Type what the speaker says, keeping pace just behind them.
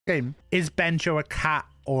Game. Is Benjo a cat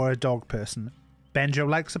or a dog person? Benjo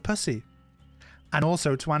likes a pussy. And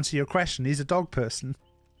also, to answer your question, he's a dog person.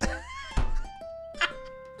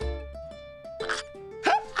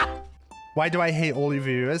 Why do I hate all your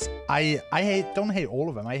viewers? I don't hate all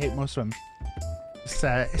of them. I hate most of them.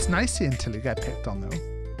 It's nice seeing Tilly get picked on though.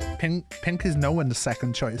 Pink is no one's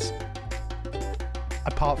second choice.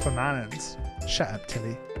 Apart from Annan's. Shut up,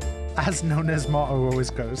 Tilly. As known as motto always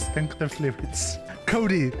goes, think the fluids.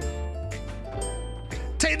 Cody.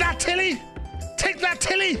 Take that, Tilly! Take that,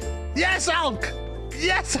 Tilly! Yes, Hulk!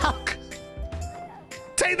 Yes, Hulk!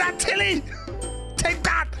 Take that, Tilly! Take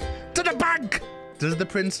that! To the bank! Does the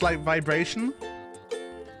prince like vibration?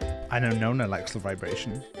 I know Nona likes the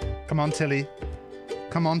vibration. Come on, Tilly.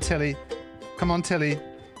 Come on, Tilly. Come on, Tilly.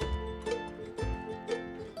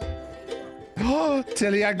 Oh,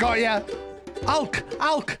 Tilly, I got ya. Hulk!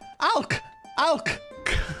 Hulk! Hulk! Hulk!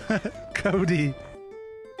 Cody.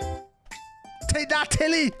 Take that,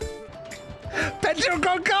 Tilly! Benjo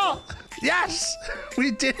Gonko! Yes!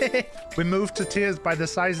 We did it! We moved to tears by the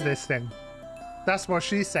size of this thing. That's what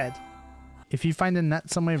she said. If you find a nut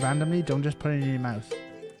somewhere randomly, don't just put it in your mouth.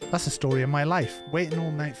 That's the story of my life. Waiting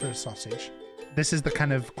all night for a sausage. This is the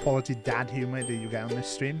kind of quality dad humor that you get on this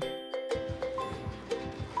stream.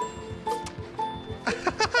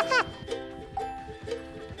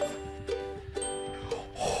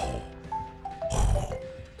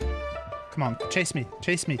 Come on, chase me,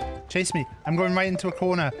 chase me, chase me. I'm going right into a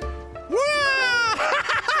corner.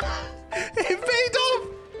 It paid off!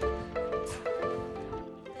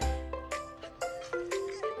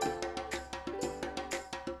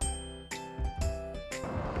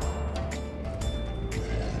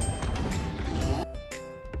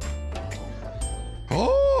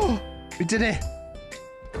 Oh! We did it!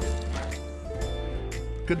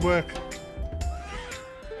 Good work.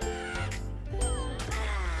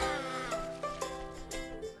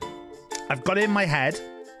 I've got it in my head.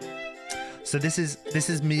 So this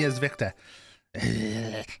is me as Victor.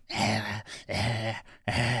 I'm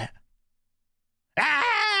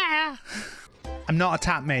not a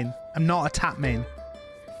tap main. I'm not a tap main.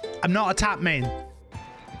 I'm not a tap main.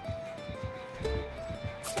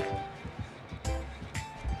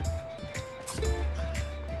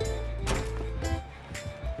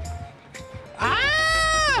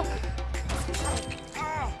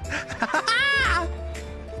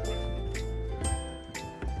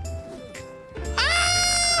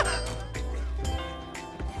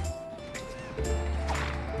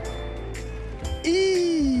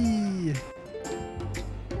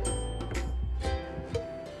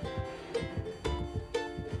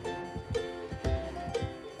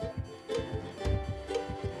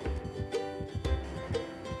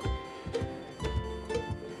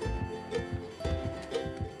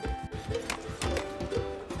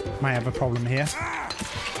 Might have a problem here.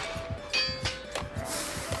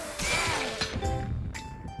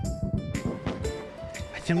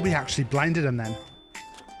 I think we actually blinded him then.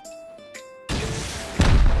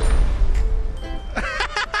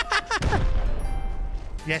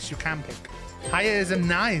 Yes, you can pick. Higher is a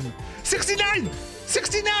 9. 69!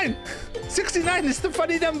 69! 69 is the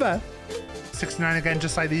funny number. 69 again,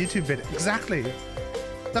 just like the YouTube vid. Exactly.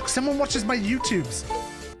 Look, someone watches my YouTubes.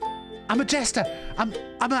 I'm a jester. I'm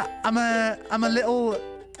a little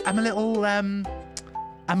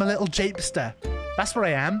japester. That's what I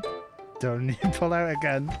am. Don't you pull out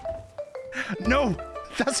again. No,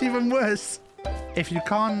 that's even worse. If you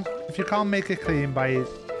can't make it clean by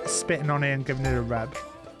spitting on it and giving it a rub,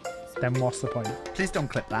 then what's the point? Please don't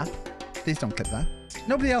clip that. Please don't clip that.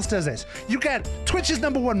 Nobody else does this. You get Twitch's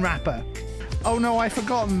 #1 rapper. Oh no, I've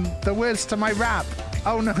forgotten the words to my rap.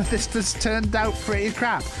 Oh no, this just turned out pretty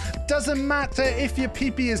crap. Doesn't matter if your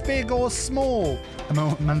pee-pee is big or small. I'm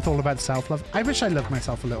a month all about self-love. I wish I loved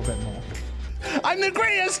myself a little bit more. I'm the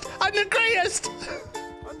greatest! I'm the greatest!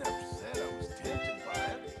 I never said I was tempted by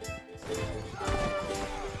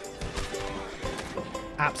it.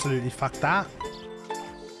 Absolutely fuck that.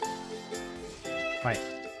 Right.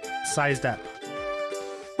 Sized up.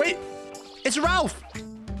 Wait! It's Ralph!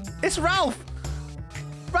 It's Ralph!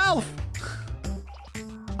 Ralph!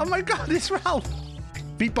 Oh my god, it's Ralph!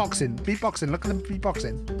 Beatboxing, beatboxing, look at the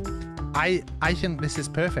beatboxing. I think this is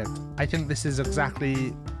perfect. I think this is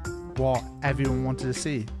exactly what everyone wanted to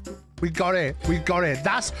see. We got it, we got it.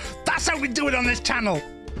 That's how we do it on this channel.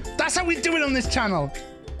 That's how we do it on this channel.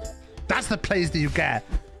 That's the plays that you get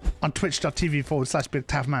on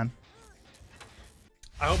twitch.tv/BigTaffMan.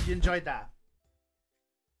 I hope you enjoyed that.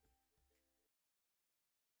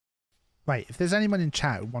 Right, if there's anyone in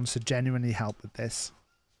chat who wants to genuinely help with this,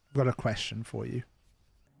 I've got a question for you.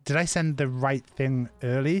 Did I send the right thing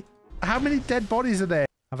early? How many dead bodies are there?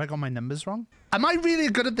 Have I got my numbers wrong? Am I really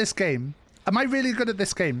good at this game? Am I really good at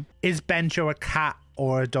this game? Is Benjo a cat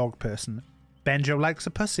or a dog person? Benjo likes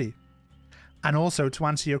a pussy. And also, to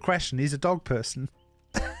answer your question, he's a dog person.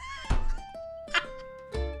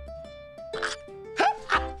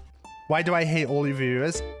 Why do I hate all your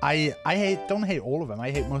viewers? I don't hate all of them.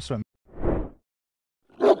 I hate most of them.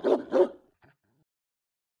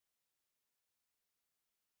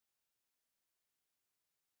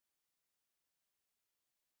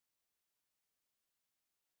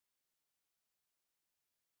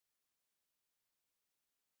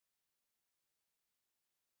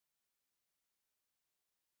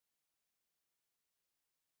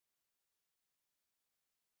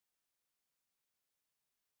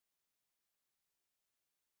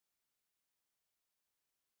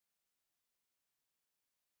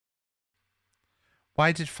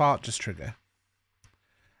 Why did fart just trigger?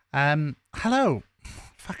 Hello.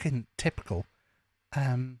 Fucking typical.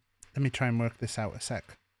 Let me try and work this out a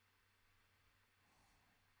sec.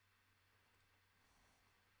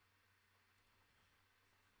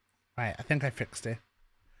 Right, I think I fixed it.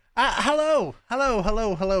 Hello.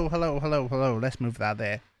 Hello. Let's move that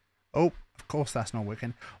there. Oh, of course that's not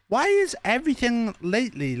working. Why is everything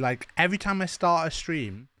lately, like every time I start a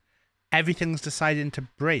stream, everything's deciding to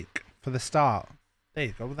break for the start? There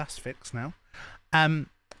you go, that's fixed now.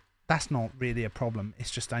 That's not really a problem. It's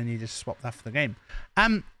just I needed to swap that for the game.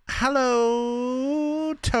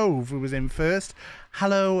 Hello Tove, who was in first.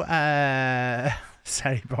 Hello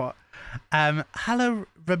Seribot. Hello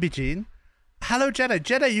Ruby Jean. Hello Jedi.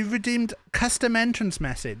 Jedi, you've redeemed custom entrance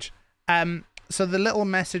message. So the little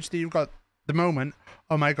message that you've got at the moment,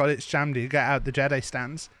 oh my god, it's Jamdy, get out the Jedi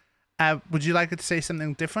stands. Would you like it to say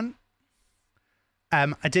something different?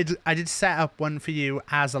 I did set up one for you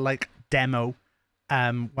as a like demo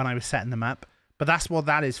when I was setting them up, but that's what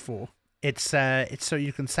that is for. It's so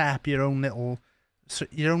you can set up your own little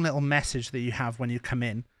message that you have when you come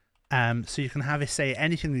in. So you can have it say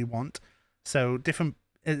anything you want. So different.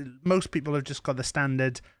 Most people have just got the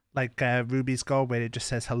standard like Ruby's got where it just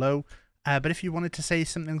says hello. But if you wanted to say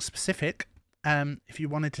something specific, if you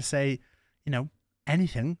wanted to say, you know,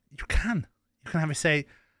 anything, you can. You can have it say,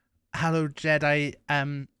 hello Jedi,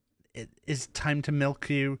 it is time to milk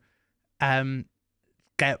you. Get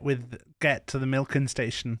to the milking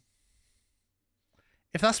station.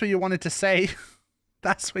 If that's what you wanted to say,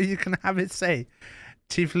 that's what you can have it say.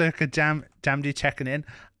 Chief Lurker Jamdy checking in.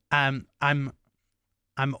 I'm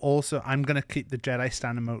gonna keep the Jedi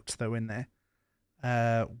stand emotes though in there.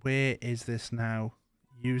 Where is this now?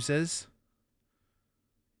 Users.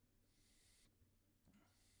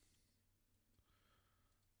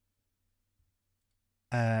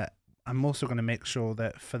 I'm also going to make sure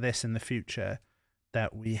that for this in the future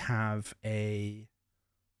that we have a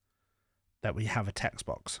text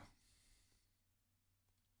box.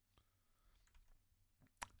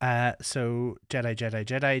 So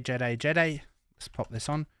Jedi. Let's pop this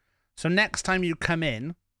on. So next time you come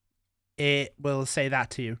in, it will say that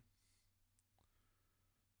to you.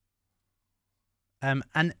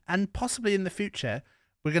 And possibly in the future,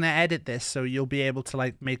 we're going to edit this so you'll be able to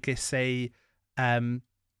like make it say,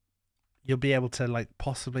 you'll be able to like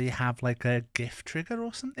possibly have like a GIF trigger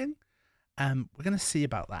or something. We're going to see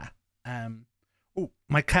about that. Oh,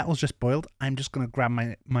 my kettle's just boiled. I'm just going to grab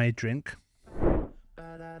my drink.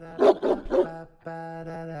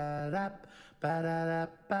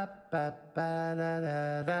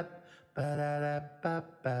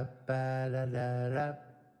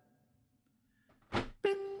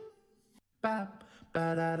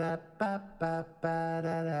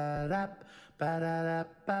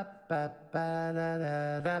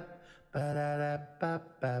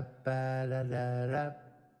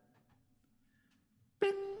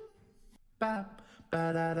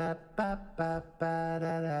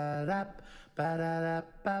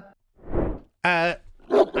 I'm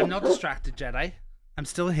not distracted, Jedi. I'm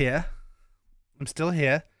still here.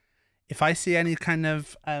 If I see any kind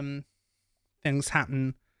of things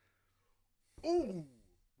happen. Oh,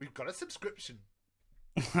 we've got a subscription.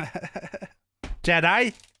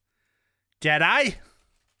 Jedi.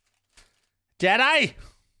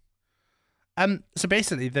 So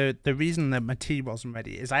basically the reason that my tea wasn't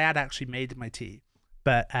ready is I had actually made my tea,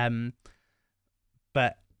 but when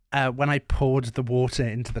I poured the water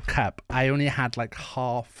into the cup, I only had like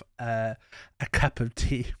half a cup of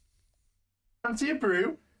tea. Fancy a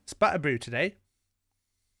brew? It's butter brew today.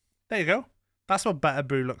 There you go. That's what butter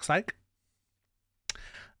brew looks like.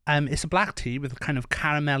 It's a black tea with kind of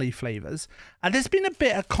caramelly flavors. And there's been a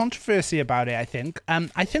bit of controversy about it, I think.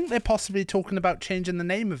 I think they're possibly talking about changing the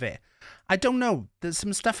name of it. I don't know. There's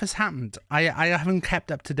some stuff has happened. I haven't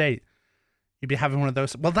kept up to date. You'd be having one of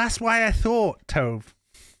those. Well, that's why I thought, Tove.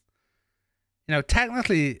 You know,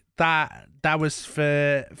 technically that was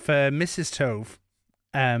for Mrs. Tove,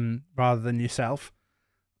 rather than yourself.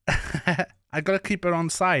 I gotta keep her on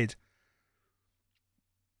side.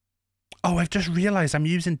 Oh, I've just realized I'm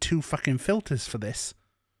using 2 fucking filters for this.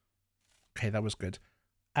 Okay, that was good.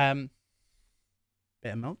 Bit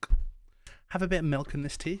of milk. Have a bit of milk in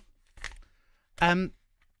this tea. We're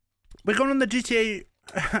going on the GTA.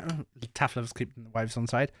 Taff loves keeping the wives on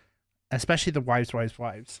side, especially the wives.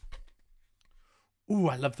 Ooh,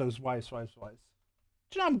 I love those wives. Do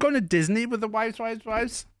you know I'm going to Disney with the wives?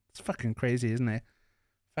 It's fucking crazy, isn't it?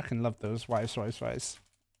 Fucking love those wives.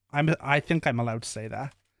 I think I'm allowed to say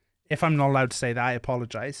that. If I'm not allowed to say that, I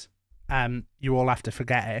apologize. You all have to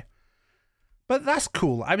forget it. But that's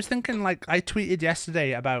cool. I was thinking, like, I tweeted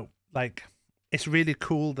yesterday about, like, it's really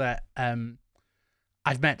cool that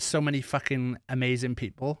I've met so many fucking amazing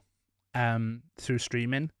people through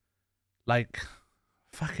streaming. Like,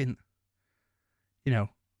 fucking, you know,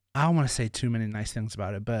 I don't want to say too many nice things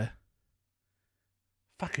about it, but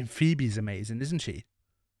fucking Phoebe's amazing, isn't she?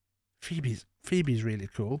 Phoebe's really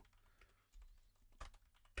cool.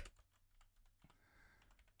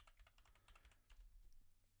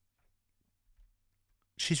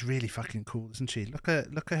 She's really fucking cool, isn't she? Look at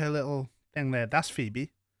her little thing there. That's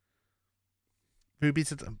Phoebe.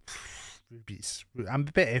 Ruby's I'm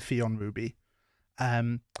a bit iffy on Ruby.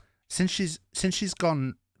 Since she's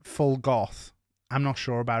gone full goth, I'm not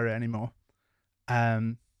sure about her anymore.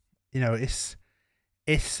 You know, it's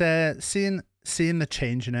seeing the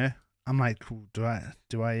change in her. I'm like, ooh, do I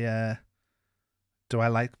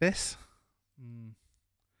like this?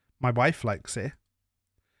 My wife likes it.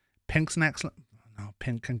 Pink's an excellent. No,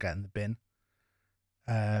 Pink can get in the bin.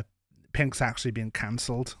 Pink's actually been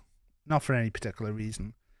cancelled, not for any particular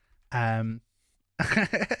reason. But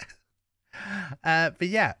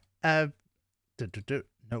yeah, no, I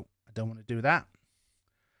don't want to do that.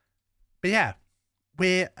 But yeah,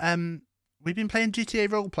 we've been playing GTA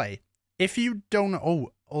Roleplay. If you don't,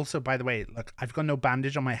 oh, also by the way, look, I've got no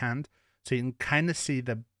bandage on my hand, so you can kind of see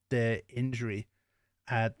the injury.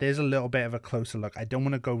 There's a little bit of a closer look. I don't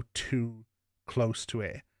want to go too close to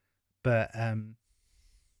it, but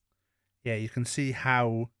yeah, you can see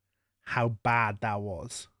how bad that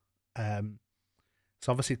was. It's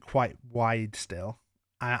obviously quite wide still.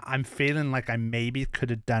 I'm feeling like I maybe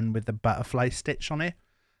could have done with the butterfly stitch on it.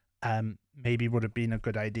 Maybe would have been a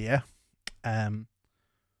good idea. Yeah,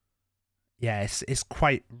 it's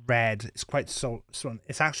quite red. It's quite so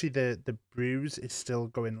it's actually the bruise is still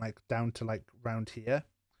going like down to like round here.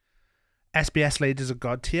 SBS ladies are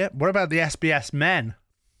god tier. What about the SBS men?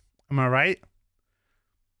 Am I right?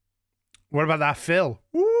 What about that Phil?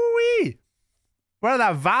 Woo-wee! What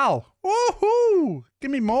about that Val? Woohoo!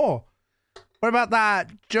 Give me more. What about that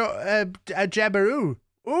Jebbaroo?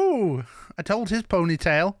 Ooh, I told his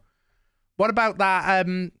ponytail. What about that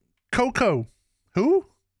Coco? Who?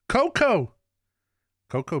 Coco.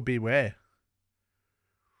 Coco beware.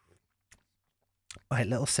 Right,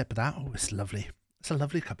 little sip of that. Oh, it's lovely. It's a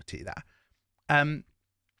lovely cup of tea, that.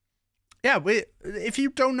 Yeah, if you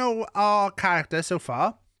don't know our character so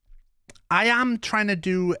far, I am trying to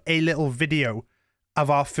do a little video of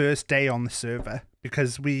our first day on the server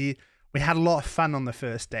because we had a lot of fun on the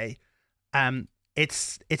first day.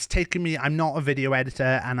 It's taken me. I'm not a video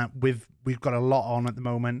editor, and we've got a lot on at the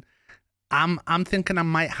moment. I'm thinking I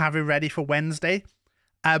might have it ready for Wednesday.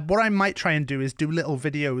 What I might try and do is do little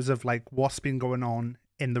videos of like what's been going on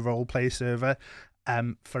in the roleplay server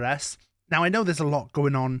for us. Now I know there's a lot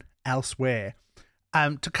going on elsewhere.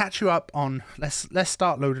 To catch you up on, let's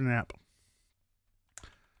start loading it up.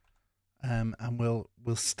 And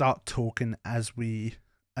we'll start talking as we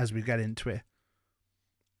get into it.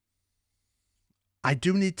 I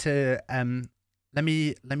do need to let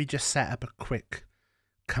me just set up a quick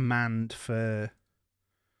command for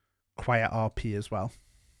Quiet RP as well,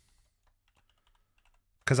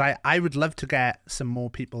 because I would love to get some more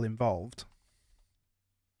people involved.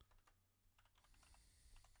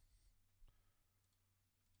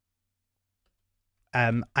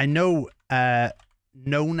 I know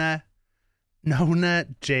Nona,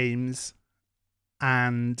 James,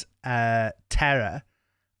 and Terra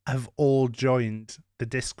have all joined the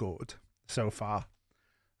Discord so far.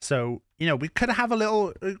 So, you know, we could have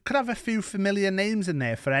a few familiar names in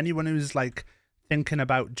there for anyone who's like thinking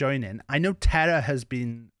about joining. I know Terra has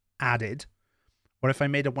been added. What if I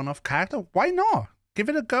made a one-off character? Why not? give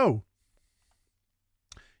it a go.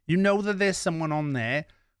 You know that there's someone on there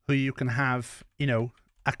who you can have, you know,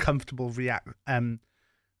 a comfortable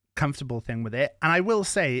comfortable thing with it. And I will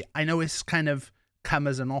say, I know it's kind of come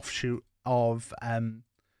as an offshoot of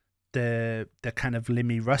the kind of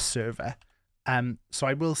Limmy Rust server. So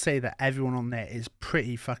I will say that everyone on there is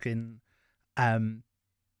pretty fucking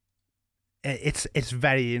it's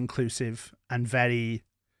very inclusive and very,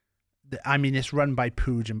 I mean, it's run by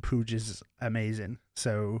Pooj, and Pooj is amazing.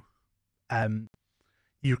 So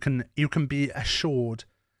you can be assured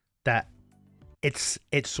that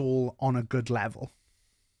it's all on a good level.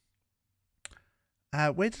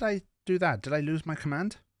 Where did I do that? Did I lose my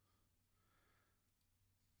command?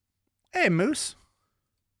 Hey, Moose.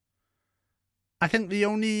 I think the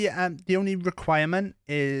only requirement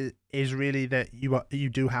is really that you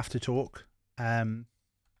do have to talk.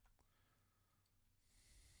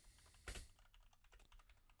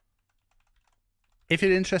 If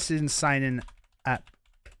you're interested in signing up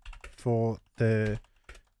for the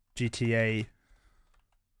GTA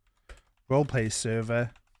roleplay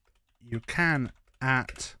server, you can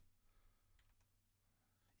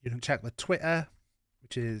check the Twitter,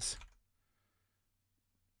 which is,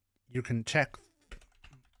 you can check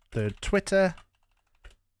the Twitter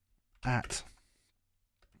at,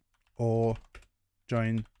 or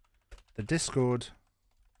join the Discord.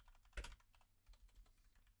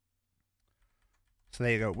 So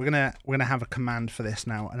there you go. We're gonna have a command for this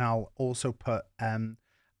now, and I'll also put a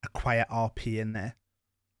quiet RP in there.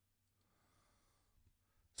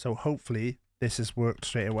 So hopefully this has worked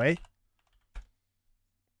straight away.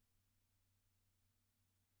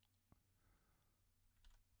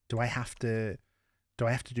 Do I have to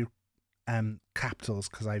do capitals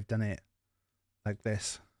because I've done it like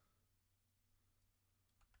this?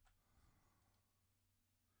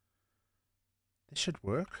 This should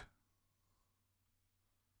work.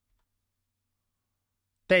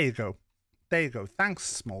 There you go. There you go. Thanks,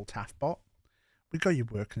 small taffbot. We got you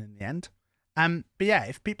working in the end. But yeah,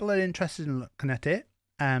 if people are interested in looking at it,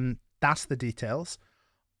 that's the details.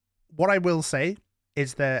 What I will say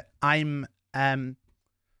is that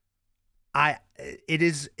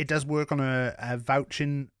it does work on a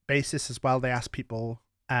vouching basis as well. They ask people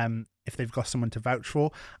if they've got someone to vouch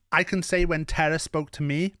for. I can say when Terra spoke to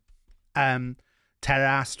me, Terra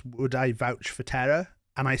asked, would I vouch for Terra?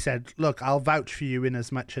 And I said, look, I'll vouch for you in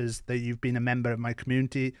as much as that you've been a member of my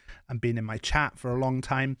community and been in my chat for a long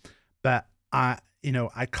time. But I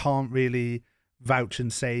can't really vouch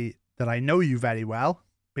and say that I know you very well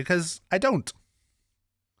because I don't.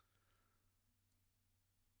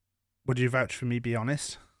 Would you vouch for me, be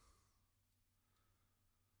honest?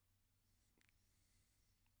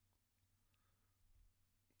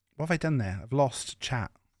 What have I done there? I've lost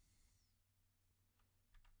chat.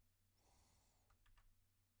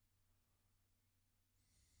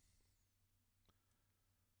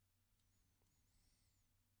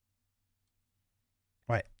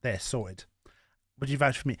 Right, there, sorted. Would you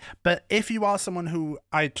vouch for me? But if you are someone who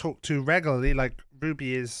I talk to regularly, like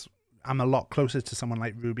Ruby is, I'm a lot closer to someone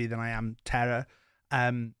like Ruby than I am Terra.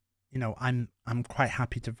 You know, I'm quite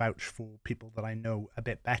happy to vouch for people that I know a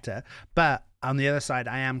bit better. But on the other side,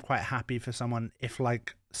 I am quite happy for someone if,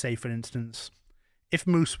 like, say for instance, if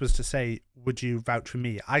Moose was to say, would you vouch for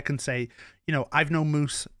me? I can say, you know, I've known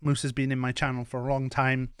Moose. Moose has been in my channel for a long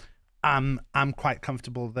time. I'm quite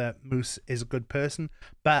comfortable that Moose is a good person,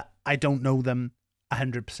 but I don't know them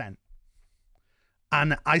 100%.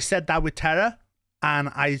 And I said that with Terra, and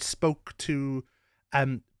I spoke to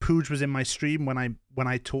Pooj was in my stream when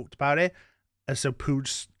I talked about it, so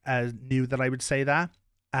Pooj knew that I would say that,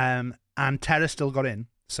 and Terra still got in.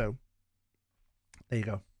 So there you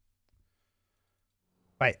go.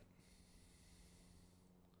 Right.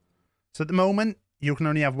 So at the moment, you can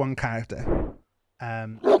only have one character.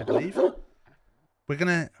 I believe we're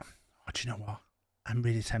gonna. Oh, do you know what? I'm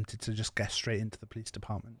really tempted to just get straight into the police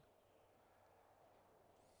department.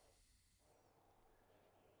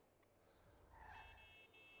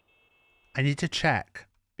 I need to check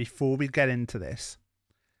before we get into this.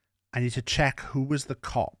 I need to check who was the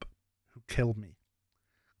cop who killed me,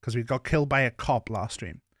 because we got killed by a cop last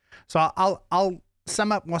stream. So I'll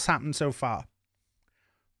sum up what's happened so far.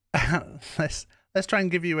 Let's try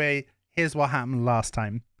and give you a. Here's what happened last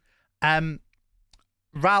time.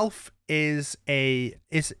 Ralph is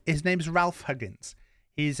his name's Ralph Huggins.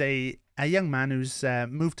 He's a young man who's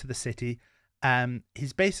moved to the city.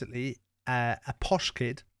 He's basically a posh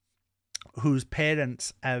kid whose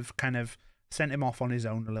parents have kind of sent him off on his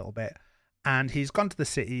own a little bit, and he's gone to the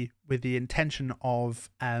city with the intention of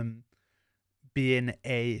being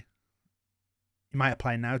a You might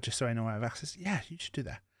apply now just so I know I have access. Yeah, you should do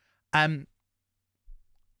that.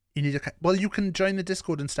 You need well, you can join the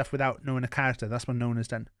Discord and stuff without knowing a character. That's what no one has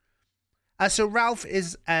done. So Ralph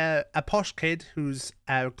is a posh kid who's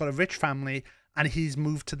got a rich family, and he's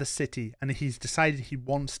moved to the city, and he's decided he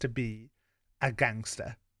wants to be a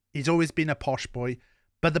gangster. He's always been a posh boy,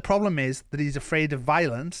 but the problem is that he's afraid of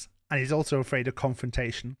violence, and he's also afraid of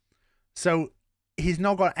confrontation. So he's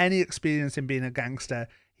not got any experience in being a gangster.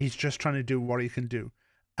 He's just trying to do what he can do.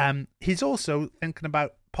 He's also thinking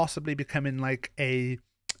about possibly becoming like a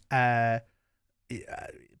rapper,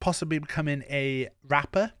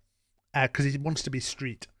 because he wants to be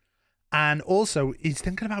street. And also he's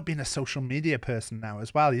thinking about being a social media person now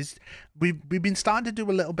as well. We've been starting to do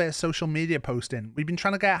a little bit of social media posting. We've been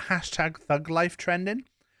trying to get hashtag thug life trending.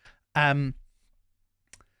 Maybe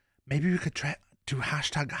we could do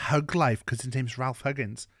hashtag hug life, because his name's Ralph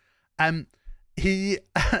Huggins. He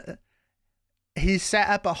he set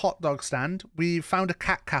up a hot dog stand. We found a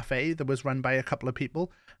cat cafe that was run by a couple of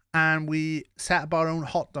people, and we set up our own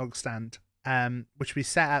hot dog stand, which we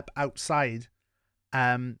set up outside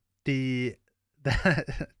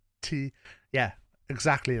yeah,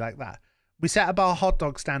 exactly like that. We set up our hot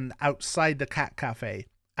dog stand outside the cat cafe.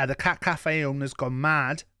 The cat cafe owners got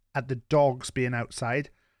mad at the dogs being outside.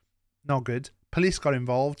 Not good. Police got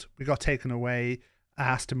involved. We got taken away. I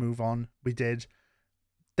asked to move on. We did.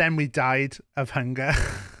 Then we died of hunger.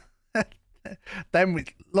 Then we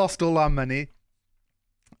lost all our money.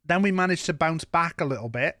 Then we managed to bounce back a little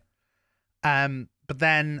bit. But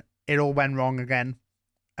then it all went wrong again.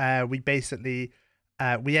 We basically,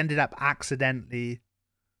 we ended up accidentally.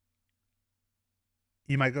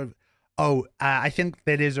 You might go, oh, I think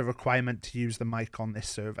there is a requirement to use the mic on this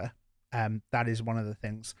server. That is one of the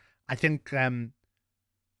things. I think,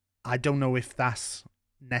 I don't know if that's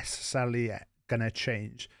necessarily gonna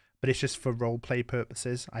change, but it's just for roleplay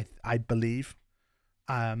purposes. I believe.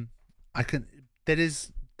 There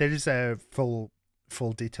is a full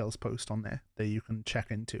details post on there that you can check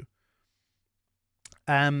into.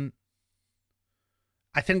 I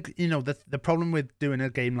think, you know, the problem with doing a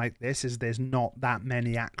game like this is there's not that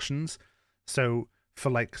many actions. So for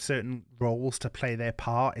like certain roles to play their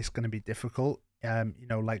part, it's going to be difficult. You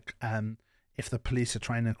know, like if the police are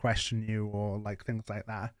trying to question you or like things like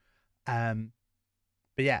that. But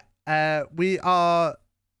yeah, we got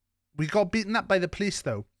beaten up by the police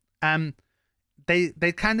though.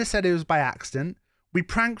 They kind of said it was by accident. We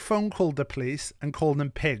prank phone called the police and called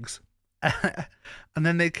them pigs. And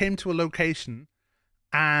then they came to a location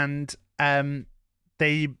and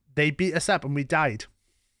they beat us up and we died.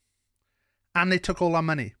 And they took all our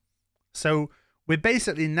money. So we're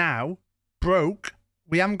basically now broke.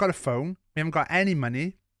 We haven't got a phone. We haven't got any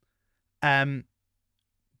money.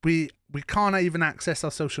 We can't even access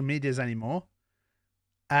our social medias anymore.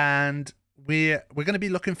 And we're going to be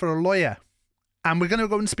looking for a lawyer. And we're going to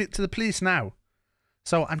go and speak to the police now.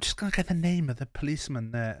 So I'm just going to get the name of the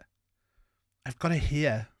policeman there. I've got it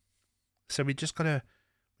here. So we just gotta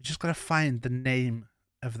find the name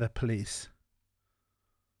of the police.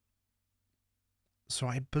 So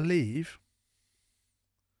I believe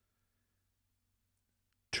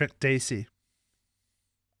Trick Daisy.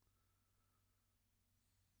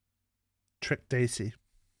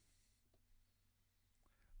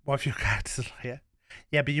 What if your character's a lawyer?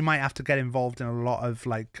 Yeah, but you might have to get involved in a lot of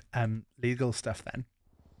like legal stuff then.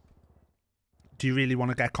 Do you really want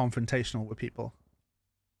to get confrontational with people?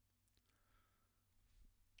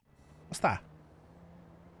 What's that?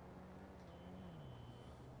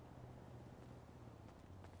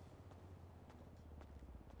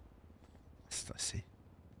 Let's see.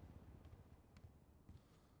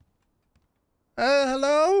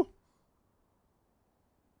 Hello?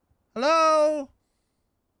 Hello?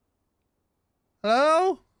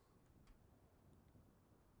 Hello?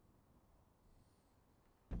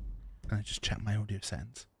 I'm gonna just check my audio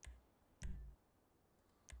settings.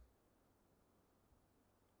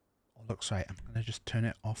 All looks right. I'm gonna just turn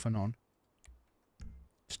it off and on.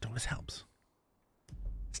 Just always helps.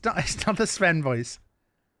 It's not the Sven voice.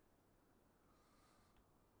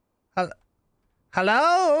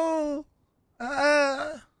 Hello?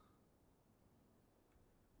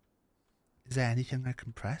 Is there anything I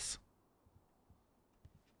can press?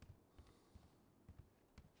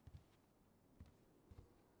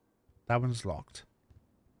 That one's locked.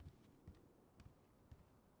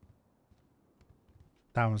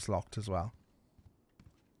 That one's locked as well.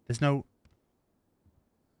 There's no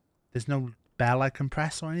bell I can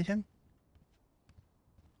press or anything.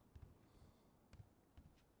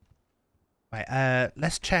 Right,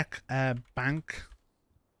 let's check bank.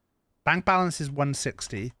 Bank balance is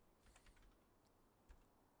 160.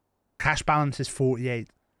 cash balance is 48.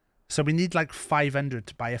 So we need like 500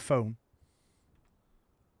 to buy a phone.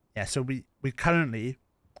 Yeah, so we currently...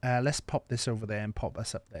 let's pop this over there and pop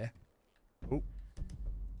us up there. Oh.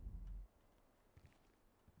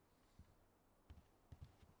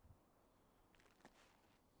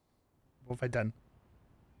 What have I done?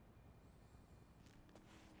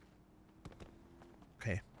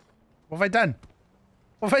 Okay. What have I done?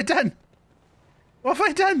 What have I done? What have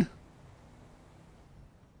I done?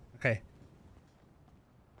 Okay.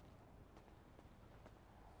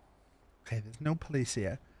 Okay, there's no police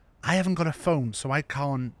here. I haven't got a phone, so I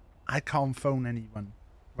can't phone anyone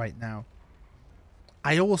right now.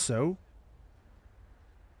 I also...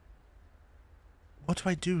 What do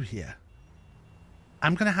I do here?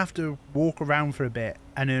 I'm going to have to walk around for a bit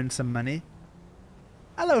and earn some money.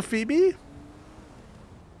 Hello, Phoebe.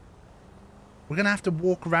 We're going to have to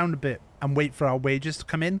walk around a bit and wait for our wages to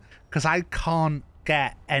come in because I can't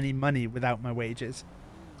get any money without my wages.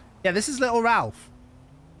 Yeah, this is Lil Ralph.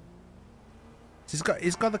 He's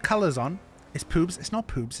got the colours on. It's Poobs. It's not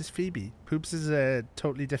Poobs, it's Phoebe. Poobs is a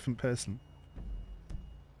totally different person.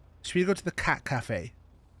 Should we go to the cat cafe?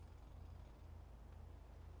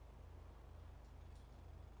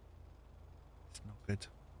 It's not good.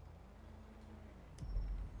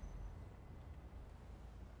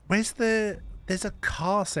 Where's the... There's a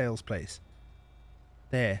car sales place.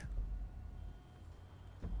 There.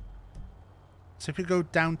 So if we go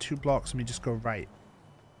down 2 blocks and we just go right.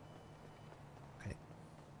 Okay.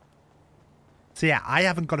 So yeah, I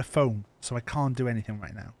haven't got a phone, so I can't do anything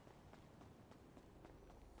right now.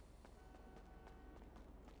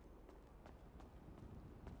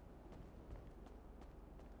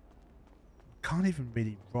 Can't even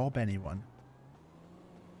really rob anyone.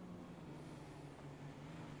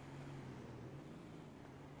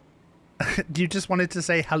 You just wanted to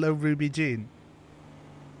say hello, Ruby Jean.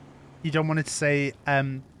 You don't want it to say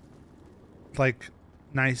like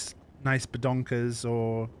nice badonkers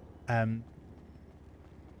or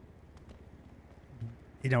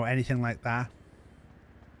you know, anything like that.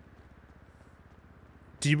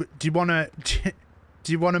 Do you want to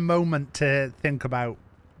do you want a moment to think about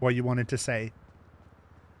what you wanted to say?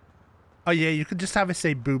 Oh yeah, you could just have it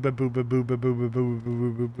say booba booba booba booba booba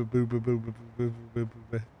booba booba booba booba booba booba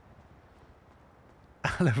booba.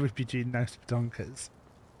 Hello, Ruby Jean, nice badonkers.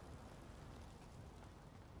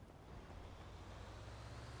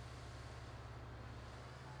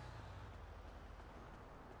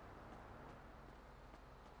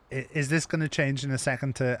 Is this going to change in a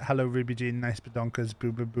second to hello Ruby Jean, nice badonkers,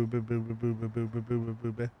 booba booba booba booba booba booba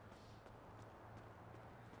booba?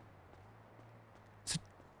 So,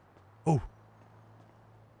 oh.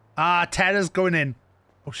 Ah, Tara's going in.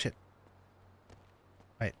 Oh shit.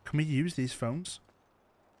 Right, can we use these phones?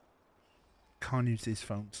 Can't use these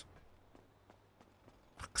phones.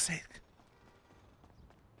 Fuck's sake.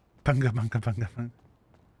 Bunga bunga bunga bunga.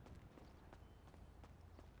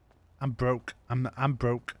 I'm broke. I'm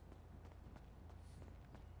broke.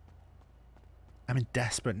 I'm in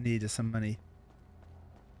desperate need of some money.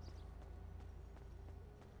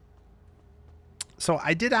 So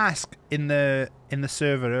I did ask in the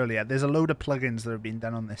server earlier. There's a load of plugins that have been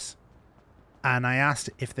done on this, and I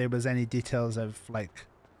asked if there was any details of like,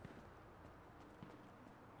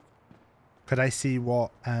 could I see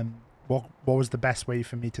what was the best way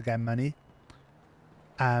for me to get money?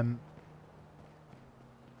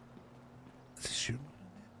 Shoot.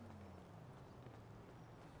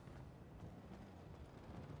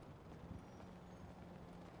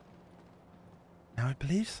 Now I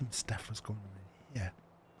believe some stuff was going on in here.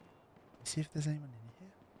 Let's see if there's anyone in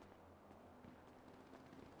here.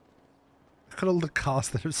 Look at all the cars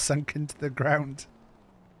that have sunk into the ground.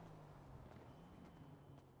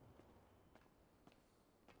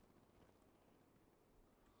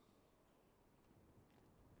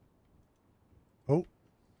 Oh.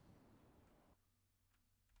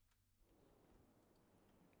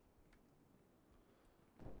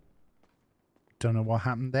 Don't know what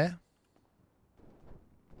happened there.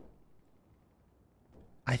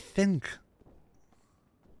 I think.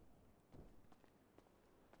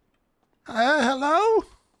 Hello?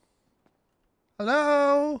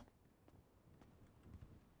 Hello?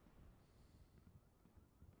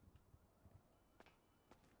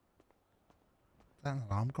 Is that an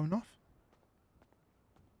alarm going off?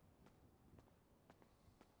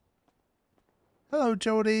 Hello,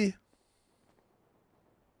 Jody.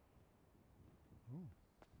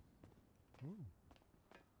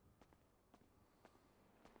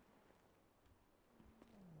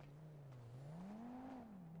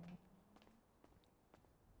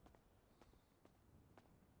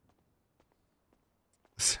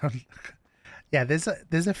 Don't look. Yeah, there's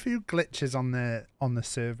a few glitches on the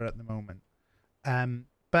server at the moment.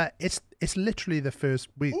 But it's literally the first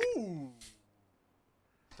week. Ooh.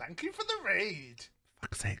 Thank you for the raid.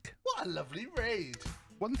 Fuck's sake. What a lovely raid.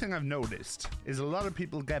 One thing I've noticed is a lot of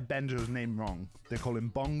people get Benjo's name wrong. They call him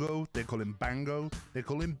Bongo, they call him Bango, they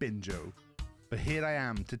call him Binjo. But here I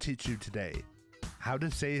am to teach you today how to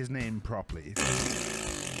say his name properly.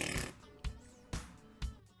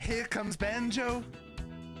 Here comes Benjo.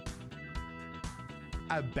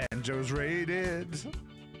 Benjo's raided.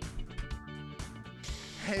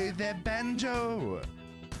 Hey there, Benjo.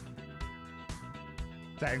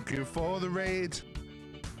 Thank you for the raid.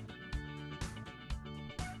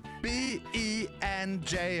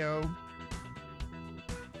 B-E-N-J-O.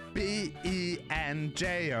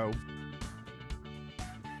 B-E-N-J-O.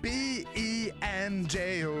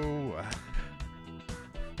 B-E-N-J-O.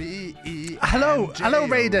 B-E-N-J-O. Hello,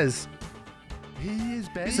 Raiders. He is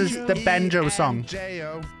Benjo. This is the Benjo song.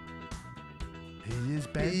 B-E-N-J-O. He is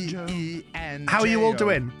Benjo. B-E-N-J-O. How are you all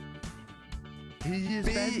doing? He is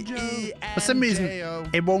Benjo. For some reason,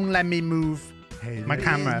 it won't let me move my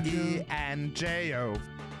camera. B-E-N-J-O.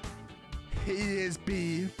 He is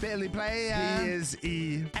B, Billy Player. He is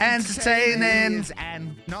E, entertaining. He is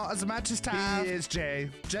N, not as much as Tav. He is J,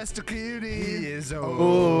 just a cutie. He is O.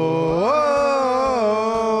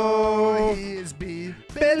 Oh. He is B,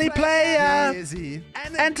 Billy Player. He is E,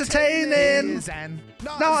 entertaining. He is N,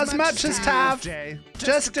 not as much as Tav. J,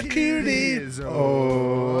 Just a cutie. He is O.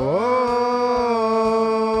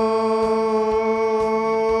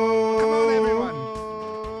 Come on,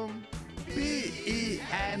 everyone.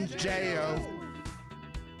 B-E-N-J-O.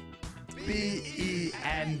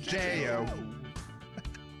 B-E-N-J-O.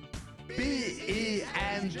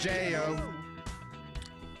 B-E-N-J-O.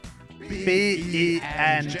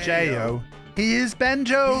 B-E-N-J-O. He is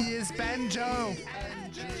Benjo. He is Benjo.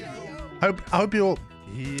 I hope you all.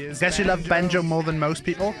 He is Guess you love Benjo more than most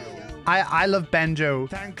people. I love Benjo.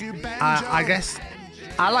 Thank you, Benjo. I guess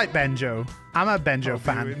I like Benjo. I'm a Benjo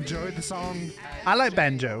fan. You enjoyed the song. I like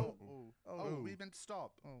Benjo. Oh, we meant to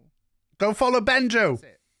stop. Oh. Go follow Benjo.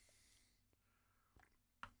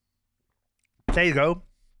 There you go.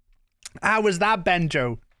 How was that,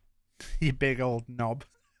 Benjo? You big old knob.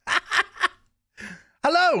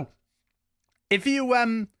 Hello. If you've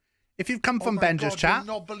come from Benjo's chat, I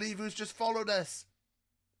cannot believe who's just followed us.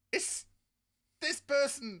 It's this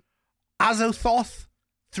person.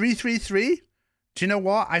 Azothoth333. Do you know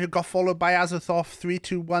what? I got followed by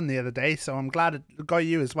Azothoth321 the other day, so I'm glad it got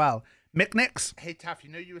you as well. Micknix. Hey, Taff, you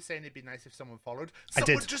know you were saying it'd be nice if someone followed. I did.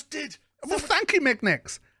 Someone just did. Well, thank you,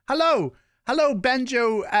 Micknix. Hello,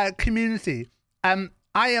 Benjo community. I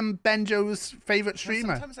am Benjo's favorite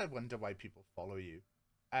streamer. Sometimes I wonder why people follow you.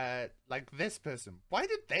 Like this person. Why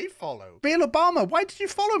did they follow? Real Obama, why did you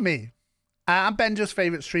follow me? I'm Benjo's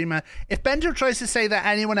favorite streamer. If Benjo tries to say that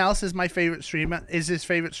anyone else is my favorite streamer, is his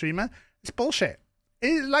favorite streamer, it's bullshit.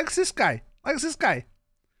 He likes this guy.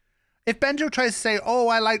 If Benjo tries to say, oh,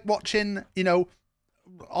 I like watching, you know,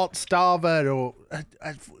 Ot Starver or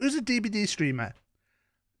who's a DBD streamer?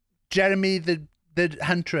 Jeremy the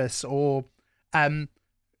Huntress or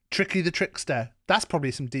Tricky the Trickster. That's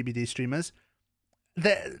probably some DBD streamers.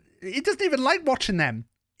 He doesn't even like watching them.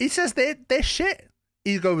 He says they're shit.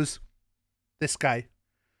 He goes, this guy.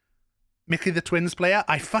 Mickey the Twins player.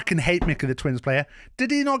 I fucking hate Mickey the Twins player.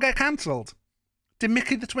 Did he not get cancelled? Did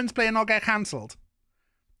Mickey the Twins player not get cancelled?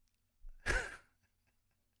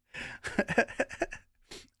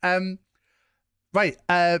 Right.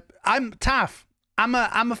 I'm Taff. I'm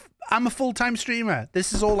a full-time streamer.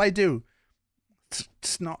 This is all I do.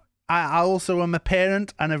 It's not. I also am a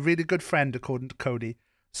parent and a really good friend, according to Cody.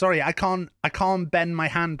 Sorry, I can't bend my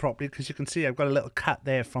hand properly because you can see I've got a little cut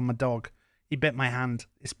there from my dog. He bit my hand.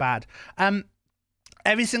 It's bad.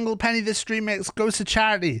 Every single penny this stream makes goes to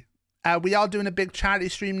charity. We are doing a big charity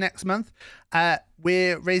stream next month.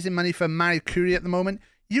 We're raising money for Marie Curie at the moment.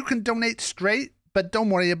 You can donate straight, but don't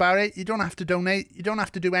worry about it. You don't have to donate. You don't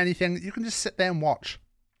have to do anything. You can just sit there and watch.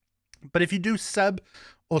 But if you do sub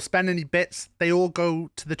or spend any bits, they all go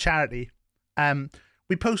to the charity.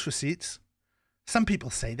 We post receipts. Some people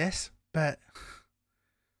say this, but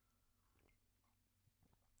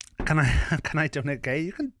can I donate gay?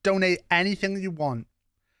 You can donate anything you want.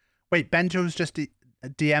 Wait, Benjo's just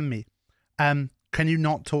DM me. Can you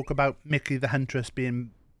not talk about Mickey the Huntress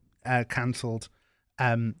being cancelled?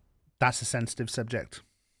 That's a sensitive subject.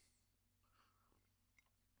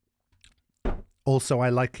 Also, I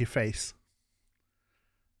like your face.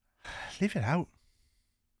 Leave it out.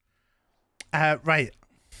 Right.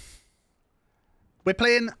 We're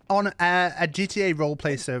playing on a GTA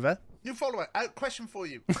roleplay server. New follower. Question for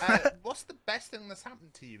you. What's the best thing that's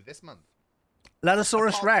happened to you this month?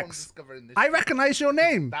 Lalosaurus Apart Rex. from discovering this I stream, recognize your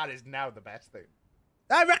name. That is now the best thing.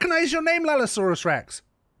 I recognize your name, Lalosaurus Rex.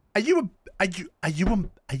 Are you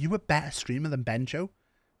a better streamer than Benjo?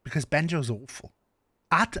 Because Benjo's awful.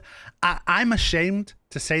 I'm ashamed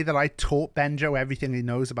to say that I taught Benjo everything he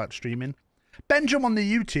knows about streaming. Benjo on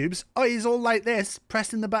the YouTubes, oh, he's all like this,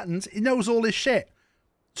 pressing the buttons. He knows all his shit.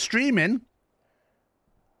 Streaming,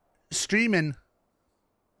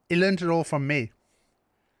 he learned it all from me.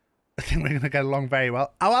 I think we're going to get along very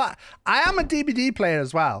well. I am a DBD player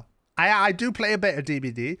as well. I do play a bit of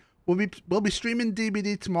DBD. We'll be streaming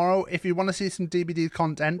DBD tomorrow if you want to see some DBD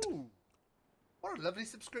content. Ooh, what a lovely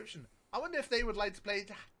subscription. I wonder if they would like to play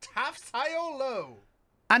Taff's High or Low.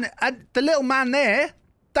 And the little man there,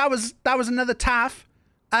 that was another Taff.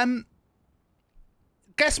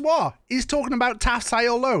 Guess what? He's talking about Taff's High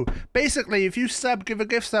or Low. Basically, if you give a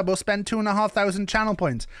gift sub or spend 2,500 channel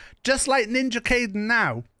points, just like Ninja Caden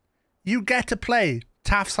now, you get to play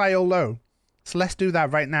Taff's High or Low. So let's do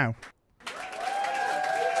that right now.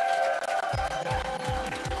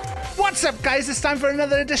 What's up, guys? It's time for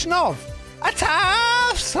another edition of a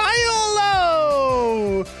Taff's High or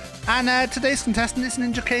Low. And today's contestant is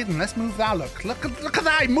Ninja Caden. Let's move that. Look at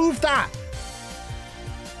that. Move that.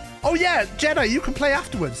 Oh yeah, Jedi, you can play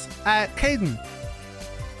afterwards. Caden.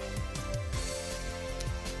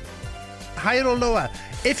 Higher or lower?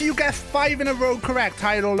 If you get 5 in a row correct,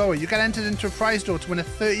 higher or lower, you get entered into a prize draw to win a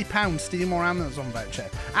 £30 Steam or Amazon voucher.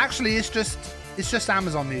 Actually, it's just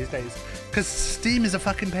Amazon these days, because Steam is a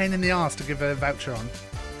fucking pain in the arse to give a voucher on.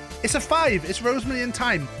 It's a 5. It's Rosemary and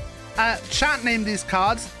Time. Chat named these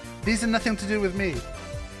cards. These are nothing to do with me.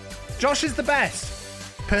 Josh is the best.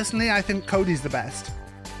 Personally, I think Cody's the best.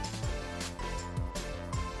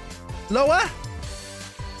 Lower?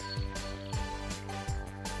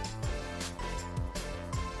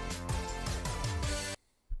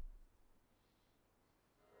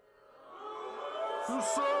 You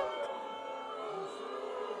suck.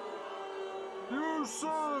 You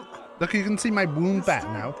suck. Look, you can see my wound back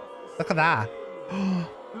now. Look at that.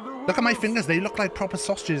 Look at my fingers. They look like proper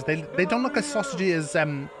sausages. They don't look as sausagey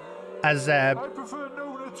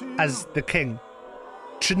as the king.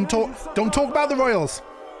 Don't talk about the royals.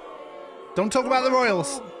 Don't talk about the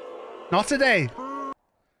royals. Not today.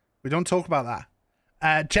 We don't talk about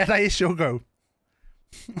that. Jedi, it's your go.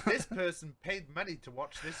 This person paid money to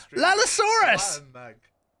watch this stream. Lalosaurus! Mug.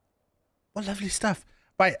 What lovely stuff.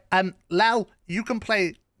 Right, Lal, you can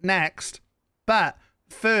play next, but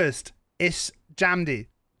first, it's Jamdi.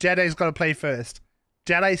 Jedi's got to play first.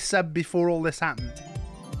 Jedi sub before all this happened.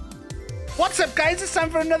 What's up, guys? It's time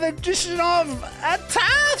for another edition of a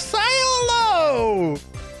Taff's High or Low.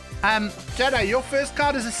 Jedi, your first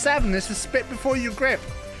card is a 7. It's a spit before you grip.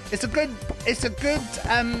 It's a good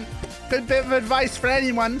bit of advice for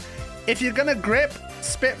anyone. If you're gonna grip,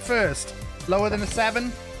 spit first. Lower than a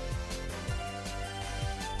 7.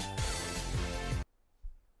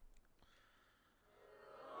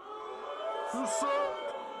 You suck.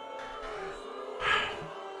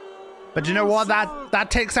 But you know what?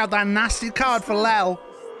 That takes out that nasty card for Lel.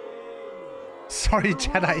 Sorry,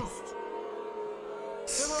 Jedi.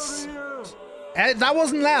 That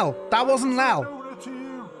wasn't Lel. That wasn't Lel.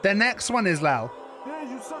 The next one is Lel. Yeah,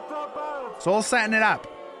 you suck that bad. So all setting it up.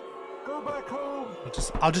 Go back home.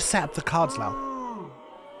 I'll just set up the cards, Lel.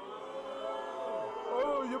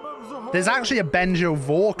 Oh, your mum's a hoe. There's actually a Benjo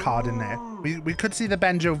Vor card in there. We could see the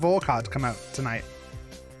Benjo Vor card come out tonight.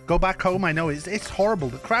 Go back home. I know it's horrible.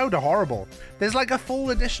 The crowd are horrible. There's like a full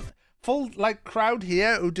crowd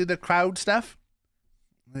here who do the crowd stuff.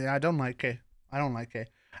 Yeah, I don't like it. I don't like it.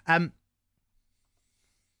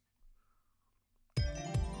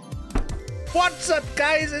 What's up,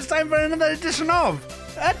 guys? It's time for another edition of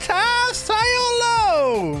a Taff's High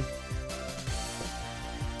or Low.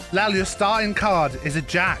 Lal, your starting card is a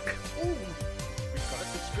Jack. Ooh, we've got a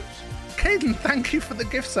subscription. Caden, thank you for the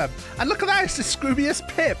gift sub. And look at that, it's the Scroobius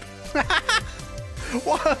Pip.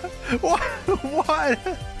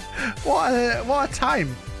 What a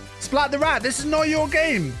time. Splat the Rat, this is not your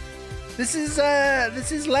game. This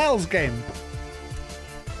is Lel's game.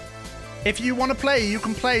 If you want to play, you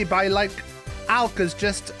can play by like Alk has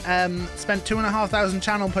just spent 2,500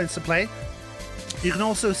 channel points to play. You can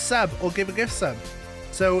also sub or give a gift sub.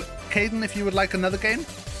 So, Caden, if you would like another game.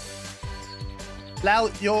 Lel,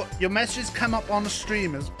 your messages come up on the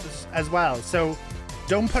stream as well. So,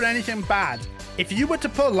 don't put anything bad. If you were to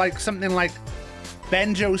put like something like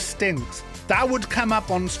Benjo stinks, that would come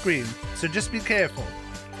up on screen. So just be careful.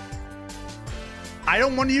 I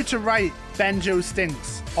don't want you to write Benjo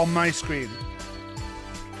stinks on my screen.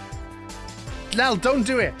 Lel, don't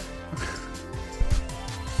do it.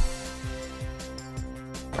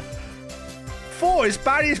 Four is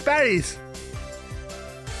berries.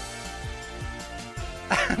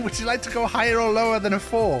 Would you like to go higher or lower than a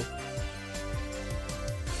 4?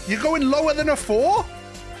 You're going lower than a 4?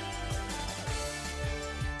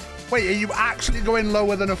 Wait, are you actually going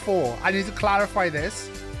lower than a 4? I need to clarify this.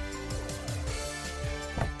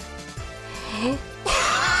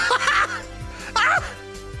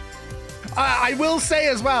 I will say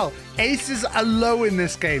as well, aces are low in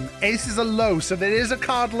this game. Aces are low, so there is a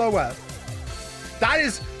card lower. That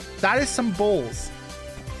is some balls.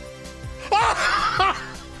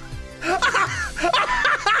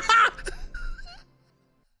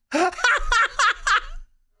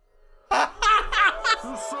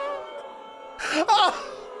 Oh,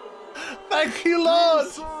 thank you, Lord.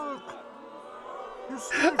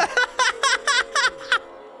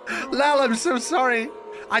 Lel, I'm so sorry.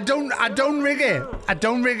 I don't rig it. I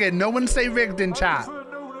don't rig it. No one say rigged in chat.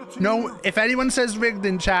 No, if anyone says rigged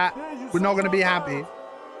in chat, we're not going to be happy.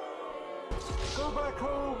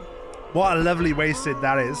 What a lovely wasted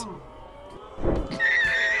that is. One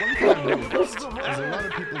thing I've noticed is a lot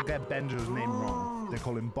of people get Benjo's name wrong. They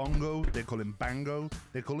call him Bongo, they call him Bango,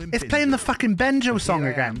 they call him It's Binjo. playing the fucking Benjo song Here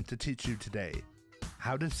I again. am to teach you today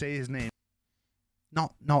how to say his name.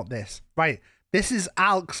 Not this. Right, this is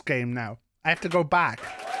Alk's game now. I have to go back.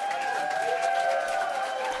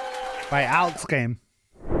 Right, Alk's game.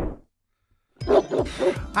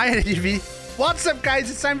 Hi, Evie. What's up, guys?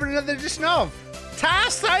 It's time for another edition of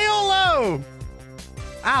Tassaiolo!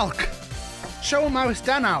 Alk. Show him how it's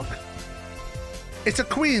done, Alk. It's a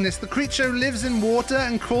queen. It's the creature who lives in water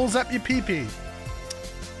and crawls up your pee-pee.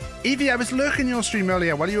 Evie, I was lurking your stream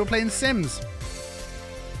earlier while you were playing Sims.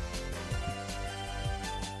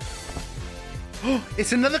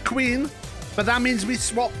 It's another queen, but that means we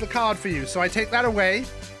swapped the card for you, so I take that away.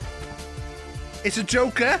 It's a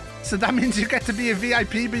joker, so that means you get to be a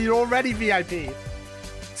VIP, but you're already VIP.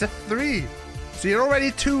 It's a 3, so you're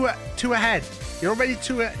already two ahead. You're already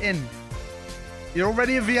 2 in. You're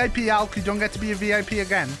already a VIP, Alk. You don't get to be a VIP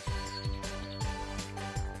again.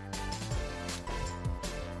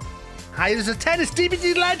 Hi, there's a 10. It's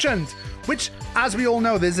DBD Legend, which, as we all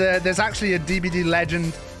know, there's actually a DBD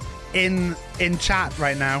Legend in chat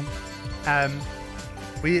right now.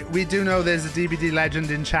 We do know there's a DBD Legend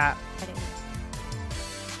in chat.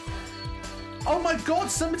 Oh my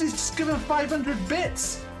god, somebody's just given 500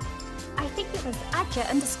 bits! I think it was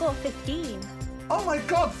Adja_15. Oh my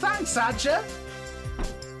god, thanks, Adja!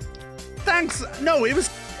 Thanks. No, it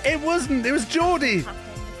wasn't. It was Geordie. Because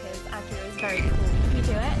Adja is very cool. Can you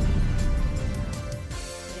do it?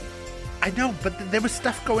 I know, but there was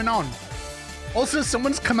stuff going on. Also,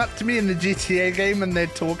 someone's come up to me in the GTA game and they're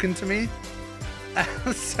talking to me.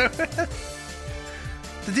 So the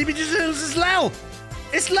DBD is Lel.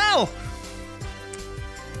 It's Lel.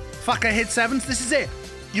 Fuck, I hit 7s. This is it.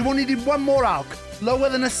 You only need one more, Alk. Lower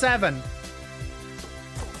than a 7.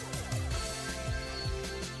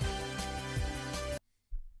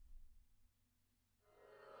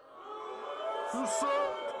 You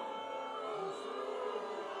suck.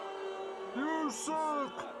 You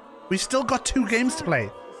suck. We still got 2 games to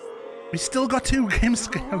play. We still got 2 games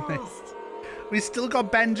to play. We still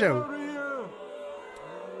got Benjo.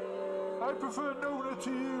 I prefer Nona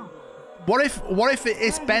to you. What if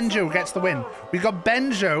it's Benjo gets the win? We got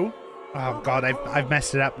Benjo. Oh god, I've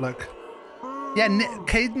messed it up. Look. Yeah,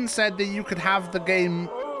 Caden said that you could have the game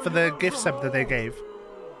for the gift sub that they gave.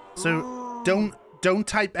 So don't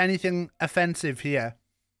type anything offensive here.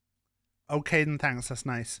 Oh, Caden, thanks. That's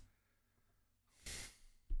nice.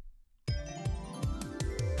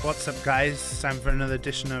 What's up, guys? Time for another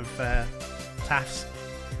edition of Taff's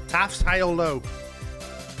high or low.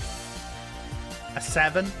 A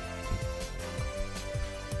 7.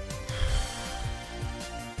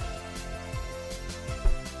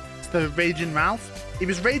 The Raging Ralph. He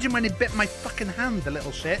was raging when he bit my fucking hand, the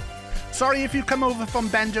little shit. Sorry if you come over from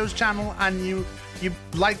Benjo's channel and you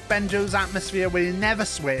like Benjo's atmosphere where he never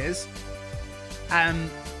swears.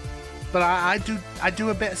 But I do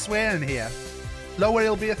a bit of swearing here. Lower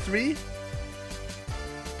it'll be a 3. You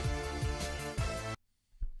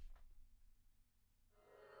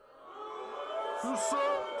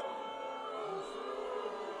suck.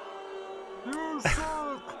 You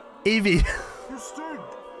suck. Evie. You stink.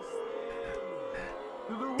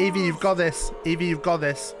 Evie, you've got this. Evie, you've got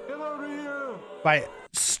this. Get out of here. Right.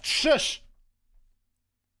 Shush.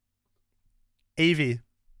 Evie.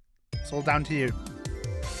 It's all down to you.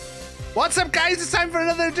 What's up, guys? It's time for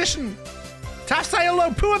another edition.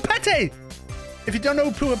 Tassaiolo Puapete. If you don't know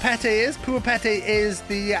who Puapete is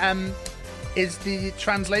the is the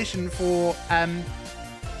translation for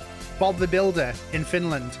Bob the Builder in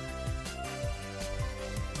Finland.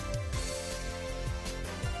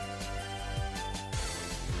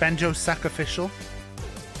 Benjo Sacrificial.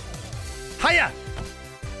 Hiya!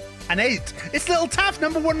 An 8. It's Little Taff,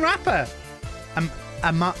 #1 rapper.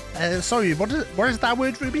 Sorry, what is that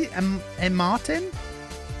word, Ruby? Martin?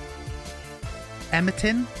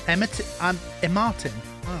 Martin? Oh.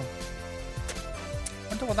 I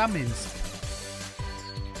wonder what that means.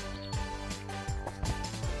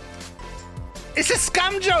 It's a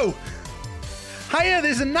Scamjo! Hiya,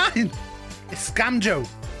 there's a 9. It's Scamjo.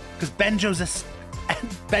 Because Benjo's a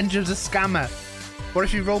scammer. What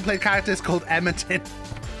if you roleplay characters called Emmerton?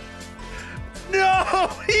 No!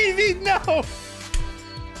 Evie, no!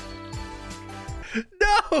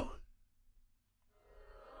 No!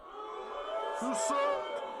 You suck!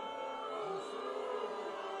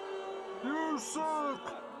 You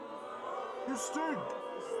suck! You stink!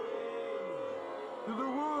 You're the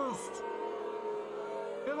worst!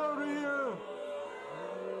 Get out of here!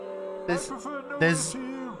 I prefer no one to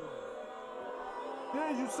you!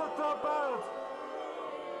 Yeah, you suck that bad!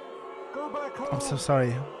 Go back home! I'm so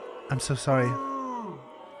sorry. I'm so sorry.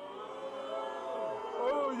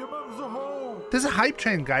 Oh, your mum's a hole! There's a hype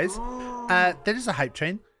train, guys. There is a hype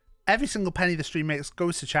train. Every single penny the stream makes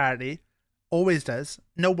goes to charity. Always does.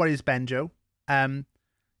 No worries, Benjo.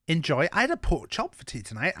 Enjoy. I had a pork chop for tea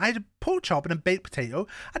tonight. I had a pork chop and a baked potato.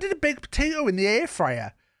 I did a baked potato in the air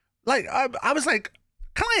fryer. Like, I was like,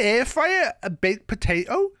 can I air fry a baked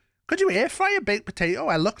potato? Could you air fry a baked potato?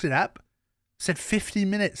 I looked it up. It said 50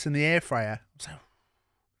 minutes in the air fryer. So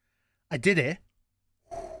I did it.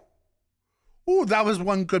 Oh, that was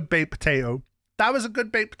one good baked potato. That was a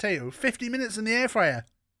good baked potato. 50 minutes in the air fryer.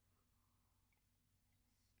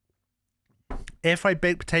 Air fried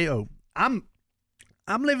baked potato. I'm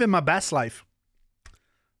living my best life.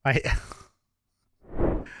 Right.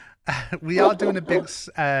 We are doing a big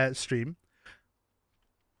stream.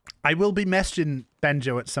 I will be messaging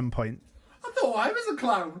Benjo at some point. I thought I was a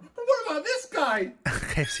clown. But what about this guy?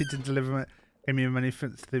 KFC didn't deliver give me money for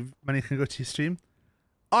the money can go to your stream.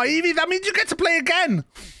 Oh, Evie, that means you get to play again.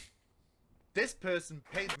 This person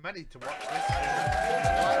paid money to watch this stream.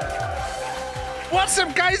 What's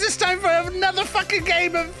up, guys? It's time for another fucking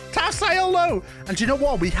game of Tassayolo. And do you know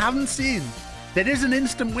what? We haven't seen. There is an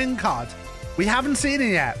instant win card. We haven't seen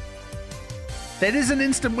it yet. There is an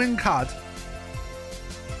instant win card.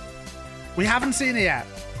 We haven't seen it yet.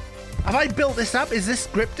 Have I built this up? Is this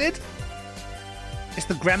scripted? It's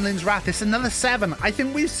the Gremlin's Wrath. It's another 7. I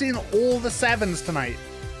think we've seen all the 7s tonight.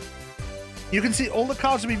 You can see all the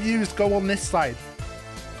cards we've used go on this side.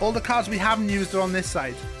 All the cards we haven't used are on this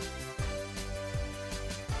side.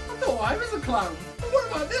 I thought I was a clown. But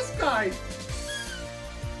what about this guy?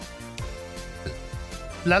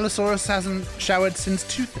 Lelosaurus hasn't showered since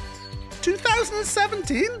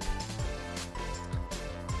 2017?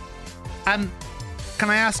 Can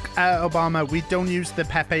I ask, Obama, we don't use the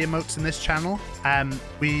Pepe emotes in this channel.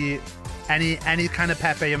 Any kind of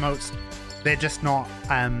Pepe emotes, they're just not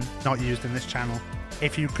used in this channel.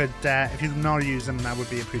 If you could not use them, that would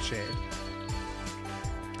be appreciated.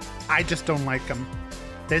 I just don't like them.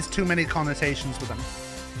 There's too many connotations with them.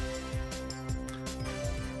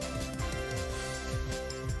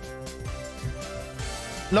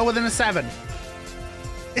 Lower than a 7.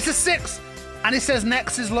 It's a 6, and it says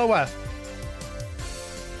next is lower.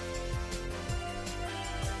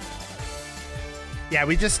 Yeah,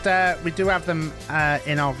 we just we do have them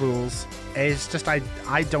in our rules. It's just I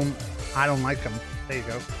don't like them. There you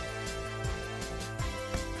go.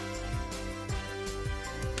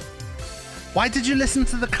 Why did you listen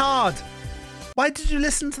to the card? Why did you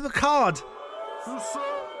listen to the card?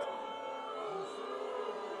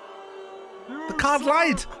 The card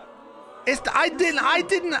lied. It's I didn't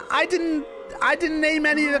name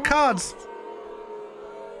any of the cards.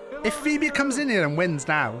 If Phoebe comes in here and wins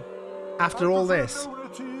now, after all this.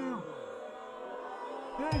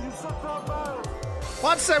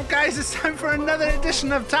 What's up, guys? It's time for another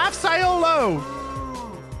edition of Tassayolo.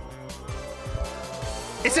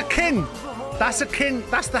 It's a king. That's a king.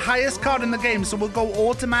 That's the highest card in the game, so we'll go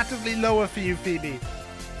automatically lower for you, Phoebe.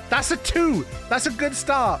 That's a 2. That's a good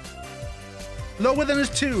start. Lower than a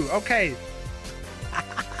 2. Okay.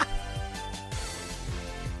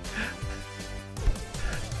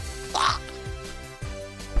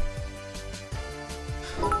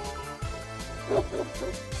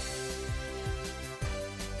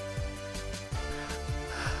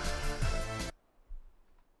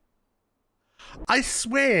 I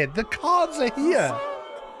swear, the cards are here.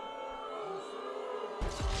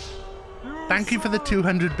 Thank you for the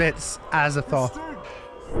 200 bits, Azathoth.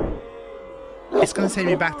 It's gonna take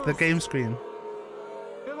me back to the game screen.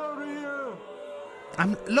 Get out of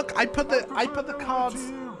here! Look, I put the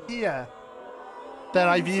cards here that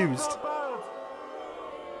I've used.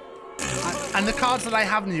 And the cards that I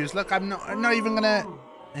haven't used. Look, I'm not even gonna.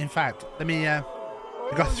 In fact, let me.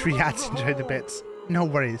 We got 3 ads. Enjoy the bits. No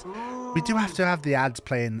worries. We do have to have the ads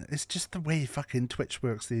playing. It's just the way fucking Twitch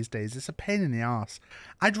works these days. It's a pain in the arse.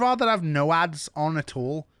 I'd rather have no ads on at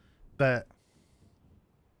all, but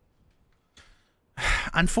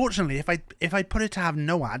unfortunately, if I put it to have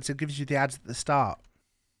no ads, it gives you the ads at the start.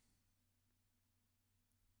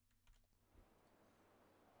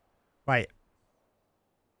 Right.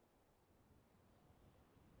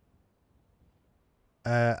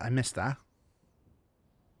 I missed that.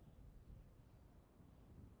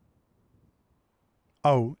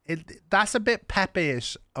 Oh, that's a bit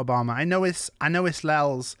Pepe-ish, Obama. I know it's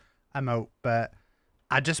Lel's emote, but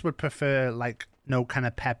I just would prefer like no kind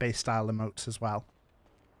of Pepe style emotes as well.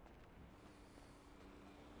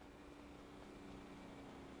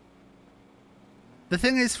 The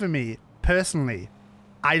thing is, for me personally,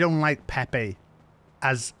 I don't like Pepe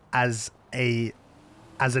as an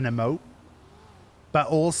emote, but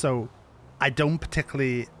also I don't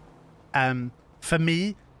particularly for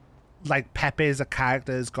me, like Pepe as a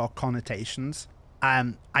character has got connotations.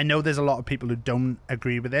 I know there's a lot of people who don't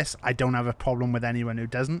agree with this. I don't have a problem with anyone who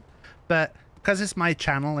doesn't, but because it's my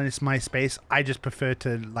channel and it's my space, I just prefer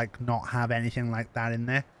to like not have anything like that in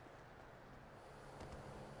there.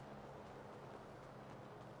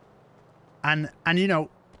 And you know,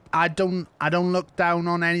 I don't look down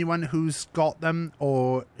on anyone who's got them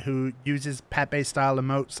or who uses Pepe style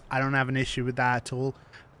emotes. I don't have an issue with that at all.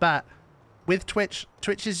 But with Twitch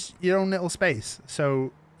is your own little space.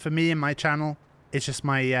 So for me and my channel, it's just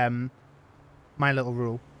my my little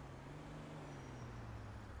rule.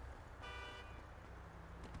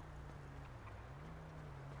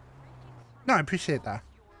 No, I appreciate that.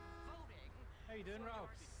 How you doing,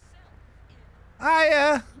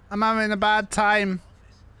 Ralph? I'm having a bad time.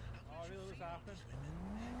 Oh, really? What's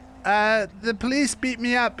happening? The police beat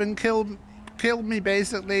me up and killed me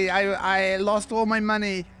basically. I lost all my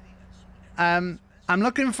money. I'm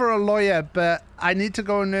looking for a lawyer, but I need to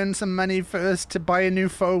go and earn some money first to buy a new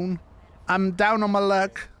phone. I'm down on my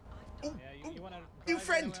luck. Ooh, new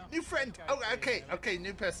friend. Oh, okay,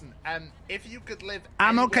 new person. If you could live.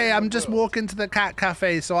 I'm okay. anywhere in I'm the just world- walking to the cat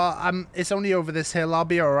cafe, so it's only over this hill. I'll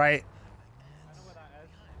be all right. I know where that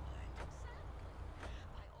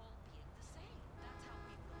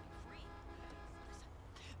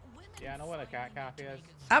is. Yeah, I know where the cat cafe is.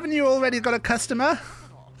 Haven't you already got a customer?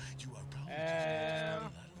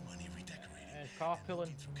 Car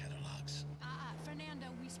pulling.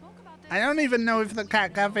 I don't even know if the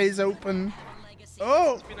cat cafe is open.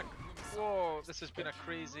 Oh! Whoa, this has been a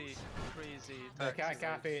crazy The taxi. cat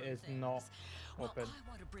cafe is not open.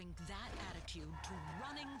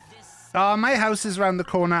 Oh, my house is round the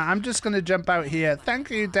corner. I'm just gonna jump out here. Thank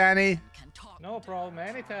you, Danny. No problem,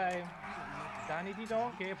 anytime. Danny the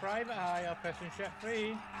donkey, private hire, fishing ship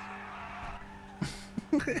free.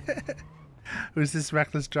 Who's this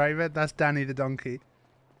reckless driver? That's Danny the donkey.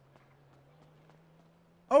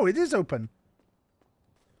 Oh, it is open.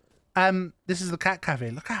 This is the cat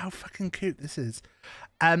cafe. Look at how fucking cute this is.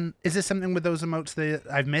 Is there something with those emotes that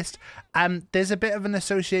I've missed? There's a bit of an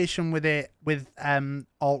association with it with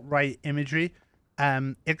alt-right imagery.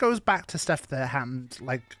 It goes back to stuff that happened,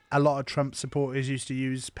 like a lot of Trump supporters used to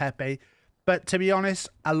use Pepe. But to be honest,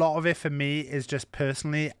 a lot of it for me is just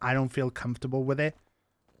personally, I don't feel comfortable with it.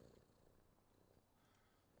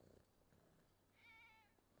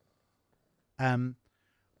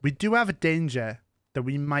 We do have a danger that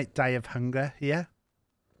we might die of hunger here.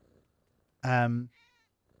 I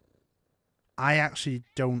actually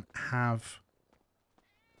don't have...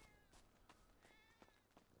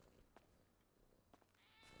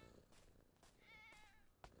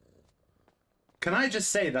 Can I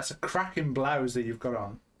just say that's a cracking blouse that you've got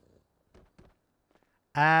on?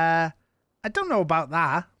 I don't know about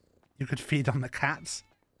that. You could feed on the cats.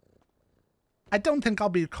 I don't think I'll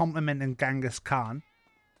be complimenting Genghis Khan.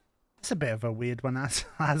 It's a bit of a weird one, as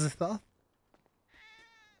I thought.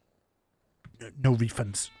 No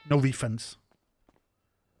refunds. No refunds.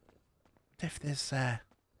 What if there's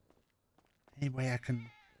any way I can...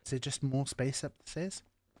 Is there just more space up the stairs?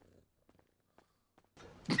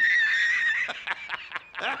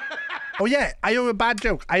 Oh yeah, I owe a bad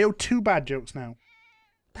joke. I owe 2 bad jokes now. What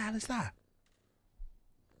the hell is that?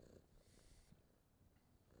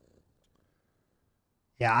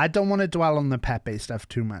 Yeah, I don't want to dwell on the Pepe stuff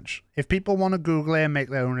too much. If people want to Google it and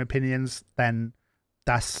make their own opinions, then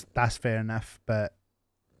that's fair enough. But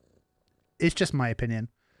it's just my opinion.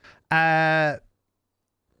 I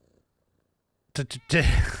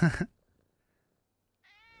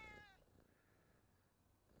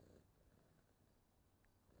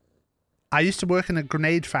used to work in a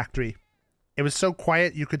grenade factory. It was so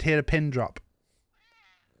quiet you could hear a pin drop.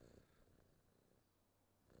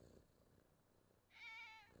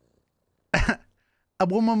 A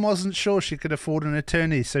woman wasn't sure she could afford an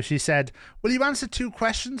attorney, so she said, "Will you answer 2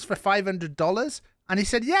 questions for $500? And he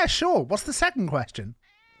said, "Yeah, sure. What's the second question?"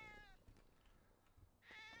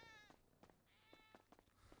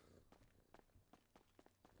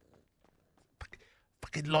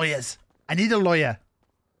 Fucking lawyers. I need a lawyer.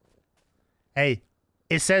 Hey,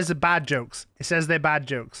 it says they're bad jokes. It says they're bad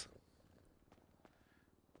jokes.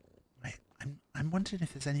 Wait, I'm wondering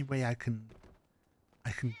if there's any way I can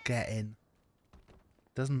get in.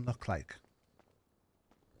 Doesn't look like.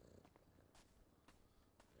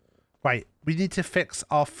 Right, we need to fix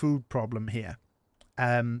our food problem here.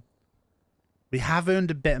 We have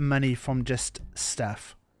earned a bit of money from just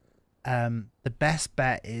stuff. The best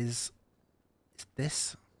bet is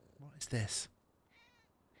this. What is this?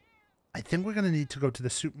 I think we're going to need to go to the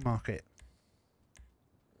supermarket.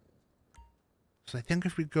 So I think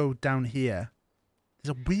if we go down here,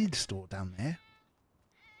 there's a weed store down there.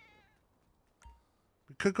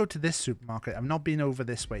 We could go to this supermarket. I've not been over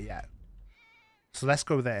this way yet. So let's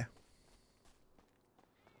go there.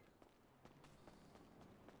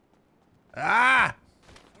 Ah!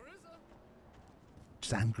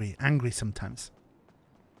 Just angry. Angry sometimes.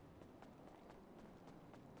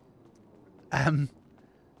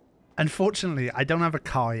 Unfortunately, I don't have a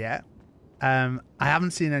car yet. I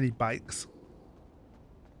haven't seen any bikes.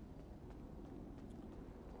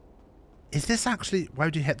 Is this actually... Why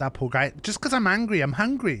would you hit that poor guy? Just because I'm angry. I'm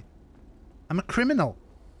hungry. I'm a criminal.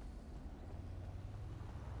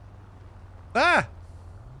 Ah!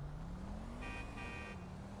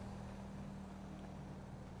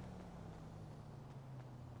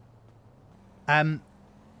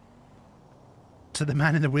 So the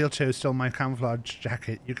man in the wheelchair stole my camouflage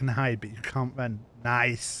jacket. You can hide, but you can't run.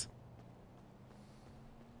 Nice.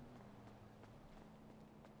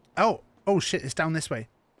 Oh shit! It's down this way.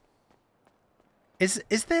 Is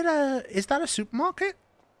that a supermarket?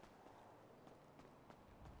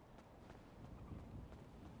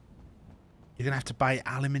 You're gonna have to buy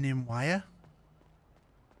aluminium wire.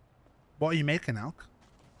 What are you making, Alk?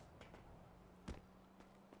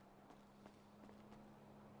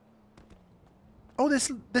 Oh,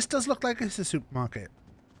 this does look like it's a supermarket.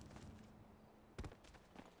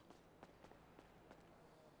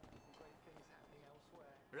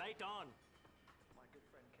 Right on.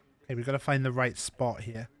 Okay, we've got to find the right spot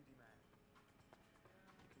here.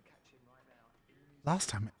 Last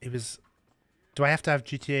time it was... Do I have to have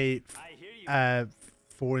GTA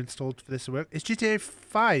 4 installed for this to work? Is GTA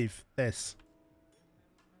 5 this?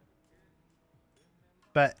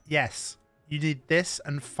 But yes, you need this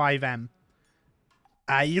and 5M.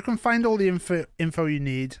 You can find all the info you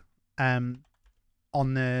need on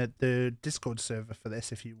the Discord server for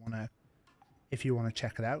this if you wanna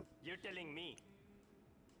check it out. You're telling me.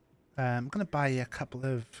 I'm gonna buy a couple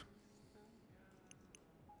of.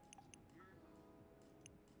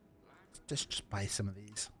 Just buy some of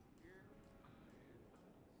these.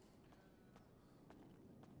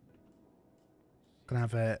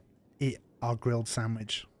 Gonna eat our grilled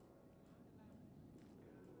sandwich.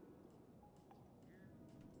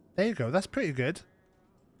 There you go. That's pretty good.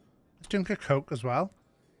 Let's drink a Coke as well.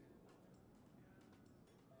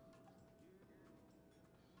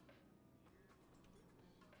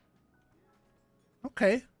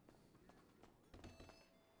 Okay.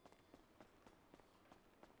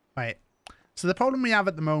 Right. So the problem we have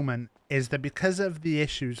at the moment is that because of the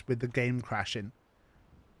issues with the game crashing,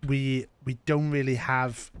 we don't really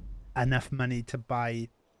have enough money to buy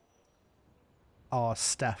our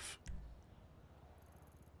stuff.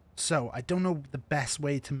 So I don't know the best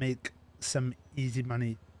way to make some easy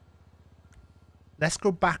money. Let's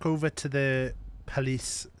go back over to the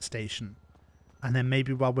police station. And then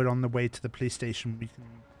maybe while we're on the way to the police station, we can...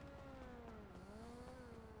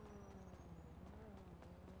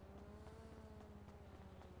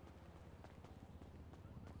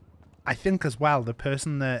 I think as well, the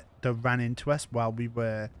person that ran into us while we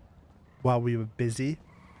were busy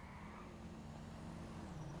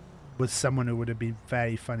was someone who would have been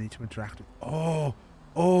very funny to interact with. Oh.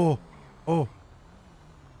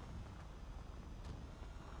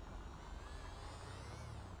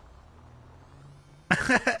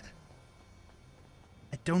 I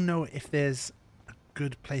don't know if there's a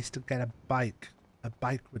good place to get a bike. A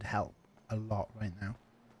bike would help a lot right now.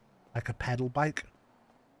 Like a pedal bike.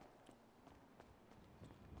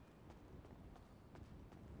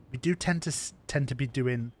 We do tend to be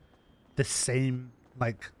doing the same,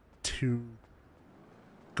 like,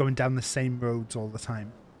 going down the same roads all the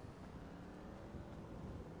time.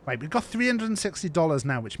 Right, we've got $360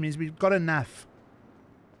 now, which means we've got enough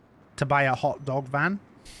to buy a hot dog van.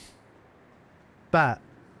 But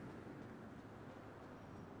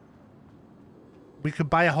we could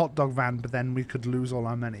buy a hot dog van, but then we could lose all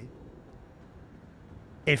our money.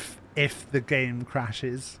 If the game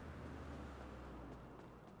crashes.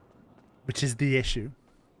 Which is the issue.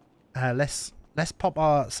 Let's pop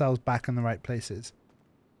ourselves back in the right places.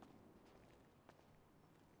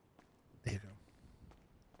 There you go.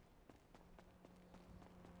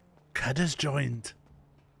 Cudder's joined.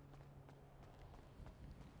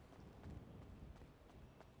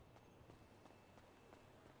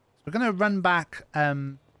 So we're gonna run back.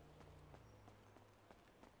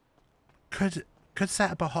 Could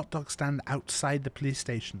set up a hot dog stand outside the police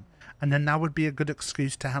station, and then that would be a good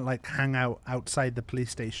excuse to like hang out outside the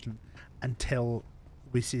police station until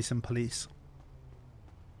we see some police.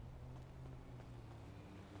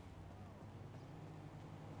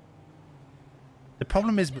 The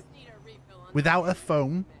problem is, without a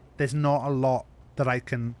phone, there's not a lot that I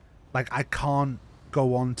can, like, I can't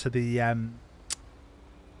go on to the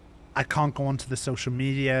social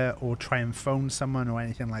media or try and phone someone or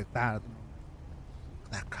anything like that.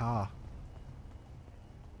 That car.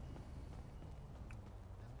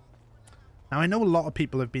 Now I know a lot of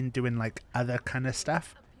people have been doing like other kind of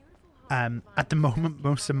stuff. At the moment,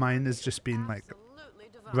 most of mine has just been like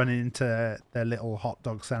running into their little hot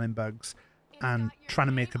dog selling bugs and trying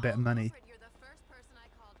to make a bit of money.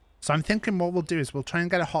 So I'm thinking what we'll do is we'll try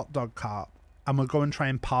and get a hot dog cart and we'll go and try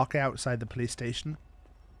and park it outside the police station.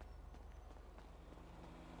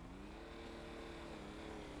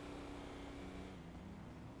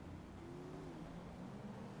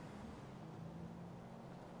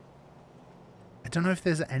 I don't know if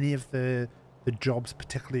there's any of the jobs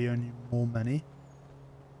particularly earning more money,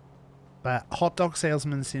 but hot dog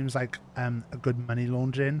salesman seems like a good money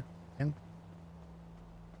laundering thing.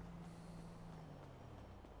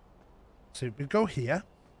 So we go here.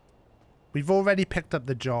 We've already picked up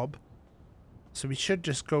the job, so we should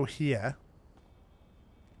just go here.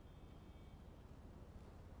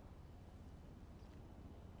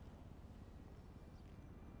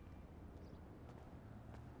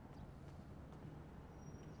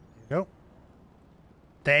 Go.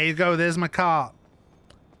 There you go. There's my car.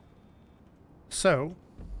 So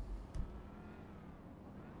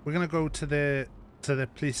we're gonna go to the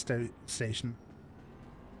police station.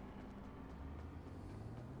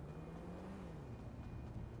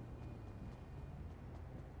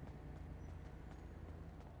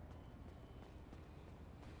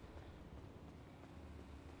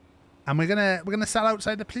 And we're gonna sell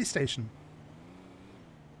outside the police station.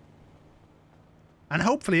 And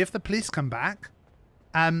hopefully if the police come back,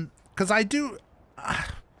 because I do,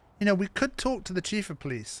 you know, we could talk to the chief of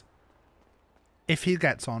police if he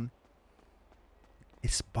gets on.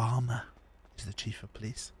 Isparma is the chief of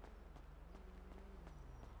police.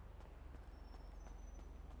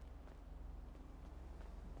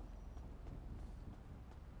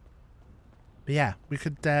 But yeah, we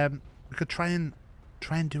could try and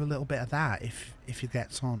do a little bit of that if he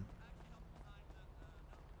gets on.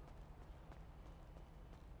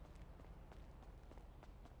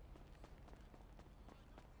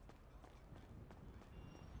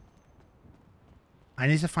 I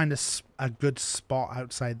need to find a good spot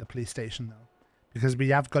outside the police station though, because we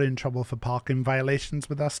have got in trouble for parking violations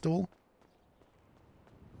with our stall.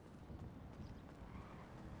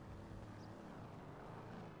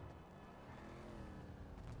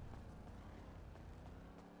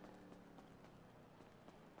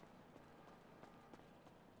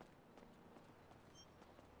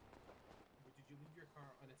 Did you leave your car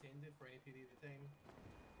unattended for any period of time?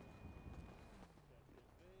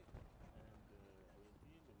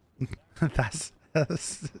 that's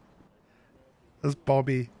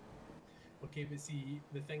Bobby. Okay, but see,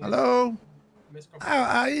 the thing Hello. is,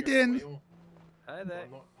 How you doing? Hi there.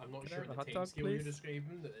 I'm not sure the time scale you're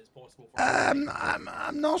describing that it's possible for.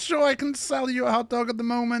 I'm not sure I can sell you a hot dog at the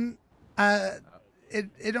moment.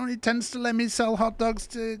 It only tends to let me sell hot dogs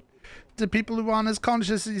to people who aren't as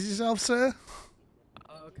conscious as yourself, sir.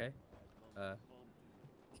 Oh, okay.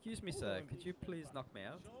 Excuse me, sir. Could you please knock me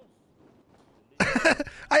out?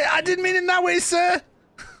 I didn't mean in that way, sir.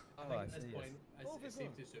 I think at this point, as it's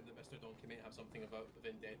safe to assume that Mr. Donkey may have something of a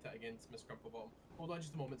vendetta against Miss Crumplebottom. Hold on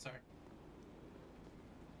just a moment, sir.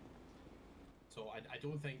 So I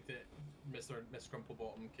don't think that Miss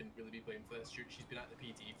Crumplebottom can really be blamed for this. She's been at the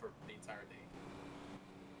PD for the entire day.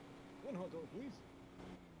 One hot dog, please.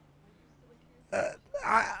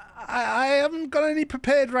 I haven't got any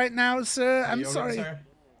prepared right now, sir. I'm sorry. Yeah,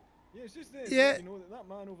 it's just that, yeah. You know that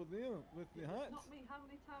man over there with the hat. Not me. How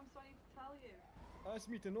many times do I need to tell you? Asked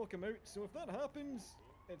me to knock him out. So if that happens,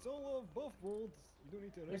 it's all above board. You don't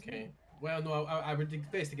need to arrest me. Well, no, I would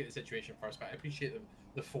investigate the situation first, but I appreciate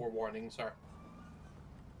the forewarning, sir.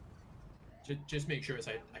 Just make sure it's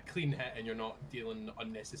a clean hit and you're not dealing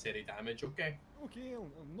unnecessary damage, okay? Okay, I'll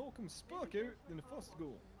knock him spark out in the first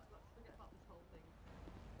go.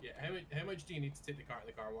 Yeah, how much do you need to take the car to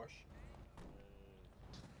the car wash?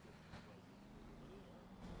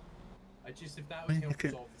 If that would help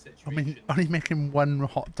resolve the situation. Only making one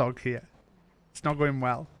hot dog here. It's not going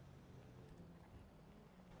well.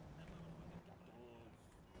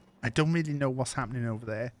 I don't really know what's happening over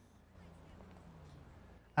there.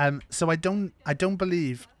 So I don't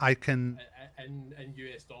believe I can. In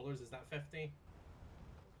US dollars, is that 50?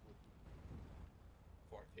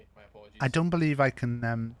 40. My apologies. I don't believe I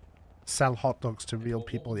can sell hot dogs to real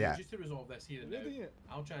people yet. Just to resolve this here and now,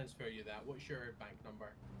 I'll transfer you that. What's your bank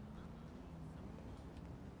number?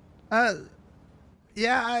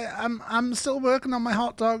 Yeah, I'm still working on my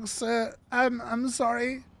hot dogs, sir. I'm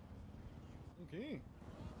sorry. Okay,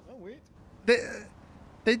 I'll wait.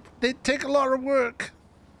 They take a lot of work.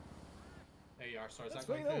 There you are, sorry. That's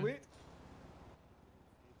fine, I'll wait.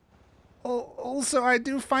 Also, I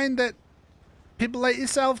do find that people like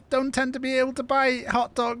yourself don't tend to be able to buy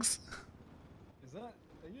hot dogs. Is that?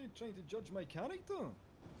 Are you trying to judge my character?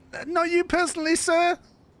 Not you personally, sir.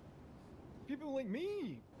 People like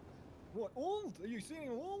me. What, old? Are you saying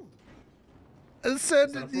I'm old? Sir,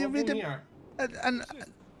 you read him. And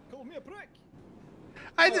call me a prick.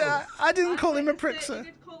 I didn't call him a prick, sir. You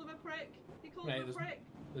did call him a prick. He called him a prick.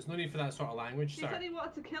 There's no need for that sort of language, He sir. said he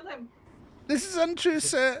wanted to kill him. This is untrue,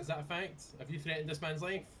 sir. Is that a fact? Have you threatened this man's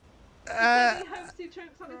life? He hopes he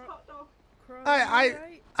chokes on his hot dog.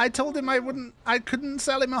 I told him I couldn't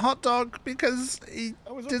sell him a hot dog because he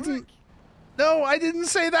didn't. No, I didn't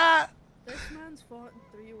say that. This man's fought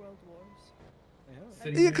in 3 world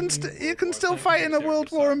wars. You can still fight in a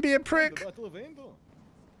world war and be a prick.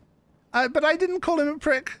 But I didn't call him a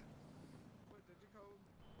prick.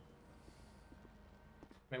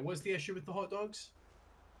 Wait, what's the issue with the hot dogs?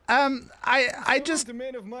 I just the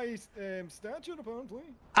man of my stature apparently.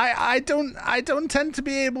 I don't tend to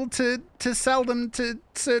be able to sell them to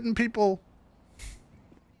certain people.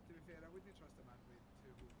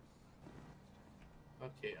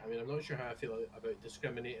 Okay, I mean, I'm not sure how I feel about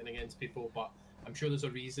discriminating against people, but I'm sure there's a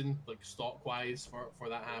reason, like stock-wise, for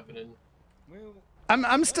that happening. Well,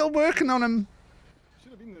 I'm still working on them.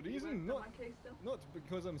 Should have been the reason, not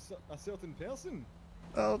because I'm a certain person.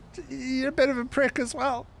 Well, you're a bit of a prick as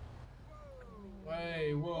well.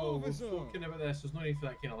 Hey, whoa, we're talking about this. There's no need for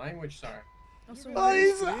that kind of language, sir.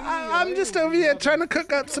 I'm just over here trying to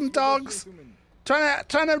cook up some dogs,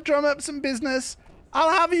 trying to drum up some business. I'll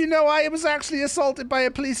have you know I was actually assaulted by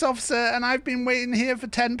a police officer, and I've been waiting here for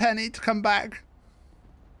Tenpenny to come back.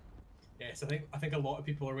 Yes, I think a lot of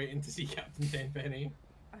people are waiting to see Captain Tenpenny.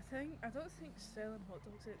 I don't think selling hot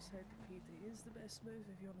dogs outside the PD is the best move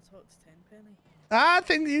if you want to talk to Tenpenny. I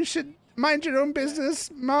think you should mind your own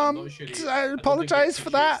business, Mom. I apologize for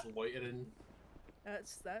that. Loitering.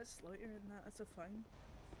 That's loitering. That's a fine.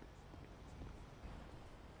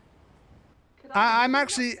 I'm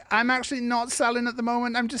actually not selling at the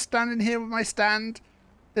moment. I'm just standing here with my stand.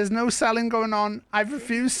 There's no selling going on. I've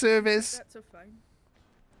refused service. That's a fine.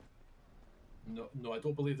 No, I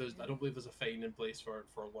don't believe there's a fine in place for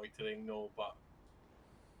loitering. No, but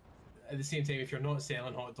at the same time, if you're not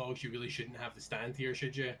selling hot dogs, you really shouldn't have the stand here,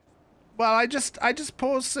 should you? Well, I just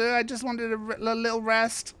paused, sir. I just wanted a little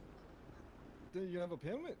rest. Do you have a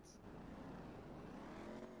permit?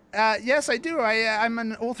 Yes, I do. I'm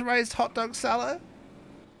an authorized hot dog seller.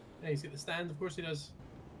 Yeah, he's got the stand. Of course he does.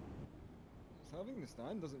 Just having the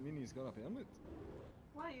stand doesn't mean he's got a permit.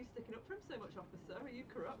 Why are you sticking up for him so much, officer? Are you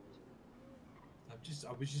corrupt?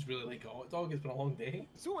 I was just really like a hot dog. It's been a long day.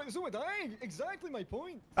 So would I. Exactly my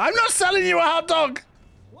point. I'm not selling you a hot dog.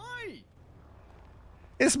 Why?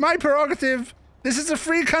 It's my prerogative. This is a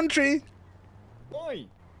free country. Why?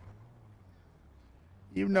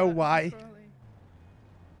 You know why.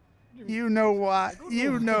 You know why.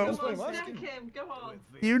 You know.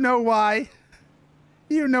 You know why.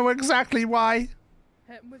 You know exactly why.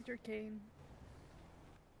 Hit him with your cane.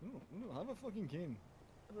 No, I don't have a fucking cane.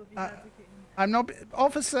 Well, if you had to get in- I'm not...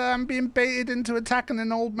 Officer, I'm being baited into attacking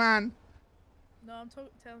an old man. No, I'm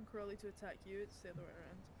telling Crawley to attack you. It's the other way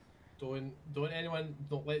around. Don't anyone,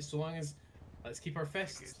 don't let, so long as, let's keep our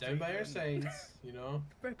fists down by our sides, you know?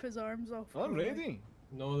 Rip his arms off. I'm Crawley. ready.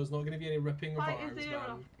 No, there's not going to be any ripping of Fight arms, is zero.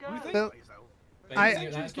 man. Go. You think? Well,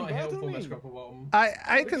 That's not helpful, Miss Grapplebottom.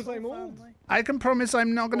 I Because can... I'm old. I can promise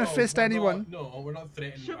I'm not going to Well, fist we're anyone. No, we're not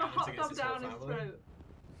threatening Shove a violence hot against dog this whole down his family. throat.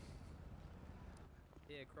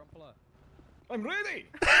 Here, Crumpler. I'm ready.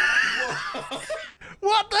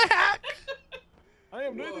 What the heck? I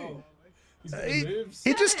am ready. Whoa. He's got the moves.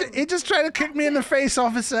 He just tried to kick me in the face,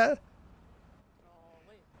 officer.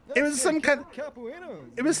 It was That's some a kind... capoeira.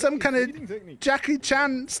 It was some kind Feeding of technique. Jackie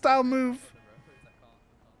Chan style move.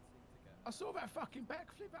 I saw that fucking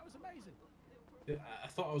backflip. That was amazing. I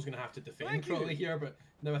thought I was going to have to defend Thank you. Crawley here, but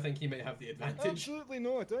now I think he might have the advantage. Absolutely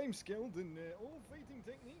not. I'm skilled in all fighting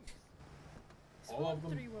techniques. It's All of fought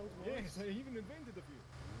them? 3 world wars. Yes, I even invented a few.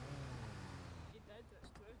 You did, that's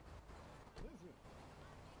true. Listen,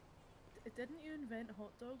 Didn't you invent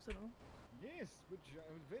hot dogs and all? yes, which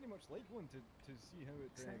I would very much like one to see how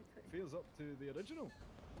it Exactly. fares up to the original.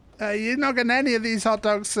 You're not getting any of these hot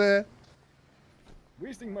dogs, sir.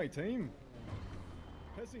 Wasting my time.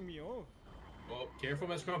 Pissing me off. Well, careful,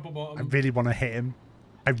 Miss I Grapplebottom. really want to hit him.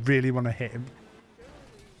 I really want to hit him.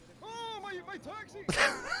 Oh, my taxi! Miss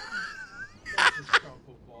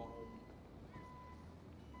Grapplebottom.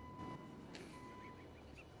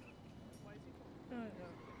 Oh, no.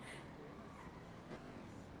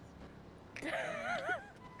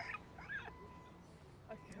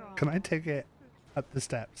 I can't. Can I take it up the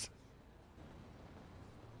steps?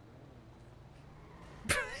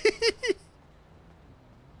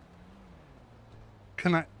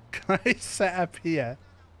 Can I set up here?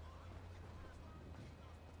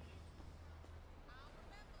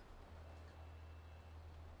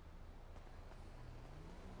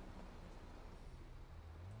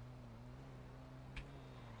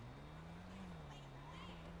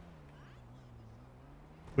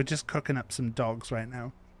 We're just cooking up some dogs right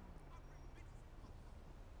now.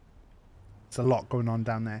 There's a lot going on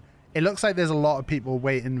down there. It looks like there's a lot of people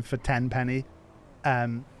waiting for 10 penny.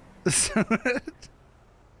 So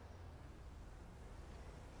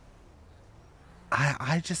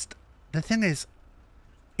I just, the thing is,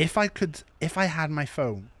 if I had my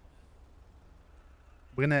phone,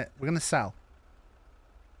 we're gonna sell.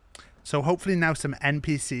 So hopefully now some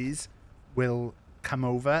NPCs will come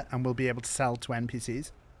over and we'll be able to sell to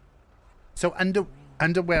NPCs. So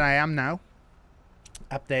under where I am now,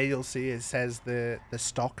 up there you'll see it says the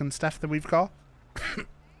stock and stuff that we've got.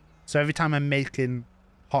 So every time I'm making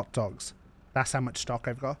hot dogs, that's how much stock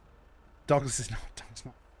I've got. Dogs is not, dogs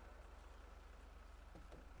not.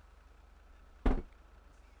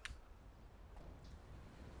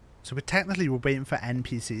 So we're waiting for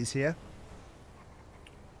NPCs here.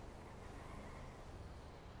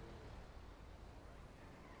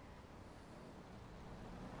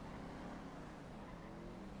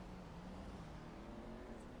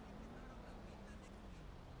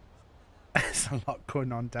 There's a lot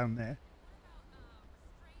going on down there.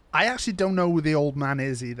 I actually don't know who the old man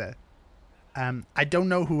is either. I don't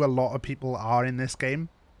know who a lot of people are in this game.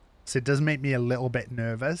 So it does make me a little bit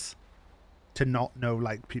nervous to not know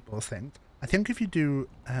like people's things. I think if you do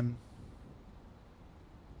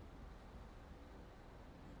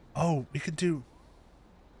oh, we could do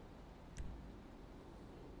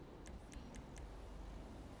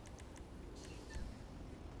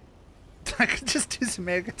I could just do some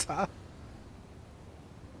air guitar.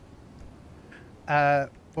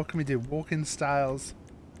 What can we do? Walking styles.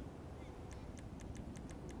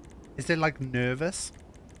 Is it like nervous?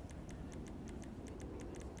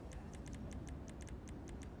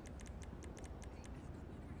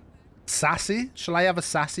 Sassy? Shall I have a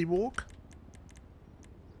sassy walk?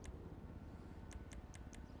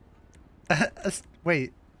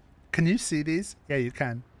 Wait, can you see these? Yeah, you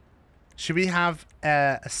can. Should we have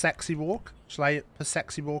a sexy walk? Shall I put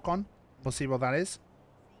sexy walk on? We'll see what that is.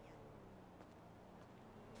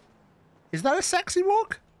 Is that a sexy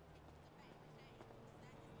walk?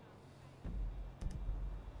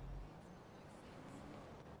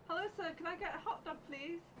 Hello, sir. Can I get a hot dog,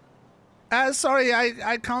 please? Sorry,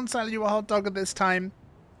 I can't sell you a hot dog at this time.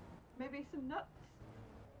 Maybe some nuts?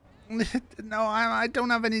 No, I don't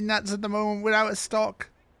have any nuts at the moment. We're out of stock.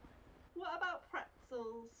 What about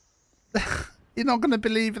pretzels? You're not going to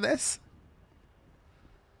believe this.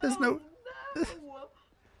 There's no... No.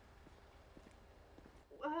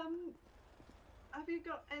 Have you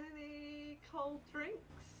got any cold drinks?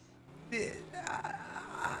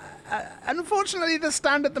 Unfortunately, the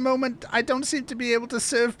stand at the moment, I don't seem to be able to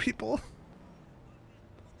serve people.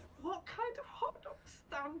 What kind of hot dog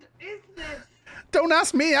stand is this? Don't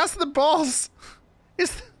ask me, ask the boss.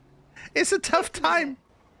 It's a tough time.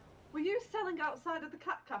 Were you selling outside of the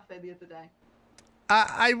cat cafe the other day?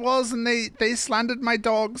 I was, and they slandered my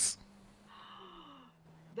dogs.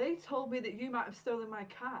 They told me that you might have stolen my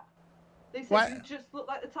cat. They said What? you just look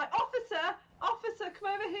like the type. Officer! Officer,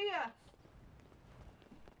 come over here!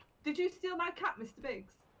 Did you steal my cat, Mr.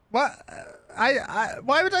 Biggs? What?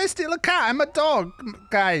 Why would I steal a cat? I'm a dog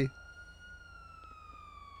guy.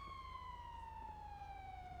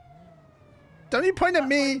 Don't you point at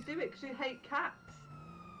me. You do it because you hate cats.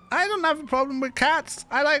 I don't have a problem with cats.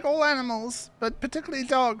 I like all animals, but particularly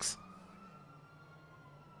dogs.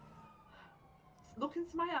 Look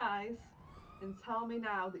into my eyes and tell me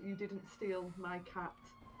now that you didn't steal my cat.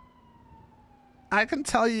 I can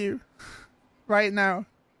tell you right now,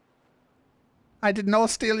 I did not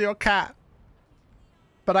steal your cat.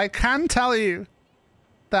 But I can tell you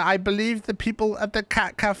that I believe the people at the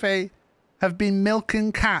cat cafe have been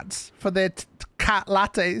milking cats for their cat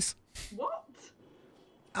lattes. What?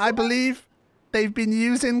 I believe they've been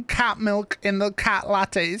using cat milk in the cat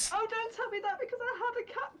lattes. Oh, don't tell me that because I had a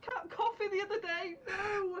cat coffee the other day.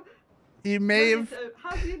 No. You may No, have...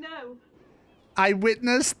 How do you know? I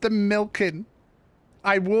witnessed the milking.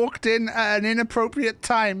 I walked in at an inappropriate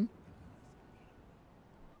time.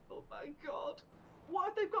 Oh my god. What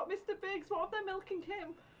if they've got Mr. Biggs? What if they're milking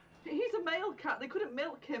him? He's a male cat. They couldn't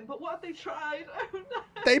milk him, but what if they tried? Oh no.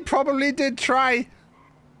 They probably did try.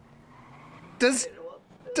 Does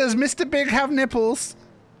Mr. Big have nipples?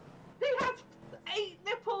 He has 8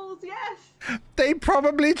 nipples, yes. They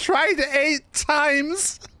probably tried 8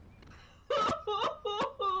 times. I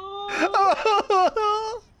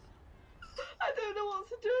don't know what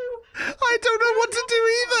to do. I don't know what to do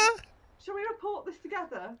either. Shall we report this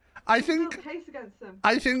together? I think Build a case against them.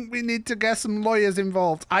 I think we need to get some lawyers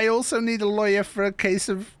involved. I also need a lawyer for a case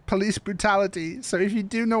of police brutality. So if you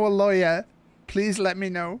do know a lawyer, please let me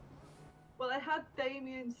know. Well, I had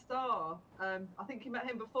Damien Starr. I think you met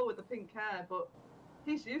him before with the pink hair, but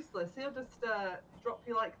he's useless. He'll just drop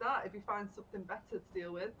you like that if you find something better to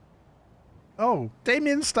deal with. Oh,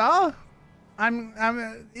 Damien Starr?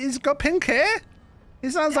 He's got pink hair? He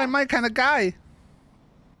sounds like my kind of guy.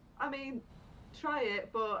 I mean, try it,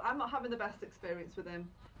 but I'm not having the best experience with him.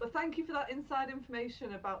 But thank you for that inside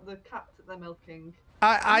information about the cats that they're milking.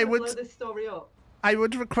 I would blow this story up. I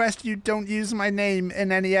would request you don't use my name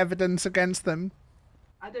in any evidence against them.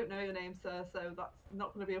 I don't know your name, sir, so that's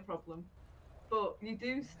not going to be a problem. But you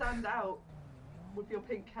do stand out with your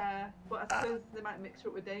pink hair, but I suppose they might mix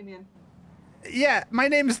you up with Damien. Yeah, my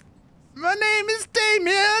name is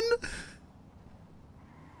Damien.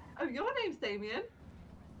 Oh, your name's Damien?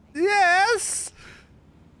 Yes.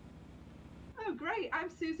 Oh, great.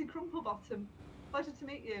 I'm Susie Crumplebottom. Pleasure to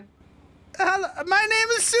meet you. Hello, my name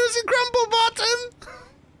is Susie Crumplebottom.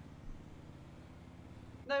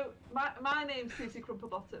 No, my name's Susie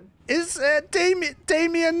Crumplebottom. Is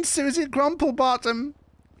Damien Susie Crumplebottom?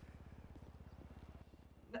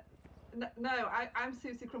 No, I'm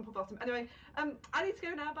Susie Crumplebottom. Anyway, I need to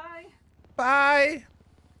go now. Bye. Bye.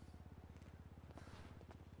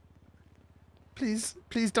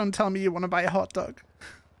 Please don't tell me you want to buy a hot dog.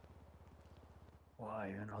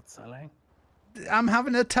 Why, you're not selling? I'm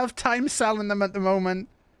having a tough time selling them at the moment.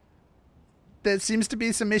 There seems to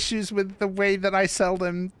be some issues with the way that I sell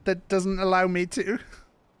them that doesn't allow me to.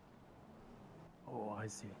 Oh, I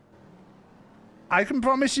see. I can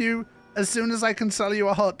promise you, as soon as I can sell you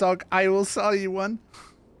a hot dog, I will sell you one.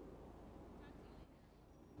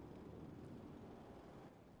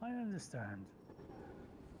 I understand.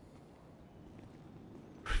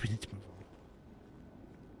 We need to move on.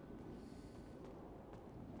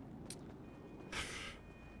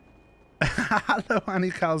 Hello,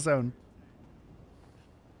 Annie Calzone.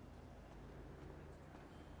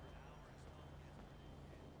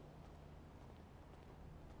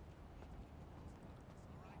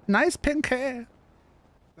 Nice pink hair.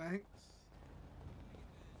 Thanks.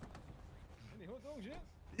 Any hot dogs yet?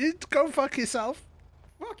 You go fuck yourself.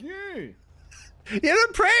 Fuck you! You're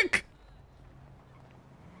a prick!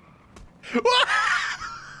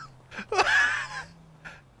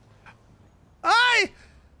 Aye!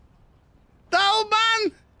 The old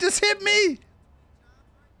man just hit me!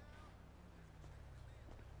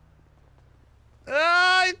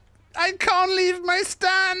 I can't leave my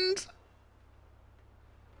stand!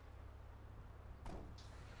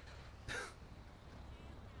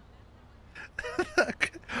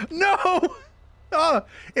 No! Oh,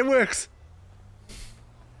 it works.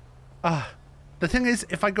 Ah. The thing is,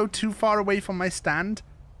 if I go too far away from my stand,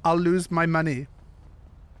 I'll lose my money.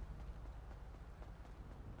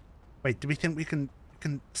 Wait, do we think we can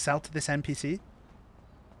sell to this NPC?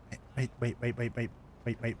 Wait.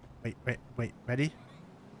 Ready?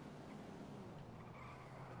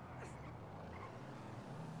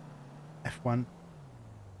 F1.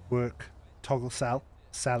 Work. Toggle sell.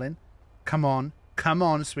 Selling. Come on. Come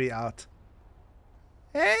on, sweetheart.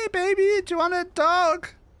 Hey, baby, do you want a dog?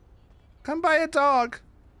 Come buy a dog.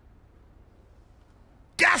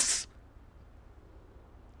 Yes!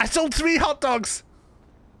 I sold 3 hot dogs.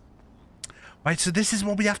 Right, so this is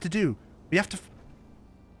what we have to do. We have to...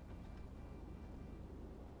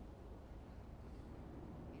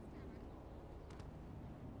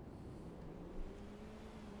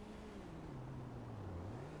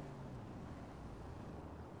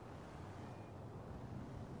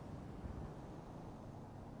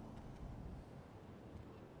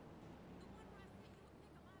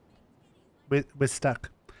 We're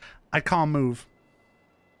stuck. I can't move.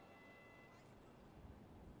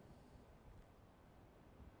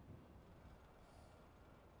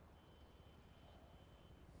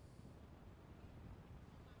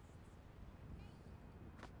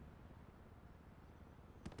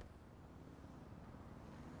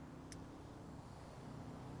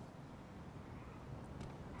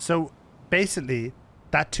 So basically,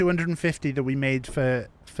 that 250 that we made for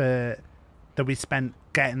that we spent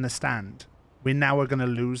getting the stand, we now are going to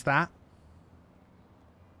lose that.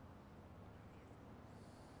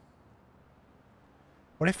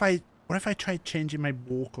 What if I tried changing my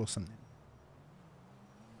walk or something?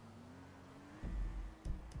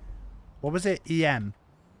 What was it? EM.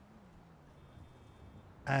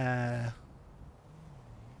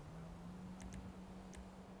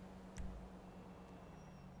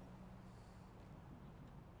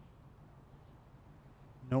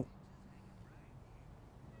 Nope.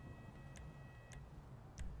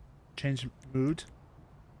 Change mood.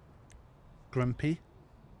 Grumpy.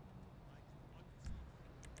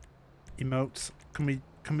 Emotes. Can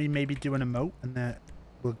we maybe do an emote and then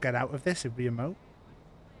we'll get out of this if we emote?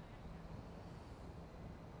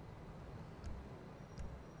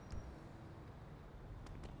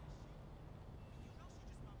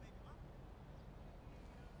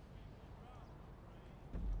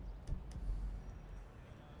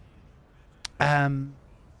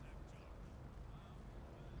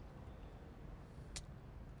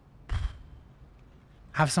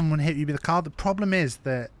 Have someone hit you with a car. The problem is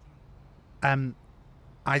that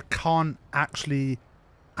I can't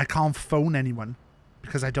phone anyone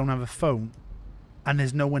because I don't have a phone and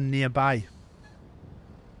there's no one nearby.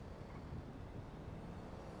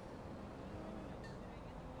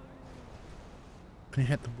 Can you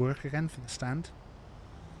hit the work again for the stand?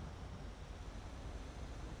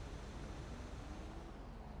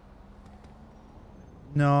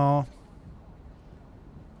 No.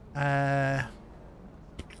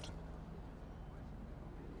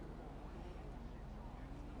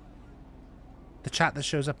 The chat that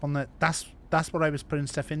shows up on the... That's what I was putting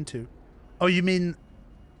stuff into. Oh, you mean...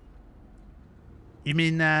 You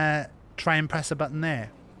mean, try and press a button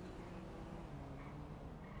there?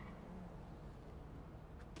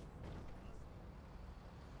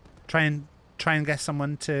 Try and get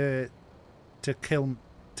someone to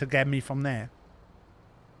get me from there.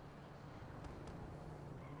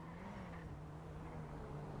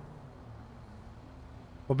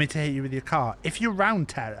 Want me to hit you with your car? If you're round,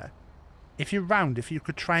 Terra. If you're round, if you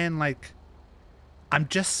could try and like... I'm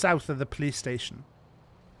just south of the police station.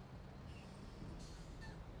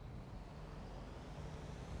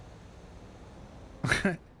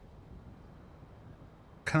 Can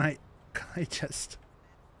I just...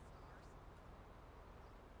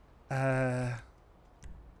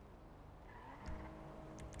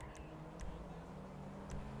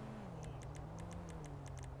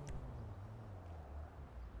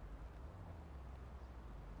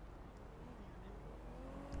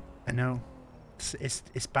 I know.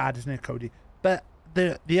 It's bad, isn't it, Cody? But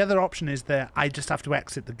the other option is that I just have to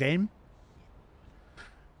exit the game.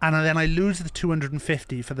 And then I lose the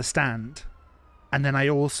 250 for the stand. And then I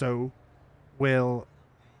also will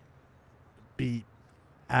be...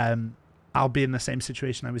 I'll be in the same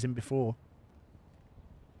situation I was in before.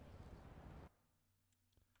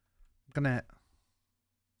 I'm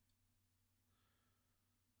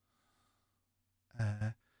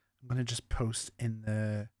gonna just post in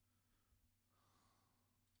the...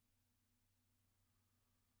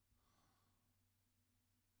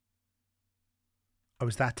 Oh,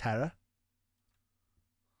 is that Terra?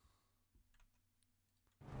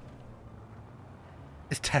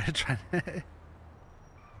 Is Terra trying to...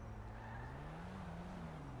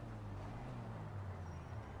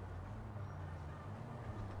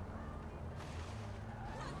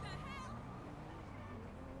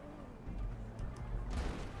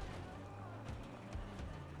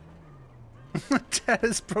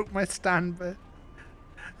 Terrace broke my stand, but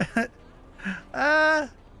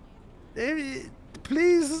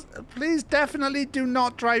please definitely do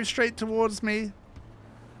not drive straight towards me.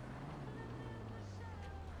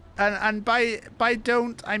 And by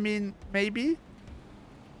don't I mean maybe.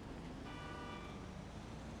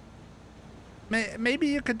 Maybe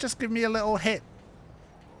you could just give me a little hit.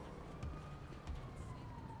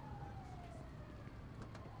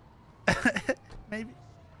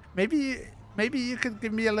 Maybe you could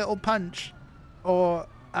give me a little punch, or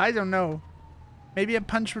I don't know. Maybe a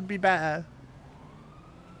punch would be better.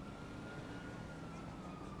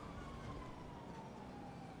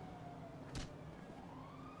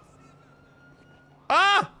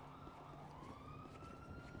 Ah!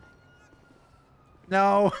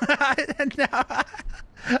 No, I'm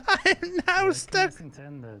now stuck.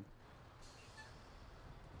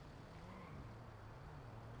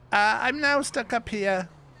 I'm now stuck up here.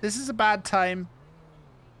 This is a bad time.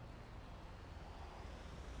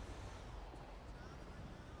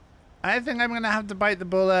 I think I'm gonna have to bite the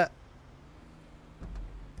bullet.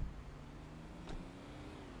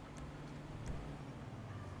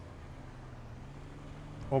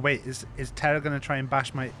 Oh wait, is Terra gonna try and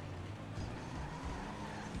bash my...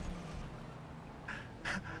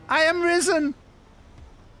 I am risen!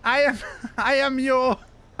 I am your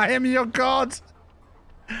god!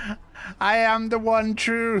 I am the one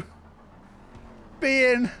true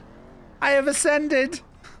being. I have ascended.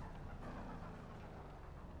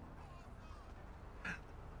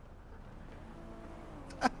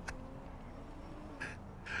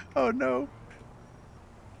 Oh no.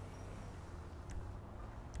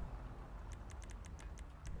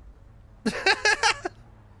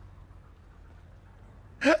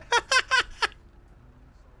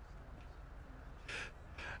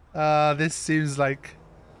 This seems like...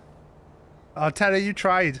 Oh, Terra, you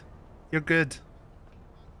tried. You're good.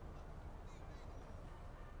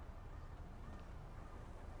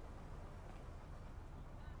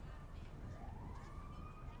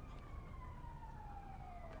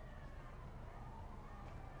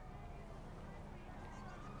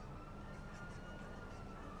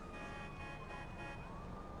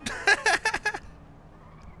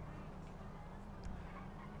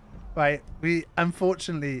 Right,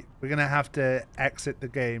 unfortunately we're gonna have to exit the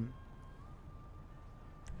game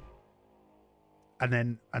and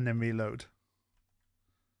then reload.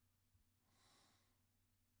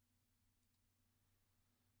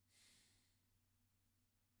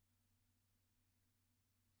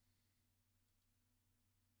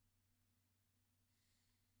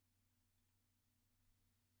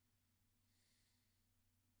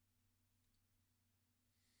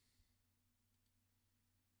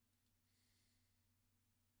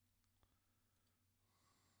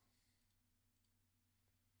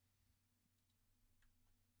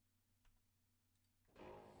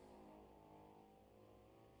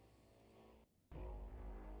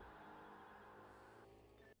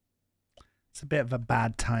 It's a bit of a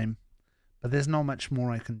bad time, but there's not much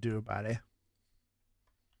more I can do about it.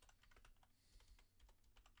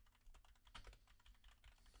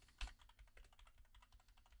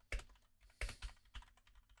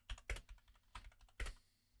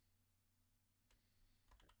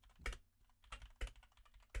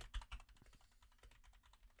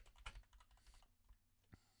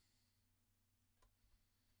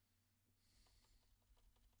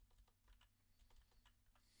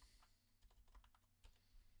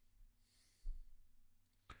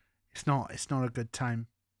 It's not a good time.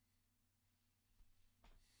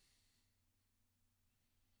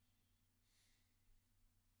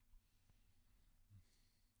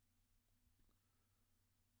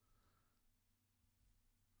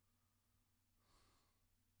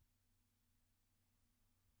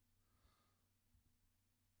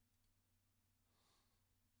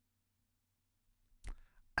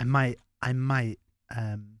 I might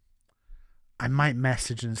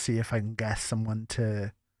message and see if I can get someone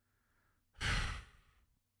to...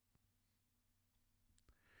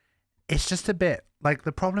 It's just a bit like,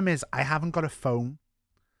 the problem is I haven't got a phone.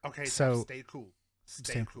 Okay, so stay cool.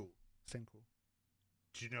 Stay cool. Stay cool.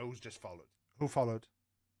 Do you know who's just followed? Who followed?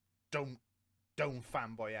 Don't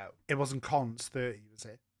fanboy out. It wasn't Cons 30, was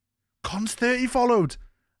it? Cons 30 followed.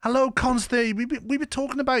 Hello, Cons 30. We were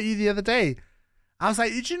talking about you the other day. I was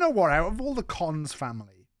like, did you know what? Out of all the Cons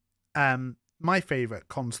family, my favorite,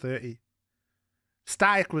 Cons 30.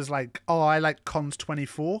 Static was like, oh, I like Cons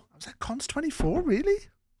 24. I was like, Cons 24, really?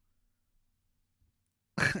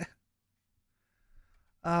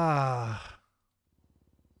 Yeah,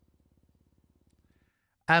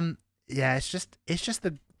 it's just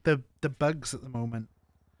the bugs at the moment.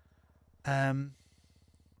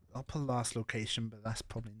 I'll put last location, but that's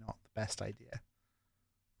probably not the best idea.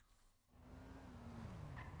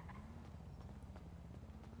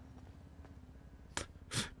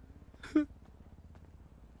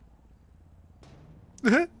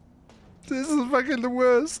 This is fucking the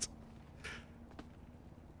worst.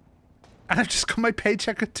 And I've just got my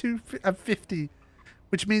paycheck at 50,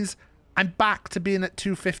 which means I'm back to being at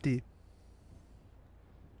 250.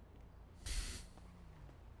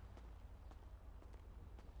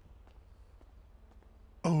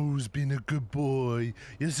 Oh, he's been a good boy.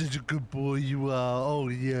 You're such a good boy, you are. Oh,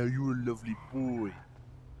 yeah, you're a lovely boy.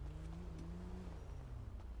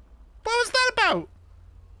 What was that about?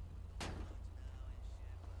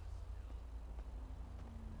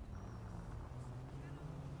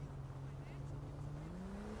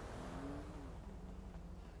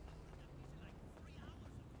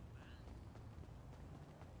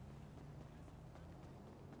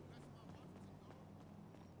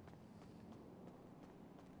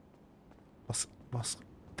 Boss,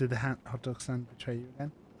 did the hot dog stand betray you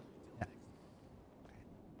again? Yeah.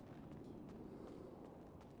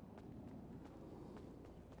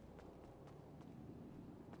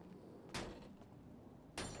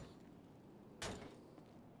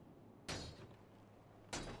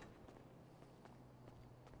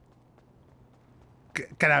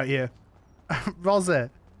 Get out here.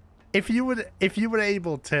 Rosa, if you were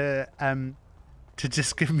able to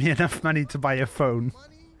just give me enough money to buy a phone,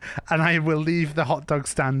 and I will leave the hot dog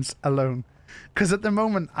stands alone, because at the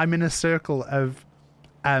moment I'm in a circle of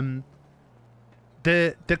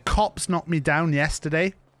the cops knocked me down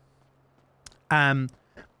yesterday, and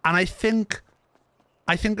I think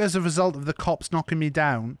as a result of the cops knocking me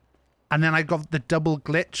down, and then I got the double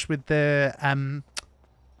glitch with the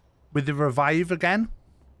revive again.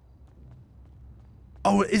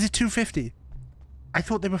 Oh, is it 250? I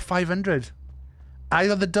thought they were 500. I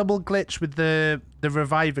got the double glitch with the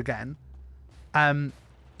revive again.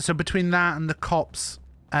 So between that and the cops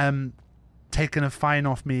taking a fine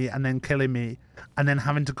off me and then killing me and then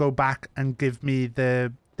having to go back and give me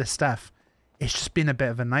the stuff, it's just been a bit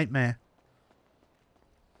of a nightmare.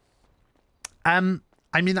 I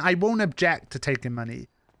mean, I won't object to taking money,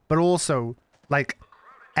 but also like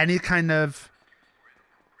any kind of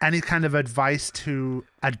advice to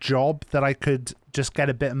a job that I could just get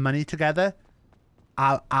a bit of money together,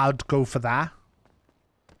 I'd go for that.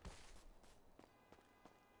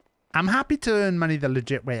 I'm happy to earn money the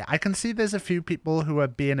legit way. I can see there's a few people who are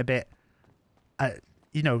being a bit,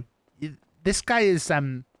 you know, this guy is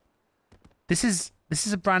this is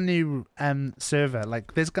a brand new server.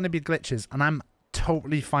 Like, there's gonna be glitches, and I'm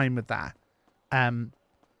totally fine with that.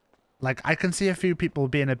 Like, I can see a few people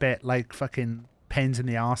being a bit like fucking pains in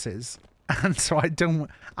the arses, and so I don't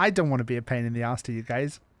want to be a pain in the arse to you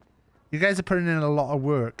guys. You guys are putting in a lot of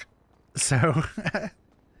work, so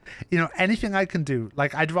you know, anything I can do.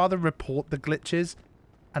 Like, I'd rather report the glitches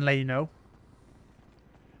and let you know.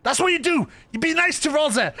 That's what you do. You be nice to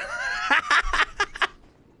Rosa.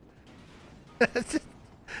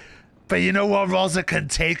 But you know what? Rosa can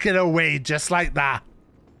take it away just like that.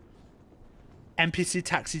 NPC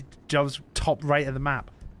taxi jobs top right of the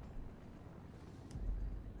map.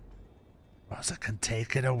 Rosa can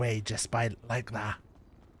take it away just by like that.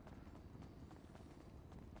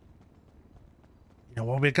 You know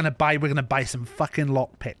what we're gonna buy? We're gonna buy some fucking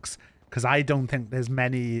lockpicks, because I don't think there's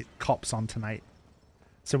many cops on tonight.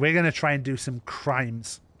 So we're gonna try and do some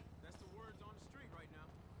crimes. That's the words on the street right now.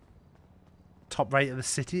 Top right of the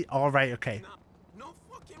city. All right, okay. No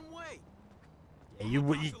fucking way. Yeah, you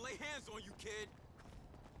lay hands on you, kid.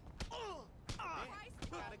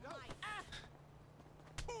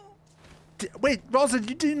 Wait, Rosa,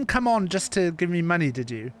 you didn't come on just to give me money, did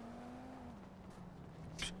you?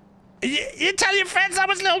 You tell your friends I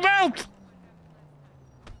was Lil Ralph!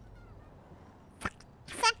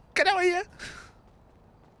 Fuck, get out of here!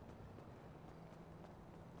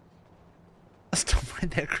 Stop right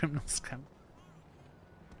there, criminal scam.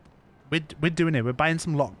 We're doing it. We're buying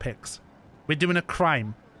some lockpicks. We're doing a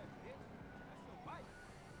crime.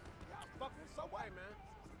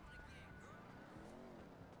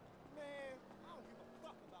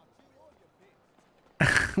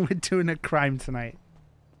 We're doing a crime tonight.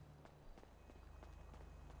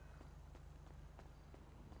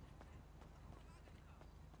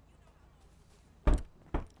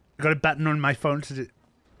 I got a button on my phone to do.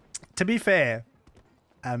 To be fair,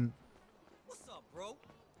 What's up, bro?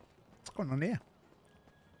 what's going on here?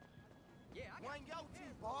 Yeah,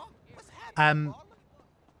 what's happening,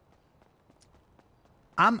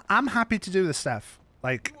 I'm happy to do this stuff.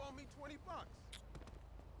 Like, you owe me $20.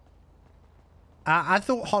 I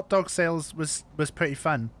thought hot dog sales was pretty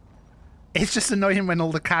fun. It's just annoying when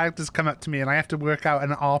all the characters come up to me and I have to work out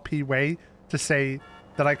an RP way to say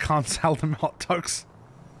that I can't sell them hot dogs.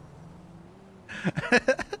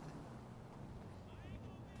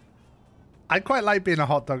 I quite like being a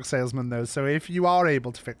hot dog salesman though, so if you are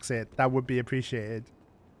able to fix it, that would be appreciated.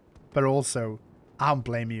 But also, I don't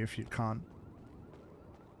blame you if you can't.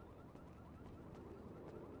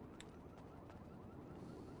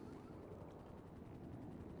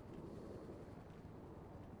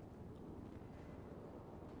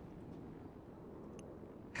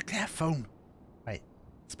 Get a phone. Right,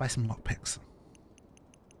 let's buy some lockpicks.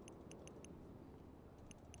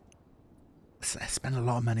 I spend a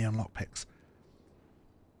lot of money on lockpicks.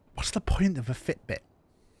 What's the point of a Fitbit?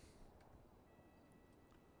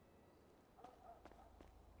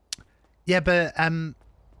 Yeah, but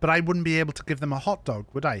I wouldn't be able to give them a hot dog,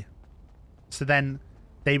 would I? So then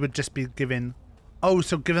they would just be giving. Oh,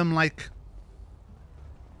 so give them like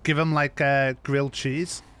grilled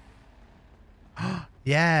cheese.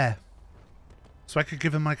 Yeah. So I could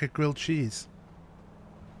give them like a grilled cheese.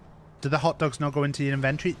 Do the hot dogs not go into your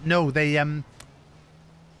inventory? No, they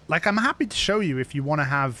like I'm happy to show you if you want to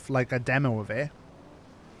have like a demo of it.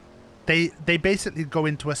 They basically go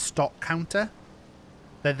into a stock counter.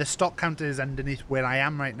 The stock counter is underneath where I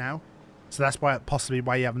am right now. So that's why possibly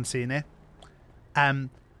why you haven't seen it.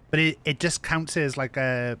 But it just counts as like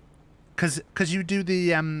a cuz you do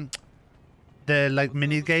the like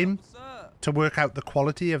mini game to work out the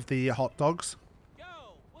quality of the hot dogs.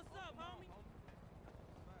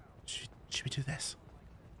 Should we do this?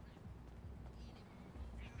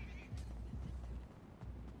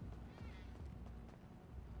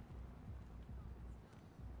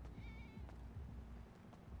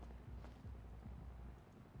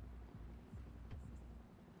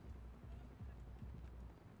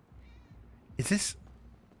 Is this?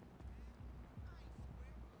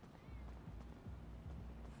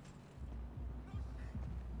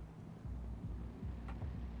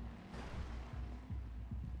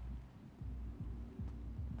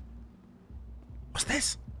 What's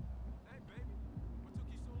this?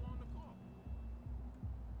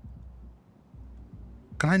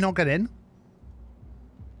 Can I not get in?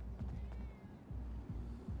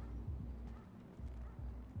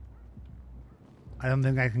 I don't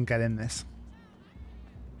think I can get in this.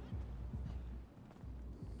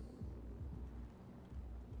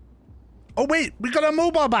 Oh wait, we got our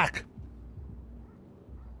mobile back!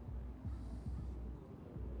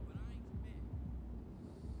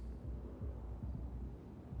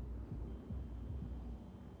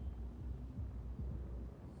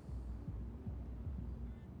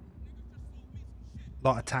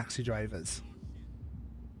 Lot of taxi drivers.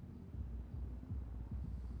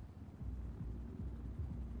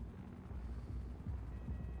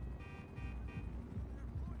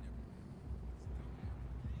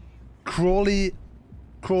 Crawley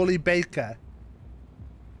Baker.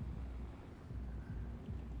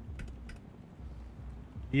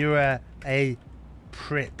 You're a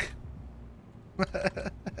prick.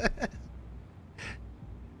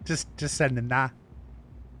 just sending that.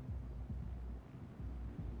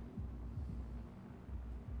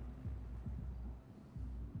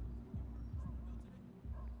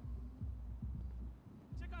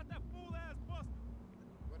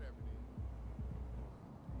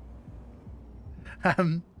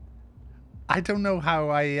 I don't know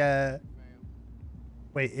how I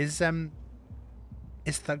wait, is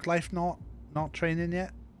Thug Life not training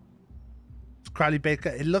yet? It's Crowley Baker.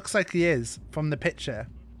 It looks like he is from the picture.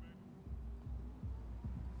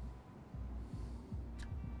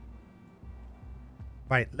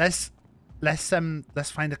 Right, let's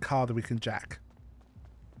find a car that we can jack.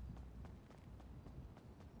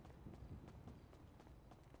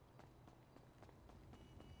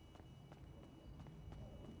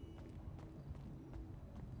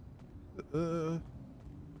 Is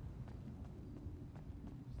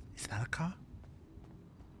that a car?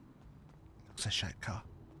 Looks a shit car.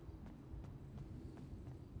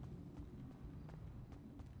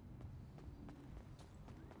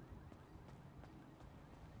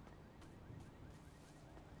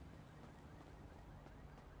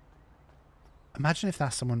 Imagine if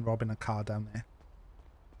that's someone robbing a car down there.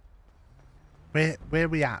 Where are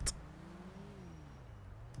we at?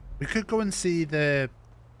 We could go and see the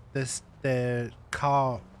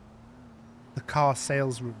car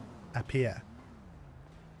sales room up here.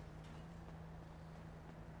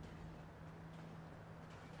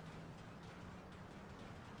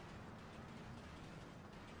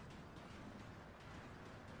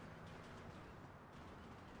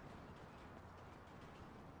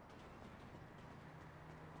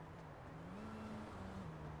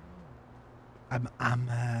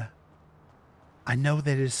 I know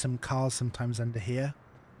there is some cars sometimes under here.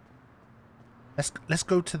 Let's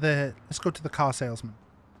go to the car salesman.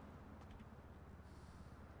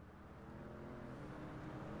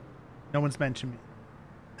 No one's mentioned me.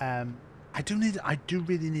 I do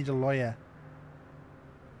really need a lawyer.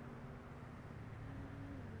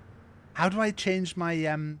 How do I change my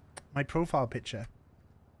my profile picture?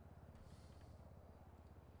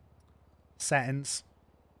 Settings,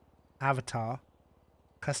 avatar,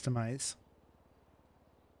 customize.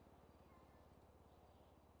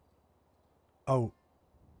 Oh.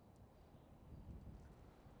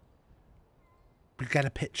 We get a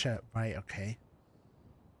picture, right, okay.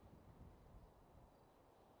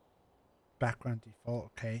 Background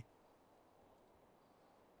default, okay.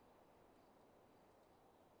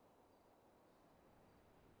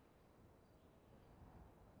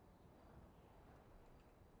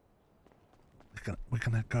 We're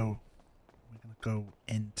gonna go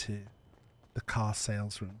into the car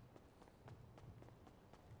sales room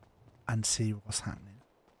and see what's happening.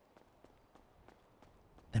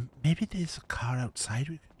 Then maybe there's a car outside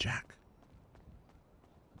we could jack.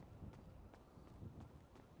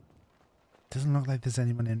 Doesn't look like there's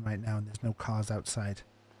anyone in right now and there's no cars outside.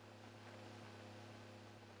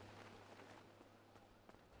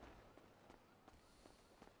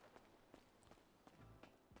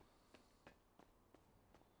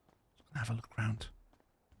 Have a look around.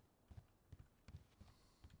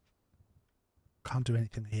 Can't do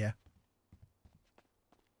anything here.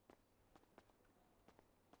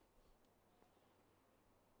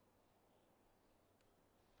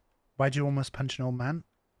 Why'd you almost punch an old man?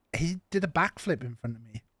 He did a backflip in front of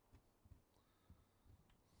me.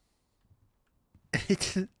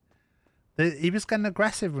 He was getting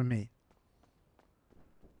aggressive with me.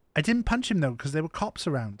 I didn't punch him though because there were cops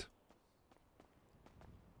around.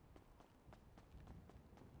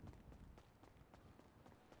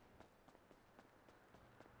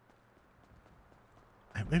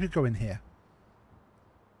 Maybe go in here.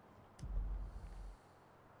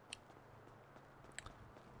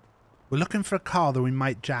 We're looking for a car that we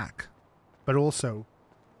might jack, but also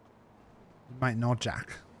we might not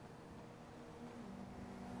jack.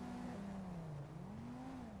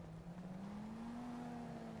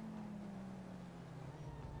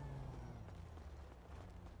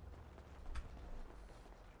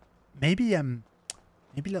 Maybe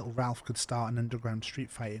Lil Ralph could start an underground street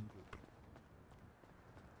fighting group.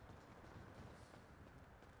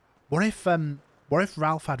 What if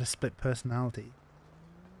Ralph had a split personality?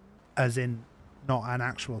 As in, not an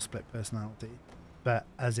actual split personality, but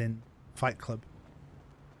as in Fight Club.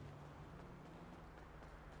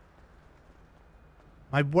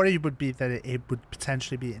 My worry would be that it would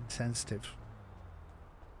potentially be insensitive.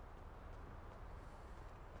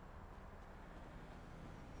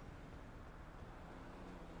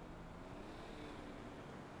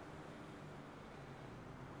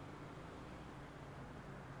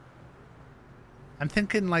 I'm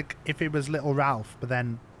thinking like if it was Lil Ralph, but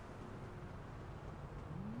then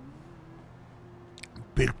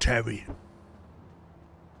Big Terry.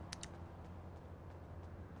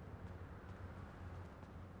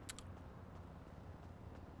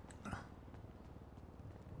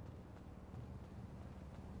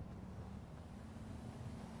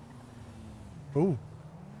 Ooh,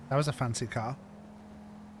 that was a fancy car.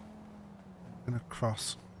 I'm gonna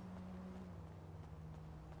cross.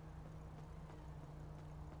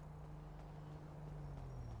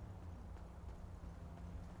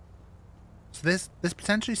 So there's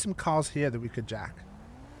potentially some cars here that we could jack.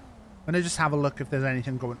 I'm gonna just have a look if there's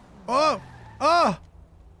anything going. Oh! Oh!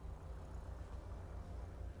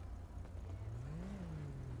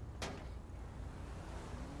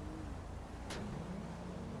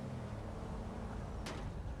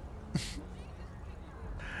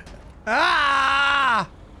 Ah!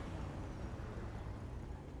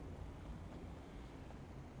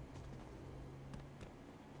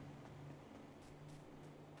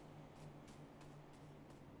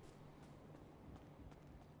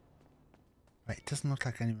 Right, it doesn't look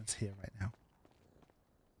like anyone's here right now.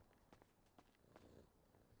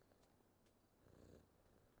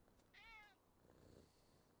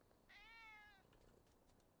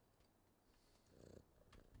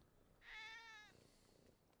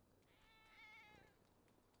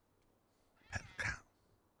 Pet the cat.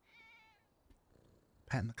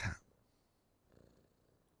 Petting the cat.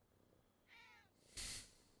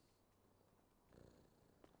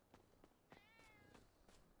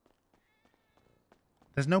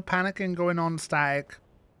 There's no panicking going on, Static.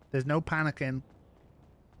 There's no panicking.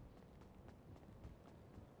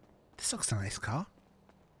 This looks a nice car.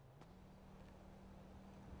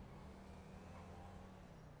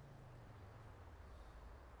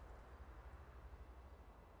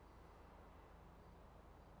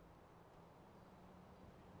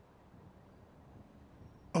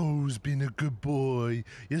 O's been a good boy.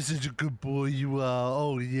 You're such a good boy, you are.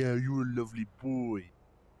 Oh, yeah, you're a lovely boy.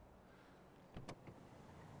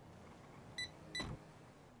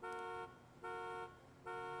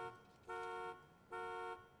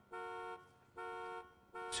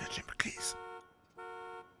 Searching for keys.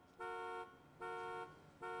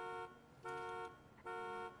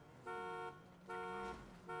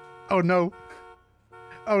 Oh no.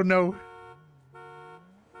 Oh no.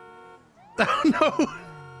 Oh no.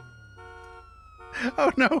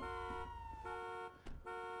 Oh no.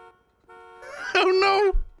 Oh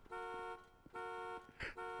no.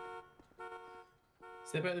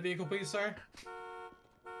 Step out of the vehicle, please, sir.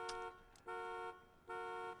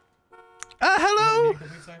 Hello.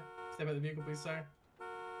 Step out of the vehicle, please, sir.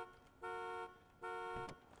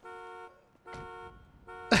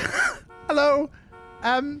 Hello.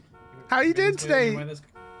 How are you doing today? You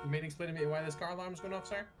may explain to me why this car alarm's going off,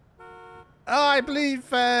 sir? Oh, I believe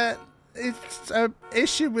it's an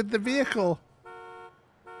issue with the vehicle.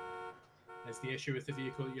 Is the issue with the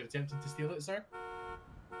vehicle that you're attempting to steal it, sir?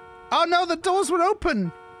 Oh no, the doors were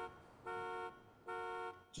open.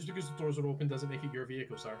 Just because the doors are open doesn't make it your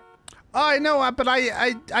vehicle, sir. Oh, I know, but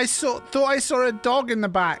I thought I saw a dog in the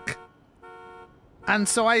back, and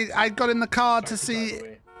so I got in the car to see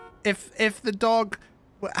if the dog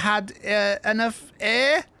had enough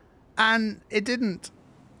air, and it didn't.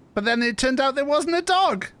 But then it turned out there wasn't a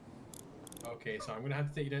dog. Okay, so I'm gonna have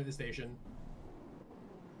to take you down to the station.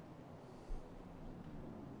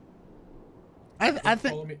 I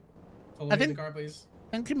think. Follow me in the car, please.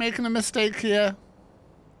 I think you're making a mistake here.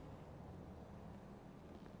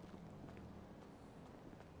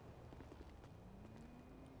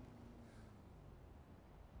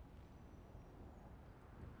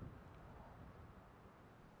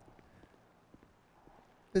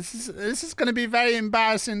 This is going to be very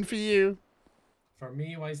embarrassing for you. For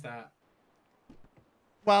me, why is that?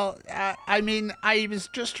 Well, I mean, I was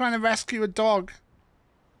just trying to rescue a dog.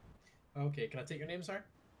 Okay, can I take your name, sir?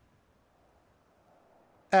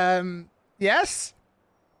 Yes?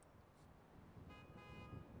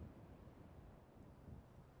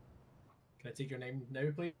 Can I take your name now,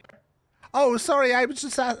 please? Oh, sorry, I was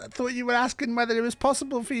just thought you were asking whether it was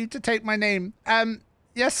possible for you to take my name.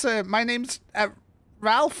 Yes, sir, my name's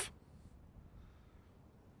Ralph.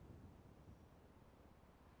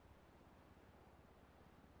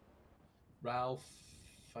 Ralph,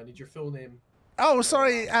 I need your full name. Oh,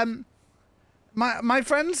 sorry, my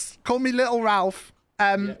friends call me Lil Ralph.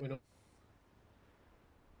 Yeah, we know.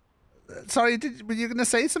 Sorry, were you gonna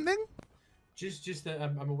say something? Just that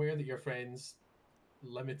I'm aware that your friends,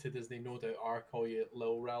 limited as they no doubt are, call you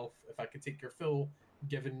Lil Ralph. If I could take your full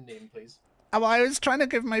given name, please. Oh, I was trying to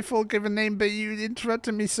give my full given name, but you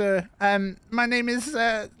interrupted me, sir. My name is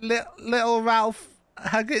Lil Ralph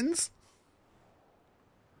Huggins.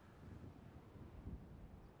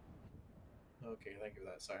 Okay, thank you for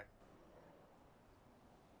that, sir.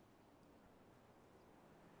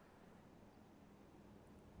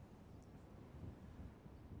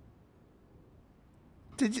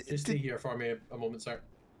 Just stay here for me a moment, sir.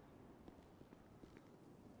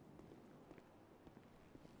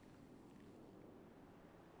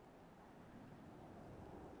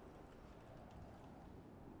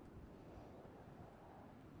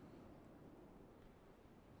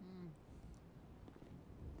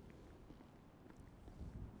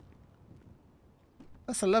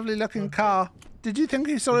 That's a lovely looking car. Did you think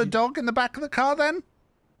you saw a dog in the back of the car then?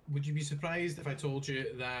 Would you be surprised if I told you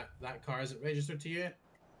that that car isn't registered to you?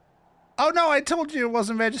 Oh no, I told you it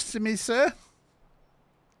wasn't registered to me, sir.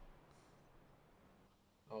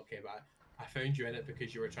 Okay, but I found you in it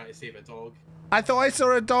because you were trying to save a dog. I thought I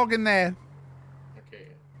saw a dog in there. Okay,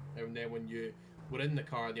 and then when you were in the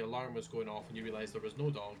car, the alarm was going off and you realised there was no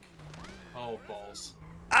dog. Oh, balls.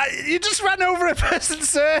 You just ran over a person,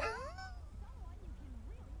 sir.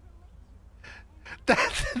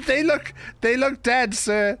 They look dead,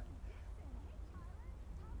 sir.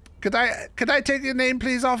 Could I take your name,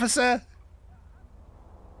 please, officer?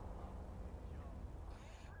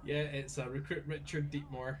 Yeah, it's Recruit Richard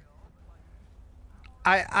Deepmore.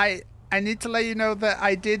 I need to let you know that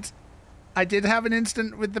I did have an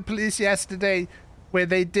incident with the police yesterday where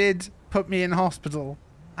they did put me in hospital,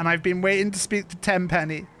 and I've been waiting to speak to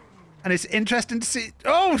Tenpenny, and it's interesting to see.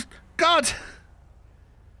 Oh God!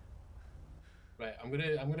 Right, I'm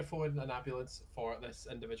gonna forward an ambulance for this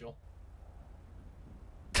individual.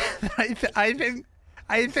 I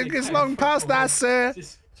think it's long past that, sir.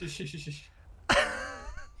 Just.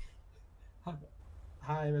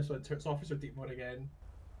 Hi, Miss Winter. It's Officer Deepmore again.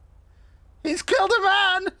 He's killed a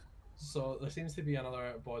man. So there seems to be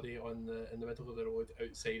another body in the middle of the road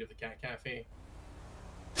outside of the cat cafe.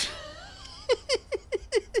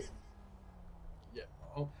 Yeah.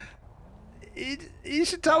 Oh. You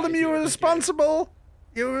should tell them you were responsible.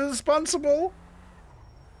 You were responsible.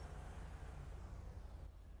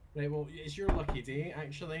 Right, well, it's your lucky day,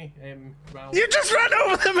 actually, Ralph. You just ran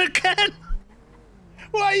over them again!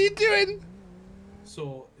 What are you doing?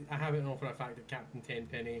 So, I haven't known for a fact that Captain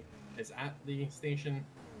Tenpenny is at the station.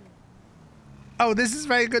 Oh, this is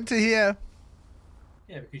very good to hear.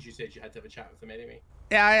 Yeah, because you said you had to have a chat with him anyway.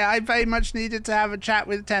 Yeah, I very much needed to have a chat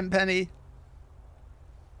with Tenpenny.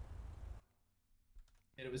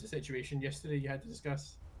 And it was a situation yesterday you had to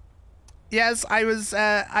discuss. Yes, I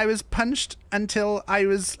was punched until I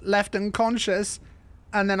was left unconscious,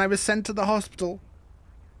 and then I was sent to the hospital.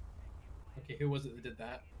 Okay, who was it that did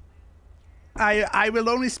that? I will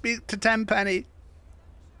only speak to Tenpenny.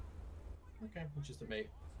 Okay, just to make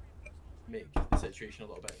the situation a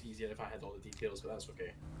little bit easier if I had all the details, but that's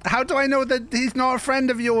okay. How do I know that he's not a friend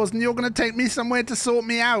of yours and you're going to take me somewhere to sort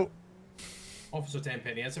me out? Officer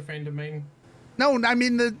Tenpenny is a friend of mine. No, I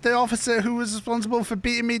mean the officer who was responsible for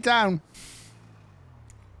beating me down.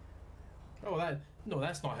 Oh, no,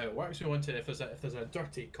 that's not how it works. We want to, if there's a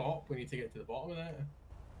dirty cop, we need to get to the bottom of that.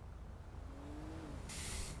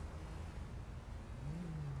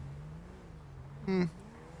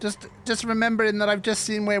 Just remembering that I've just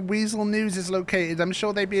seen where Weasel News is located. I'm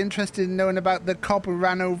sure they'd be interested in knowing about the cop who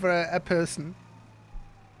ran over a person.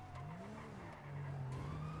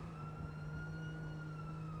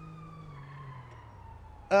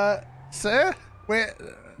 Sir? Where?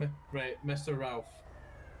 Right, Mr. Ralph.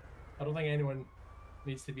 I don't think anyone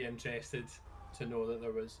needs to be interested to know that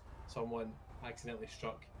there was someone accidentally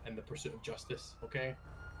struck in the pursuit of justice, okay?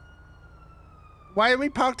 Why are we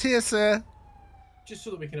parked here, sir? Just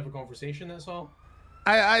so that we can have a conversation, that's all.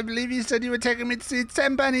 I believe you said you were taking me to see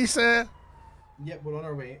Tenpenny, sir. Yep, we're on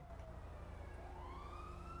our way.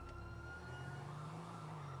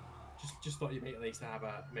 Just thought you might like to have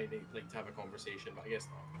a conversation, but I guess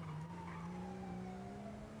not.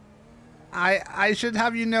 I should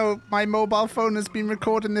have you know my mobile phone has been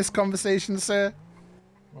recording this conversation, sir.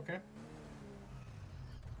 Okay.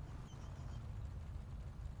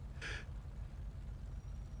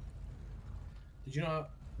 Did you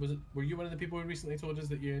not? Were you one of the people who recently told us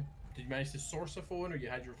that did you manage to source a phone, or you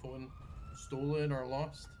had your phone stolen or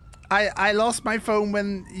lost? I lost my phone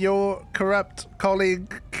when your corrupt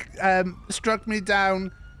colleague struck me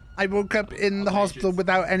down. I woke up in the hospital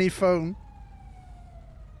without any phone.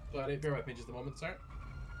 Sorry, bear with me just a moment, sir.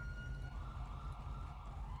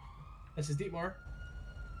 This is Deepmore.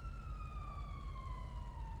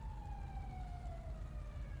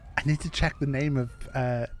 I need to check the name of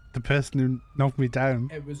the person who knocked me down.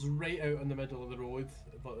 It was right out in the middle of the road,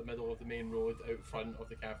 about the middle of the main road, out front of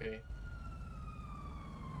the cafe.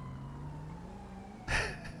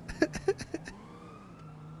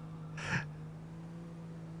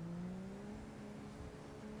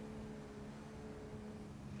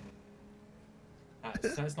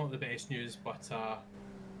 That's not the best news, but I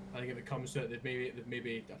think if it comes to it, they've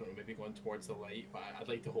maybe I don't know, maybe going towards the light. But I'd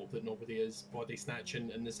like to hope that nobody is body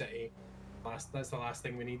snatching in the city. That's the last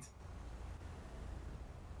thing we need.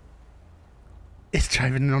 He's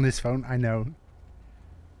driving on his phone. I know.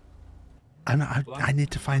 I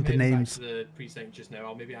need to find the names. Back to the precinct just now.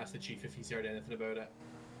 I'll maybe ask the chief if he's heard anything about it.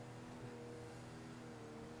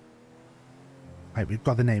 Right, we've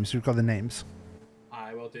got the names. We've got the names.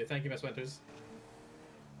 I will do. Thank you, Miss Winters.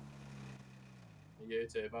 You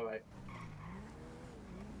too. Bye bye.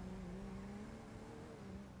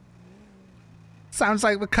 Sounds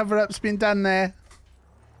like the cover-up's been done there.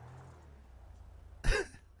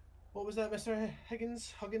 What was that, Mr.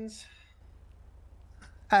 Huggins?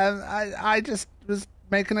 I just was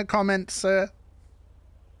making a comment, sir.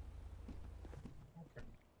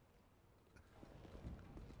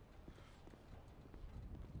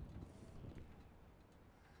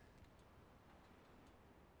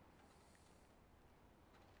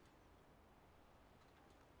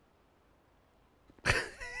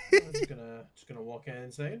 Just gonna walk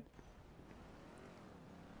inside.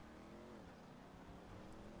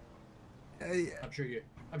 I'm sure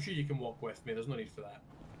you can walk with me. There's no need for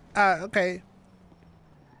that. Okay.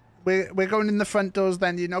 We're going in the front doors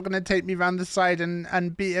then. You're not going to take me round the side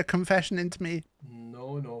and beat a confession into me.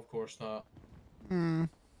 No, of course not.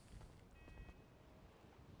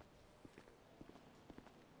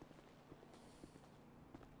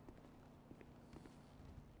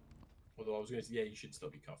 Although I was going to say, yeah, you should still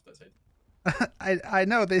be cuffed. That's it. I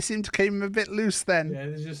know, they seem to keep him a bit loose then. Yeah,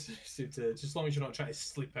 they just as long as you're not trying to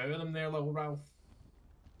sleep out of them there, Lil Ralph.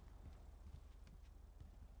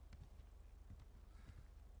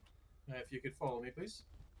 If you could follow me, please.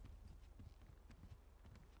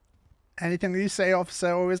 Anything you say, officer,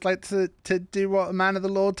 I always like to do what a man of the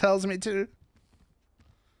law tells me to.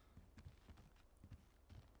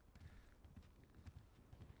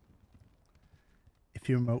 If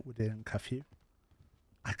you remote, would it uncuff you?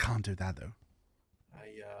 I can't do that, though.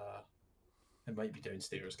 It might be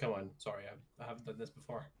downstairs. Come on. Sorry, I haven't done this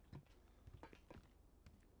before.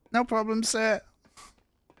 No problem, sir.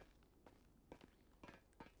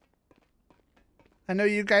 I know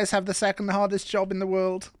you guys have the second hardest job in the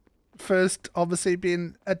world. First, obviously,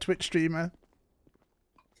 being a Twitch streamer.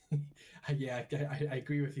 Yeah, I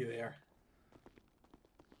agree with you there.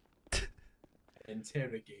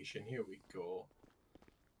 Interrogation. Here we go.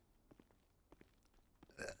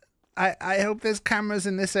 I hope there's cameras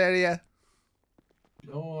in this area.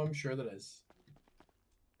 No, I'm sure there is.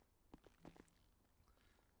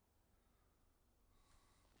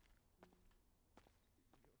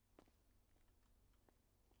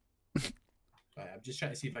 Right, I'm just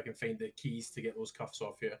trying to see if I can find the keys to get those cuffs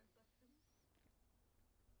off you.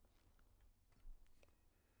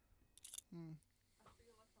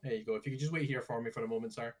 There you go. If you could just wait here for me for a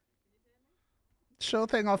moment, sir. Sure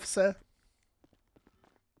thing, officer.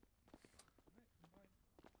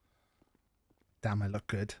 Damn, I look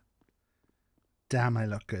good. Damn, I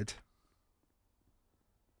look good.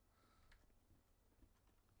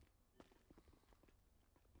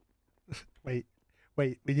 Wait,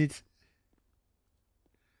 we need...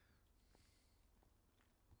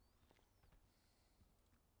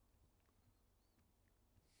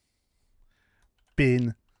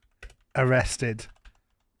 Been arrested.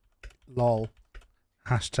 Lol.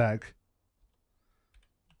 Hashtag.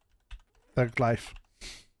 Thug life.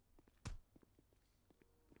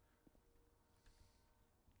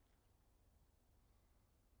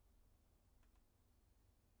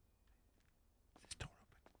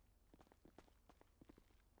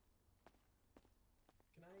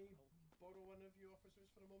 Can I borrow one of you officers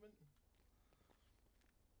for a moment?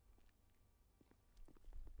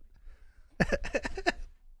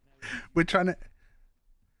 We're trying to...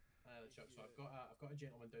 Chuck, so I've got a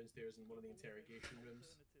gentleman downstairs in one of the interrogation rooms.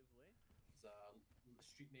 It's a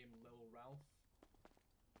street name Lil Ralph.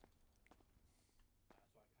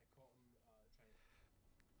 So I caught him trying.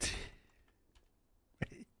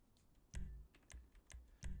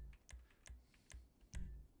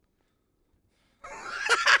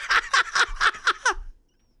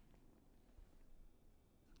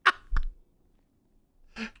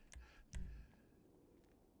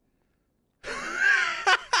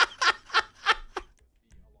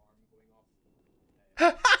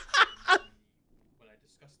 When I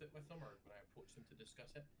discussed it with him, or when I approached him to discuss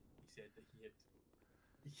it, he said that he had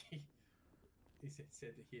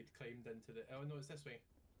said that he had climbed into the... Oh no, it's this way.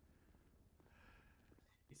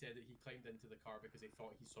 He said that he climbed into the car because he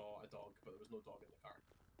thought he saw a dog, but there was no dog in the car.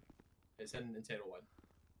 It's in Intero 1.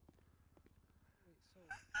 Wait, so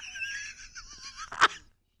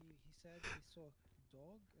he said he saw a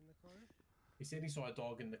dog in the car? He said he saw a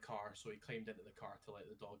dog in the car, so he climbed into the car to let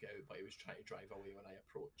the dog out, but he was trying to drive away when I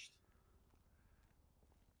approached.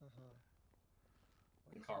 Uh-huh.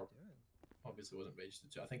 The car obviously wasn't registered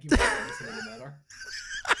to. I think he was listening in the manner.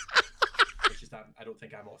 It's just I don't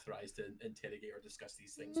think I'm authorized to interrogate or discuss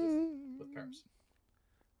these things with perps.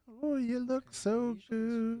 Oh, you look so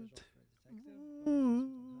good.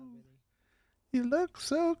 Ooh, you look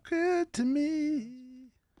so good to me.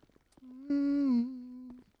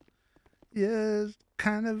 You're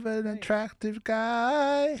kind of an attractive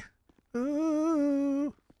guy.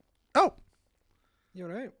 Ooh. Oh. You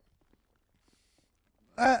alright?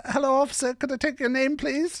 Hello, officer. Could I take your name,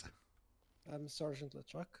 please? I'm Sergeant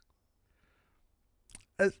LeChuck.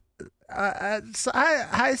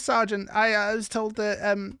 Hi, Sergeant. I was told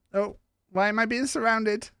that, oh, why am I being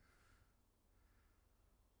surrounded?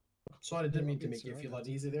 Sorry, I didn't mean to make you feel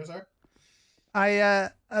uneasy there, sir.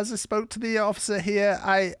 As I spoke to the officer here,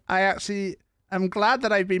 I actually am glad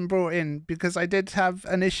that I've been brought in because I did have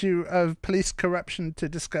an issue of police corruption to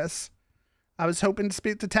discuss. I was hoping to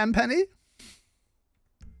speak to Tenpenny.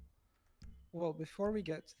 Well, before we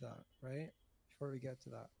get to that, right? Before we get to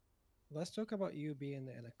that, let's talk about you being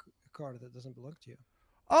in a car that doesn't belong to you.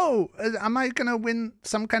 Oh, am I gonna win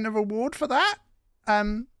some kind of award for that?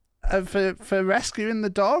 For rescuing the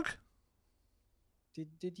dog?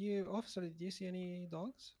 Did you, officer? Did you see any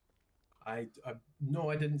dogs? No,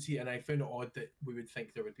 I didn't see it, and I found it odd that we would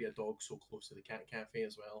think there would be a dog so close to the cat cafe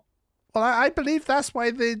as well. Well, I believe that's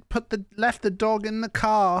why they left the dog in the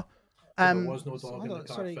car. There was no dog in the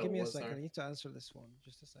car. Sorry, Phil, give me a was second. there? I need to answer this one.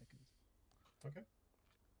 Just a second. Okay.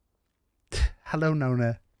 Hello,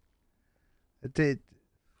 Nona.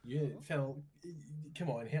 You, Phil, come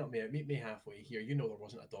on, help me out. Meet me halfway here. You know there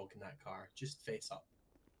wasn't a dog in that car. Just face up.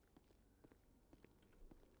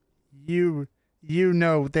 You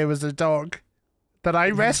know there was a dog that I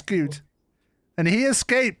rescued, and he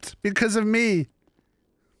escaped because of me.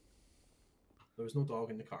 There was no dog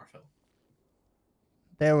in the car, Phil.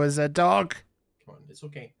 There was a dog. Come on, it's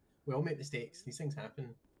okay. We all make mistakes. These things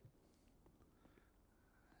happen.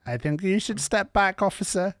 I think you should step back,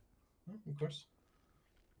 officer. Oh, of course.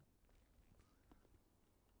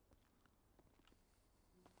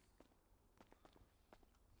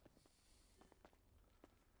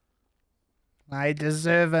 I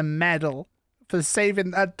deserve a medal for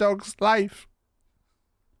saving that dog's life.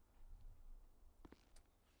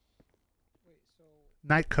 Wait, so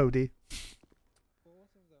Night, Cody.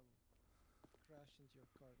 both of them crashed into your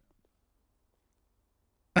car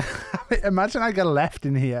now? Imagine I get left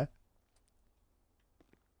in here.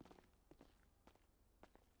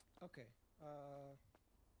 Okay.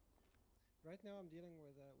 Right now I'm dealing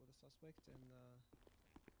with a suspect in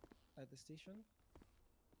at the station.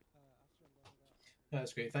 After I'm done with that,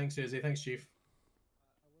 That's great. Thanks, Susie. Thanks, Chief.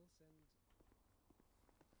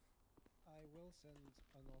 I will send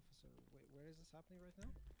an officer. Wait, where is this happening right now?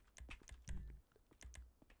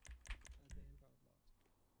 At the impound lot.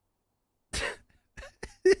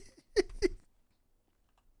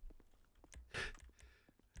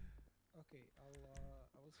 Okay, I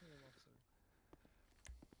will send an officer.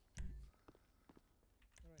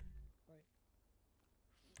 All right,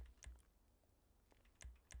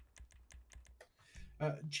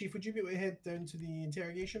 bye. Chief, would you be able to head down to the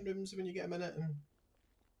interrogation rooms when you get a minute? And...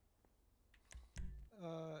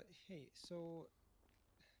 Hey, so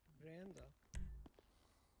Brenda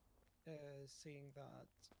is saying that.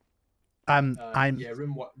 yeah,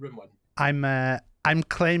 room one. I'm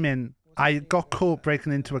claiming I got caught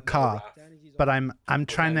breaking into a car, but I'm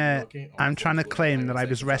trying to claim that I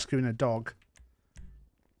was rescuing a dog.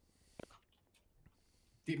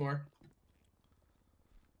 Deepmore.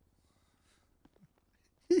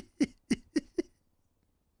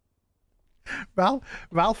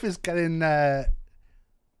 Ralph is getting The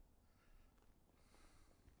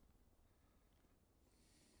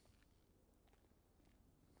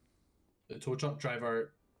tow truck driver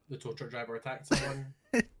attacked someone.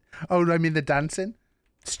 Oh, I mean the dancing.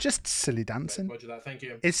 It's just silly dancing. Roger that. Thank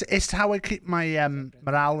you. It's how I keep my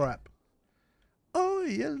morale up. Oh,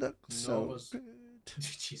 you look so good.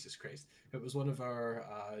 Jesus Christ! It was one of our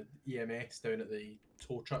EMS down at the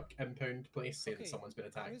tow truck impound place saying that someone's been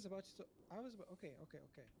attacked. Okay.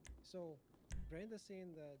 So Brenda's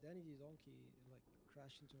saying that Danny the donkey like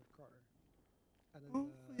crashed into her car. And then,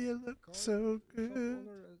 you look so good.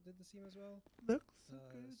 Owner did the same as well. Looks so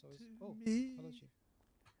good so to oh, me. hello, Chief.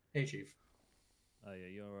 Hey, Chief. Oh yeah,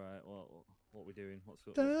 you're alright. What we doing? What's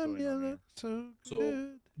Damn, going you on here? look so So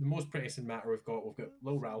good. the most pressing matter we've got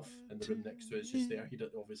Lil Ralph in the room next to us, just there. He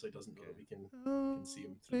obviously doesn't know that we can see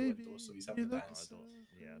him through the window, so he's having a dance.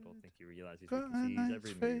 I don't think he realises we can see his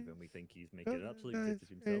every move, and we think he's making an absolute tit of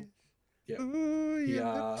himself. Yeah. Ooh, you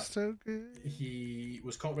look so good. He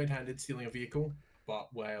was caught red-handed stealing a vehicle, but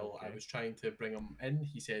while I was trying to bring him in,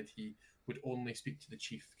 he said he would only speak to the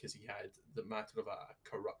chief because he had the matter of a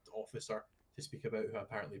corrupt officer to speak about who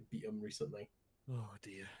apparently beat him recently. Oh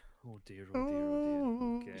dear. Oh dear.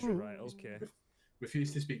 Okay, right, okay.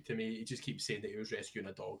 Refused to speak to me. He just keeps saying that he was rescuing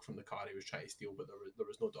a dog from the car he was trying to steal, but there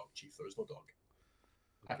was no dog, Chief. There was no dog.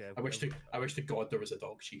 Okay, I wish to God there was a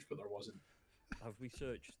dog, Chief, but there wasn't. Have we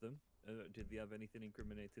searched them? Did they have anything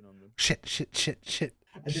incriminating on them? Shit.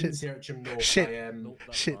 I didn't search him, no. Shit. No,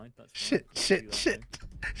 that's Shit. fine, that's fine. Shit. Let's do that Shit.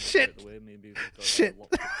 then. Shit. Get away, maybe we've got, Shit.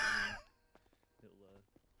 locked up in,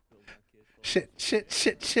 little back here for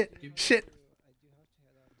Shit.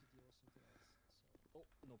 Oh,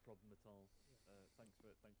 no problem at all. Thanks for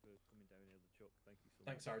coming down here, the Chuck. Thank you so much.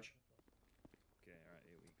 Thanks, Sarge. Okay, alright,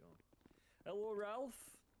 here we go. Hello, Ralph.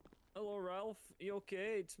 Are you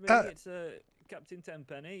okay? It's me. It's Captain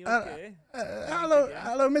Tenpenny. You okay?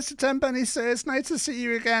 Hello, Mr. Tenpenny, sir. It's nice to see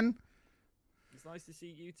you again. It's nice to see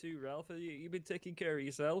you too, Ralph. You been taking care of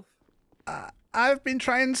yourself? I've been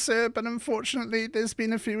trying, sir, but unfortunately, there's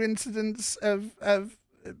been a few incidents of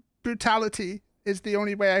brutality. Is the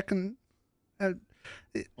only way I can. Okay.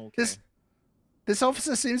 This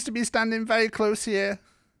officer seems to be standing very close here.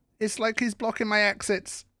 It's like he's blocking my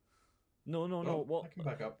exits. No. What? I can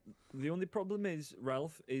back up. The only problem is,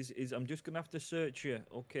 Ralph, is I'm just gonna have to search you,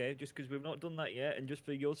 okay? Just because we've not done that yet, and just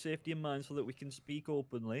for your safety and mine, so that we can speak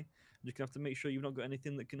openly. I'm just gonna have to make sure you've not got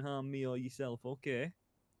anything that can harm me or yourself, okay?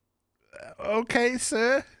 Okay,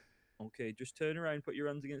 sir. Okay, just turn around, put your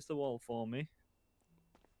hands against the wall for me.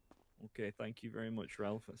 Okay, thank you very much,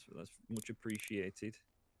 Ralph. That's much appreciated.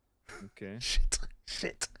 Okay. Shit.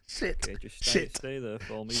 Okay, just stay there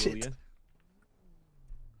for me, will you?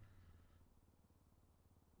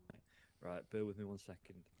 Right, bear with me 1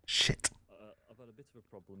 second. Shit. I've had a bit of a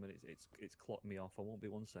problem and it's clocked me off. I won't be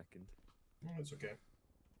 1 second. Oh, it's okay.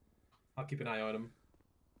 I'll keep an eye on him.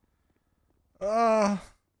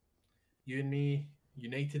 You and me,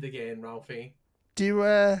 united again, Ralphie. Do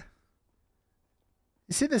you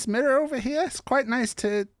see this mirror over here? It's quite nice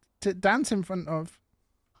to dance in front of.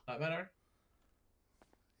 That better?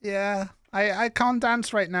 Yeah, I can't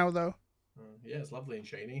dance right now though. Yeah, it's lovely and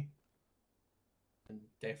shiny. And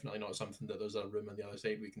definitely not something that there's a room on the other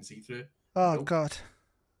side we can see through. Oh Nope. God.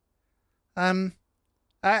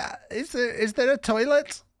 Is there a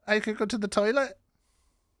toilet? I could go to the toilet.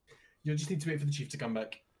 You'll just need to wait for the chief to come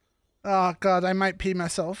back. Oh God, I might pee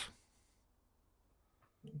myself.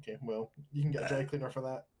 Okay, well, you can get a dry cleaner for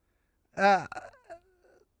Uh, that.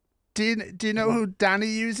 do you know who Danny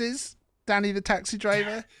uses? Danny the taxi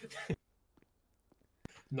driver.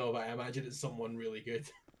 No, but I imagine it's someone really good.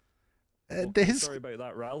 Okay, sorry about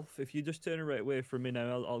that, Ralph. If you just turn right away from me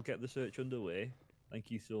now, I'll get the search underway. Thank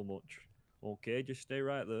you so much. Okay, just stay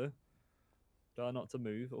right there. Try not to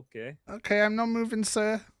move, okay? Okay, I'm not moving,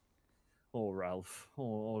 sir. Oh, Ralph.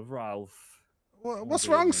 Oh, Ralph. What's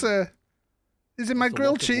wrong, sir? Is it my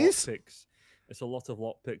grilled cheese? It's a lot of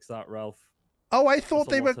lockpicks, that, Ralph. Oh, I thought That's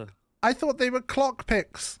a they were. lot of- I thought they were clock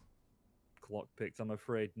picks. Clock picks, I'm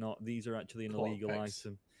afraid not. These are actually an Clock illegal picks.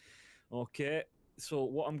 item. Okay, so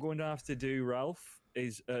what I'm going to have to do, Ralph,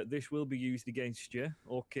 is this will be used against you,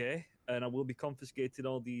 okay? And I will be confiscating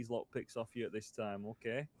all these lockpicks off you at this time,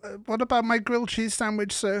 okay? What about my grilled cheese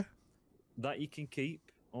sandwich, sir? That you can keep,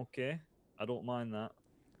 okay? I don't mind that.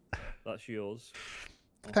 That's yours.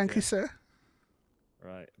 Thank you, Okay. sir.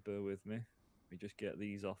 Right, bear with me. Let me just get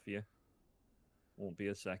these off you. Won't be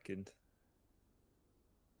a second.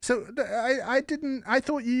 So I didn't. I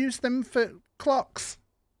thought you used them for clocks.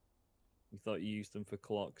 You thought you used them for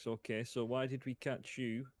clocks. Okay, so why did we catch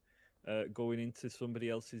you going into somebody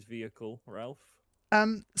else's vehicle, Ralph?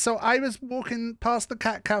 So I was walking past the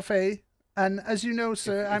cat cafe, and as you know,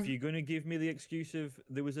 sir, If you're going to give me the excuse of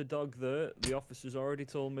there was a dog there, the officers already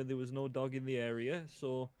told me there was no dog in the area,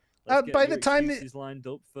 so let's get by your the time excuses lined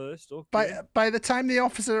up first, okay? by the time the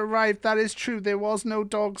officer arrived, that is true. There was no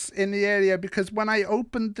dogs in the area because when I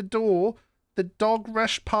opened the door, the dog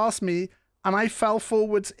rushed past me, and I fell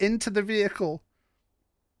forwards into the vehicle.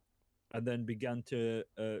 And then began to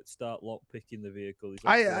start lockpicking the vehicle. Is that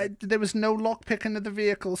I correct? there was no lock picking of the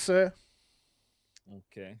vehicle, sir.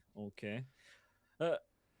 Okay, okay.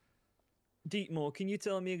 Deepmore, can you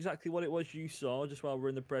tell me exactly what it was you saw, just while we're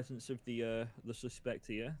in the presence of the suspect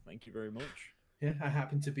here? Thank you very much. Yeah, I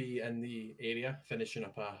happened to be in the area finishing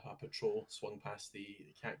up a patrol, swung past the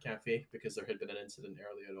cat cafe because there had been an incident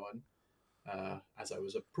earlier on. As I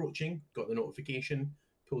was approaching, got the notification,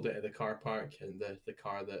 pulled out of the car park, and the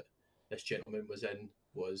car that this gentleman was in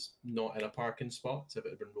was not in a parking spot, so it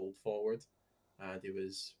had been rolled forward. And he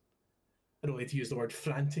was, I don't like to use the word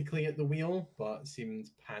frantically at the wheel, but seemed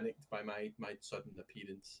panicked by my sudden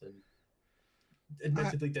appearance, and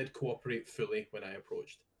admittedly did cooperate fully when I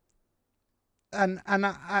approached. And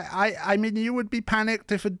I mean, you would be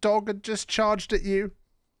panicked if a dog had just charged at you.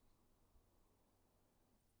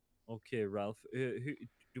 Okay, Ralph. Who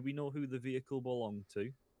do we know who the vehicle belonged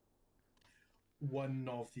to? One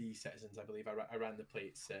of the citizens, I believe. I ran the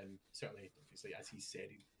plates. Certainly, obviously, as he said,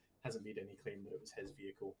 he hasn't made any claim that it was his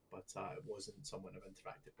vehicle, but it wasn't someone I've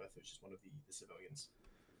interacted with. It was just one of the civilians.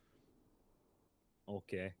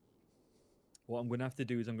 Okay. What I'm going to have to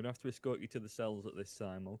do is I'm going to have to escort you to the cells at this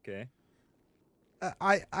time, okay?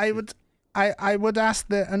 I would ask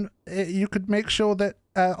that, and you could make sure that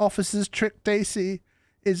Officers Trick Dacey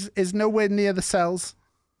is nowhere near the cells.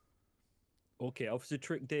 Okay, Officer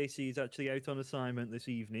Trick Dacey is actually out on assignment this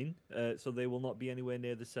evening, so they will not be anywhere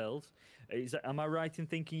near the cells. Am I right in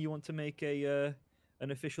thinking you want to make an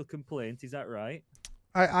official complaint? Is that right?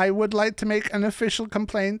 I would like to make an official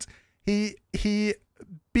complaint. He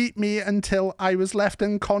beat me until I was left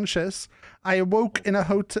unconscious. I awoke in a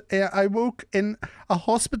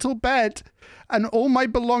hospital bed, and all my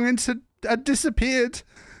belongings had disappeared.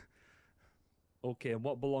 Okay, and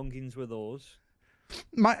what belongings were those?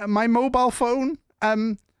 My mobile phone,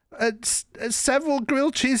 several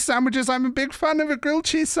grilled cheese sandwiches. I'm a big fan of a grilled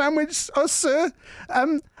cheese sandwich, sir.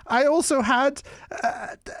 I also had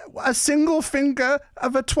a single finger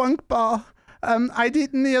of a twunk bar. I'd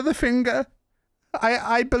eaten the other finger.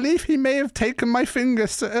 I believe he may have taken my finger,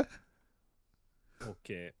 sir.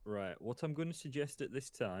 Okay, right. What I'm going to suggest at this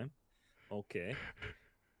time, okay,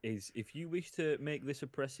 is if you wish to make this a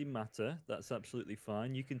pressing matter, that's absolutely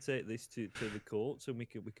fine. You can take this to the courts and we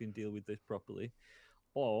can deal with this properly.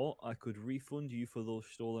 Or I could refund you for those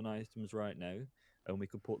stolen items right now, and we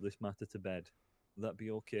could put this matter to bed. Would that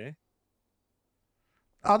be okay?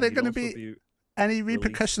 Are there going to be any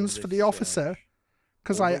repercussions for the officer?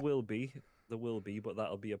 Because there will be, but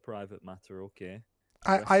that'll be a private matter. Okay.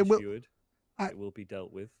 I will. It will be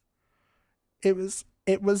dealt with. It was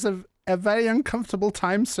a very uncomfortable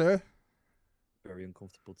time, sir. Very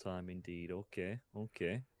uncomfortable time indeed. Okay.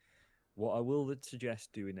 What I will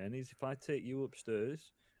suggest doing then is if I take you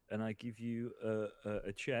upstairs and I give you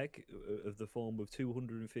a check of the form of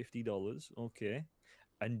 $250, okay,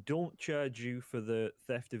 and don't charge you for the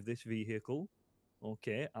theft of this vehicle,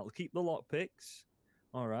 okay, I'll keep the lockpicks,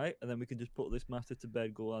 all right, and then we can just put this matter to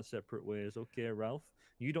bed, go our separate ways, okay, Ralph?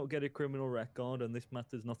 You don't get a criminal record and this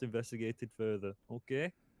matter's not investigated further,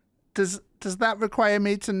 okay? Does that require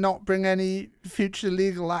me to not bring any future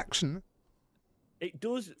legal action? It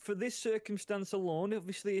does for this circumstance alone.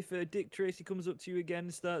 Obviously, if Dick Tracy comes up to you again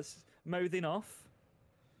and starts mouthing off,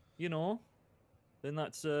 you know, then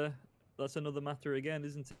that's another matter again,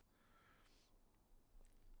 isn't it?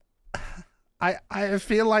 I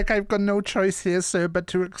feel like I've got no choice here, sir, but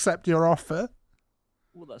to accept your offer.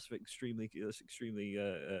 Well, that's extremely good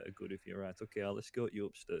if you're right. Okay, I'll escort you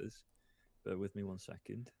upstairs. Bear with me 1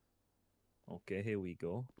 second. Okay, here we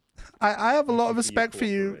go. I have a lot of respect for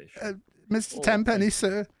you, Mr. Tenpenny,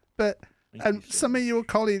 sir, but some of your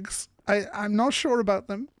colleagues, I'm not sure about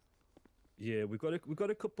them. Yeah, we've got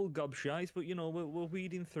a couple gobshites, but you know we're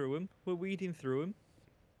weeding through them. We're weeding through them.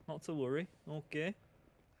 Not to worry. Okay.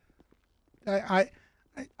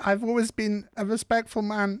 I've always been a respectful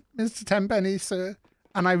man, Mr. Tenpenny, sir,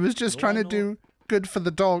 and I was just trying to do good for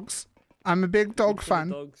the dogs. I'm a big dog fan.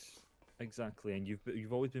 Dogs. Exactly, and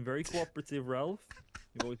you've always been very cooperative, Ralph.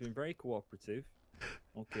 You've always been very cooperative.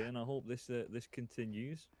 Okay, and I hope this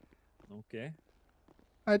continues. Okay.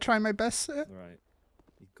 I try my best, sir. Right.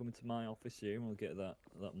 You come into my office here, and we'll get that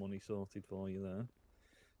money sorted for you there.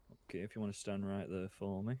 Okay, if you want to stand right there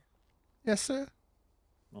for me. Yes, sir.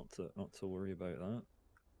 Not to worry about that.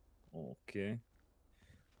 Okay.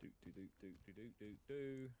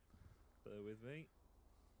 Do. Bear with me.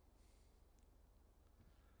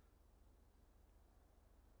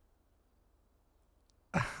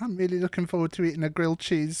 I'm really looking forward to eating a grilled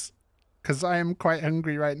cheese, because I am quite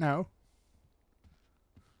hungry right now.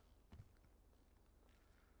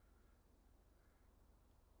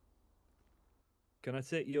 Can I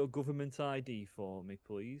take your government ID for me,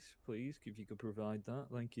 please? Please, if you could provide that.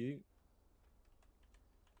 Thank you.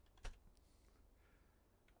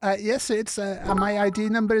 Yes, it's my ID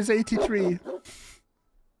number is 83.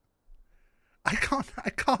 I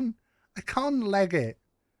can't leg it.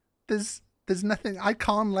 There's nothing. I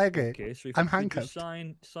can't leg it. Okay, so if I'm you could handcuffed.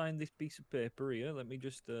 just sign this piece of paper here. Let me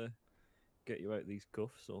just get you out these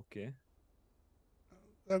cuffs. Okay.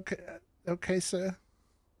 Okay, sir.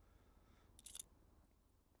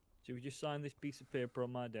 So if you just sign this piece of paper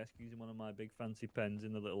on my desk using one of my big fancy pens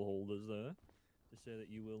in the little holders there, to say that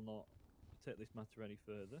you will not take this matter any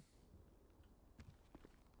further.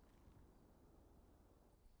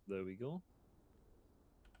 There we go.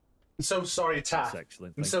 I'm so sorry, Taff. That's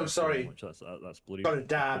excellent. I'm Thank so you sorry. Much. That's bloody, Got a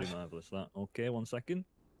dab. bloody marvellous, that. Okay, 1 second.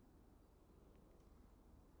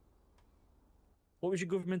 What was your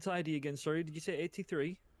government ID again? Sorry, did you say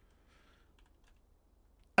 83?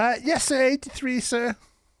 Yes, sir, 83, sir.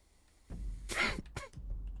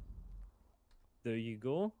 There you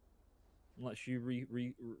go. That's you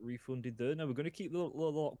refunded there. Now we're going to keep the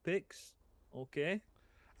lock picks. Okay.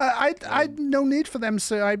 I no need for them,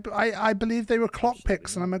 sir. I believe they were clock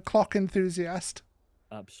picks, and I'm a clock enthusiast.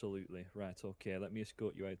 Absolutely. Right. Okay. Let me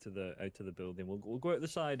escort you out to the building. We'll go out the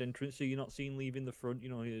side entrance so you're not seen leaving the front. You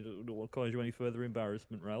know, it don't want to cause you any further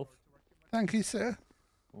embarrassment, Ralph. Thank you, sir.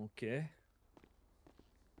 Okay.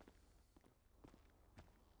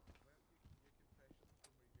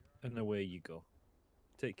 And away you go.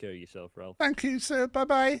 Take care of yourself, Ralph. Thank you, sir.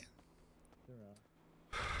 Bye-bye.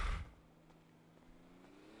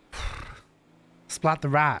 Splat the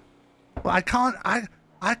rat. Well, I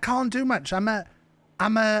can't do much. I'm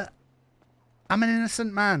an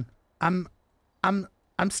innocent man. I'm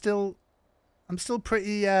still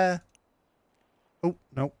pretty oh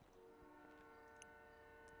no.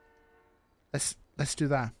 Let's do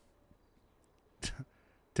that.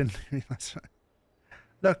 Didn't realize.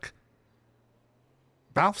 Look,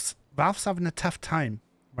 Ralph's having a tough time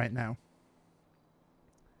right now.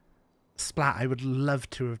 Splat, I would love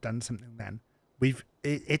to have done something then.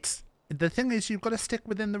 It's the thing is, you've got to stick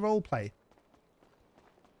within the role play.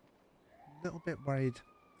 A little bit worried.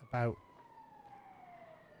 about.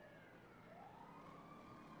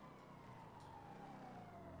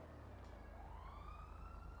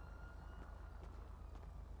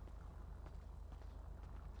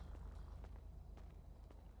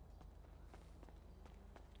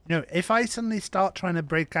 You know, if I suddenly start trying to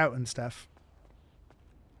break out and stuff,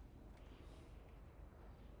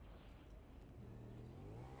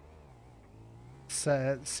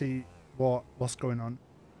 let's see what's going on.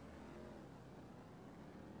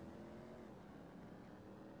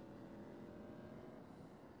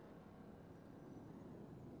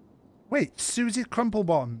 Wait, Susie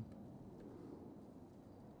Crumplebottom.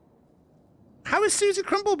 How is Susie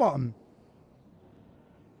Crumplebottom?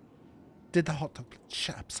 Did the hot dog...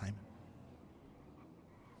 Shut up, Simon.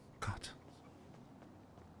 God.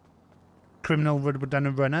 Criminal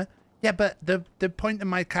redundant runner. Yeah, but the point of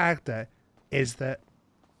my character is that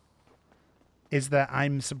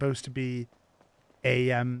I'm supposed to be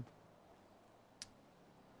a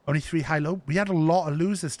only 3 high-low. We had a lot of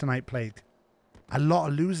losers tonight, Plague. A lot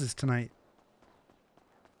of losers tonight.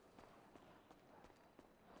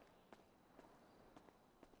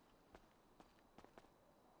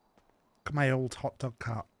 Look at my old hot dog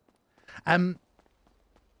cart.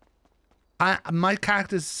 My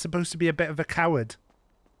character's supposed to be a bit of a coward.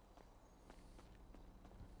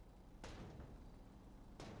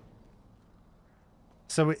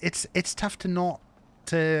 So it's tough to not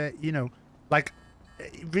to, you know, like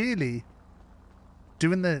really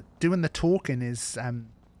doing the talking is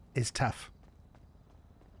tough.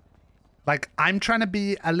 Like I'm trying to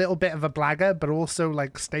be a little bit of a blagger, but also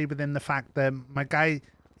like stay within the fact that my guy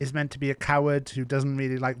is meant to be a coward who doesn't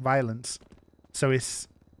really like violence. So it's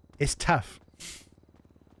tough.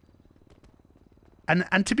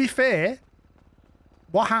 And to be fair,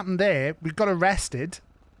 what happened there, we got arrested,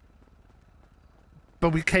 but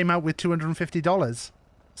we came out with $250.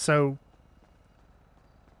 So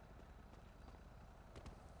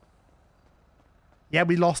yeah,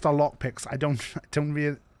 we lost our lockpicks. I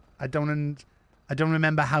don't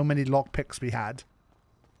remember how many lockpicks we had.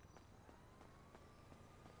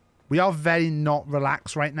 We are very not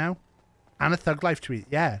relaxed right now. And a Thug Life tweet,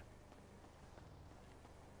 yeah.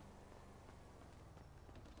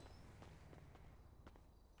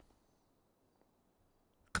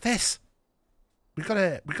 Look at this. We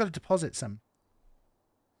gotta deposit some.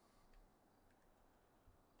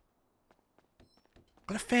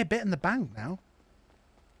 Got a fair bit in the bank now.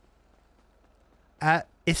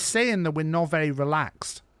 It's saying that we're not very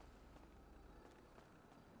relaxed.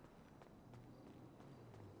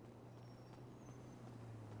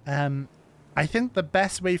 I think the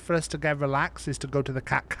best way for us to get relaxed is to go to the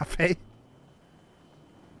cat cafe.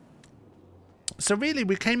 So really,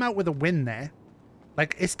 we came out with a win there.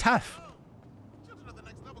 Like, it's tough.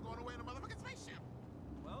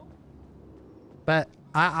 But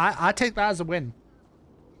I take that as a win.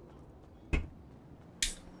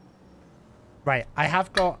 Right, I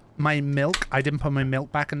have got my milk. I didn't put my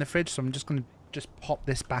milk back in the fridge, so I'm just going to pop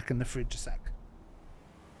this back in the fridge a sec.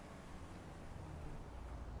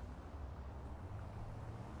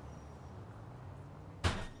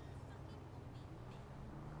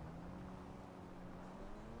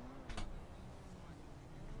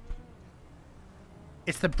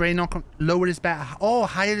 It's the brain knock. Lower is better. Oh,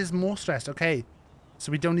 higher is more stressed. Okay.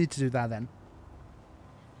 So we don't need to do that then.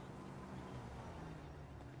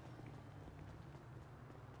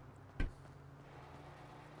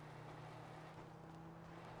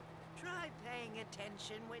 Try paying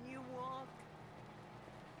attention when you walk.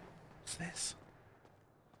 What's this?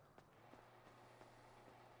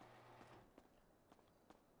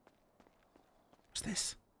 What's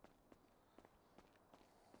this?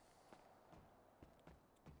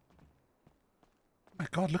 Oh my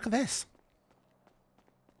God, look at this.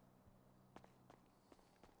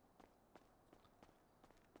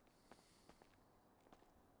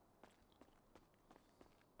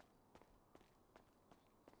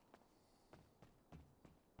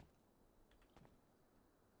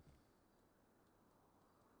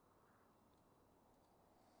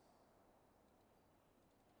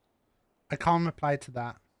 I can't reply to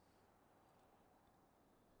that.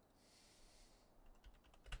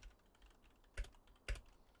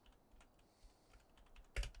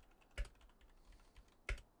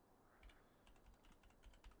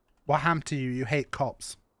 What happened to you? You hate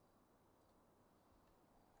cops.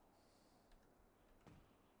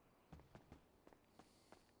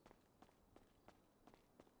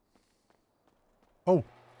 Oh,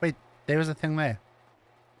 wait, there was a thing there.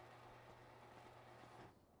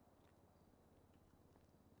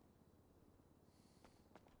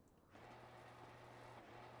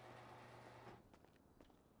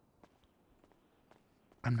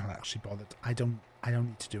 I'm not actually bothered. I don't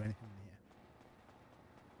need to do anything in here.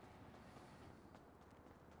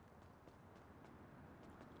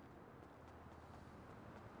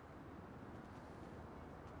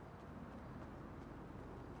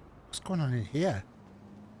 What's going on in here?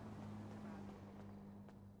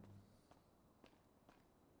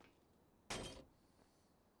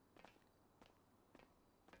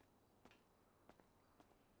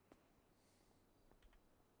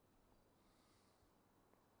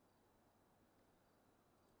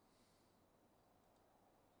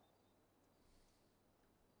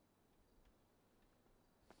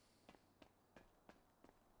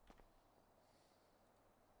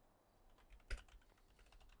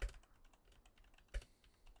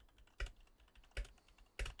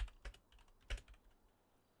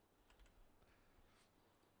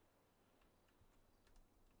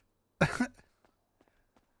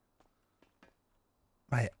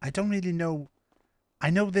 Right, I don't really know. I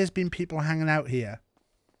know there's been people hanging out here.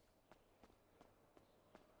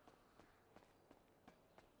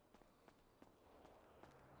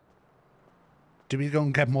 Do we go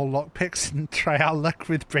and get more lockpicks and try our luck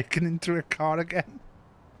with breaking into a car again?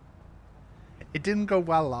 It didn't go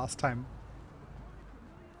well last time.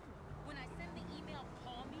 When I send the email,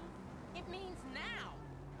 call me, it means now.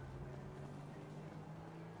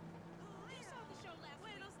 You saw the show last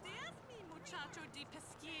week. Buenos dias, mi muchacho de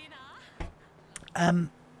pesquina.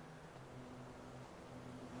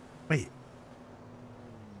 Wait.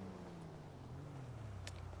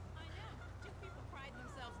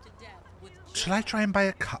 Should I try and buy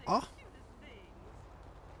a car?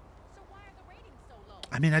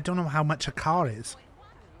 I mean, I don't know how much a car is.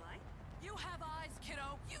 You have eyes,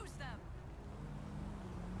 kiddo. Use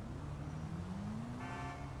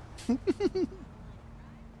them.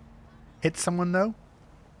 Hit someone though?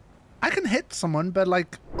 I can hit someone, but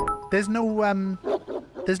like, there's no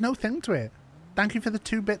thing to it. Thank you for the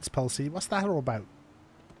 2 bits, Pulsey. What's that all about?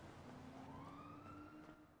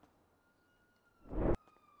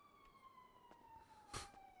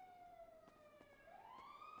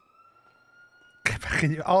 Get back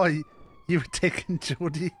in your... Oh, you were taking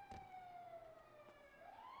Geordie.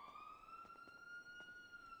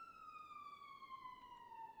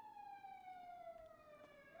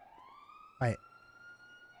 Right.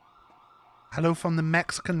 Hello from the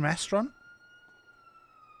Mexican restaurant?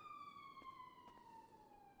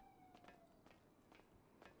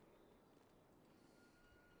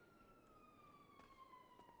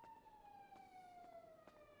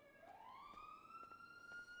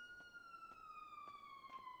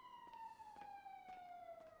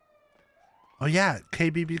 Oh yeah,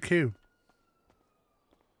 KBBQ.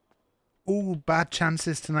 Ooh, bad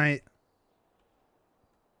chances tonight.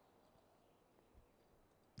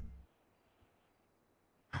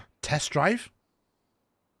 Test drive?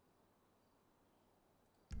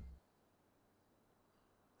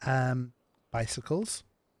 Bicycles?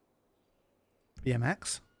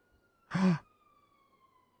 BMX?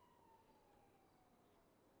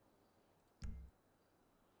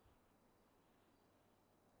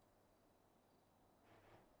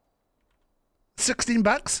 16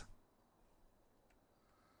 bucks?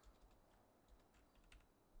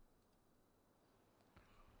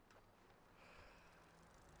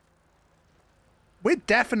 We're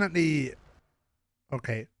definitely...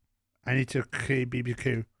 Okay. I need to create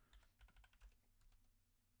BBQ.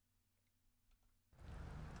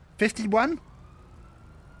 51?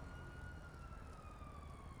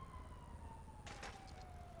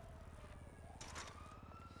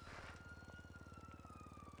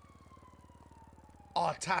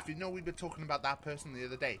 Oh, Taff, you know we were talking about that person the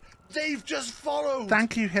other day. They've just followed!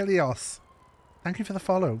 Thank you, Helios. Thank you for the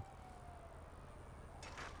follow.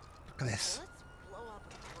 Look at this.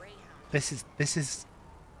 This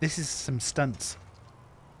is some stunts.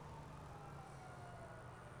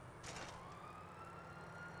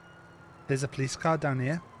 There's a police car down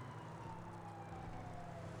here.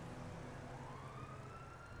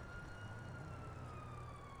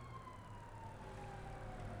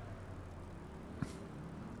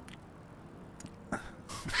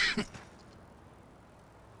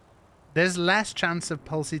 There's less chance of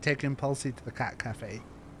Pulsey taking Pulsey to the cat cafe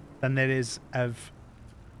than there is of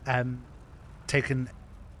taking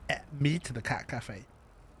me to the cat cafe.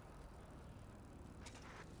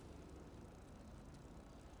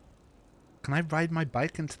 Can I ride my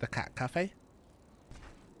bike into the cat cafe?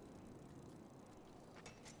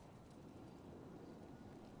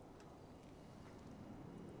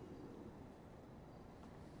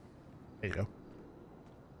 There you go.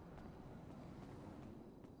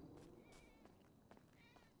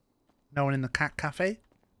 No one in the cat cafe?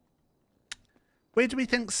 Where do we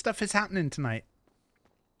think stuff is happening tonight?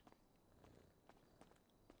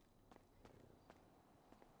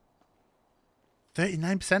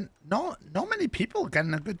 39%. Not many people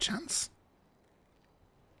getting a good chance.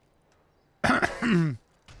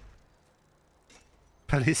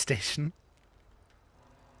 Police station.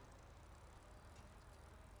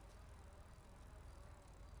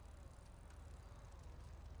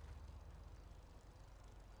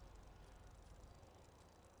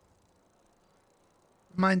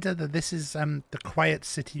 Reminder that this is the Quiet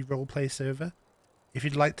City roleplay server. If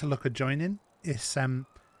you'd like to look at joining, it's !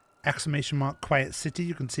 Quiet City.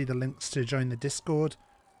 You can see the links to join the Discord,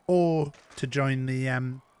 or to join the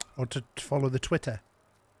or to follow the Twitter.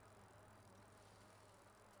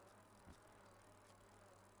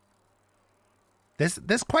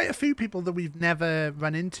 There's quite a few people that we've never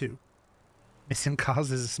run into. Missing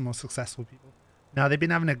cars is the most successful people. Now they've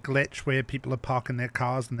been having a glitch where people are parking their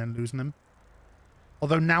cars and then losing them.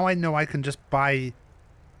 Although now I know I can just buy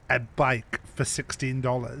a bike for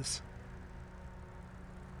 $16.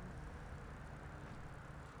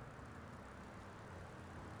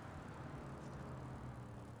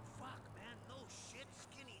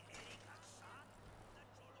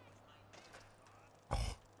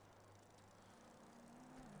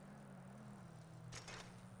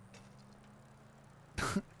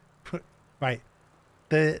 Right,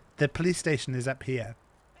 the police station is up here.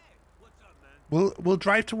 We'll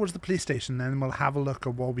drive towards the police station, then we'll have a look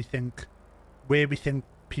at what we think, where we think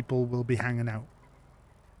people will be hanging out.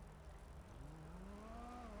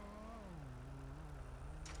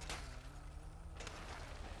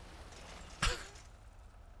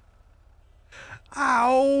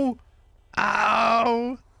 Ow!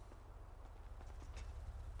 Ow!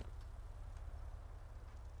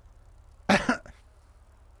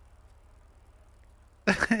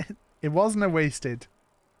 It wasn't a wasted.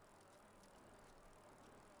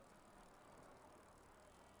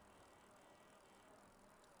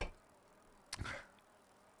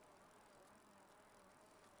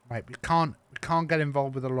 Right, we can't get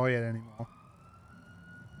involved with a lawyer anymore.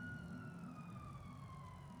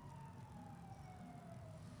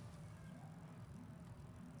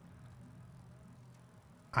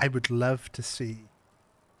 I would love to see.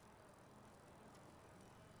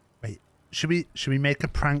 Wait, should we make a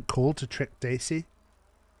prank call to trick Daisy?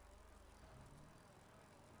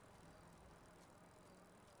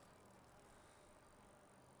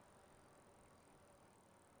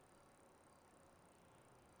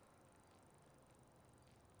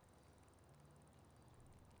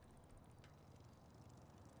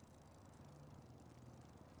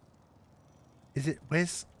 Is it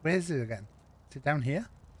where's it again? Is it down here?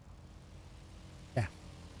 Yeah,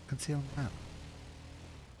 I can see on the map.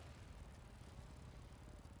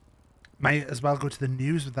 Might as well go to the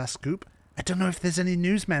news with that scoop. I don't know if there's any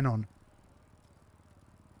newsmen on.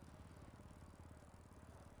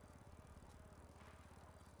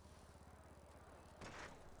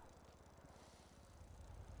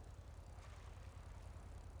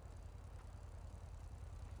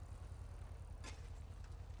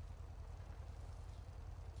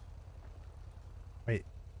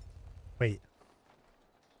 Wait.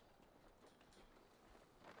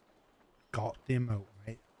 Got the emote,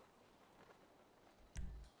 right?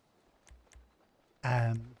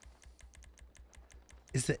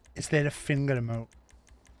 Is there a finger emote?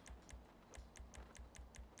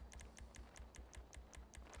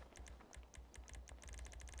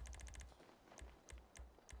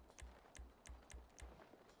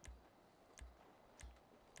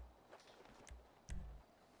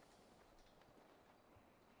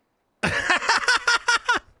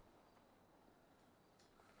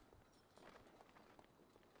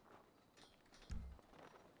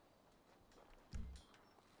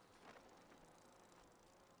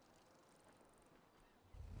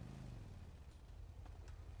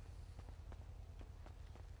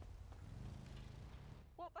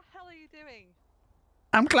 What the hell are you doing?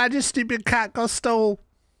 I'm glad your stupid cat got stole.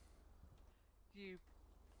 You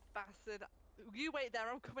bastard. You wait there,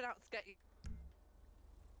 I'm coming out to get you.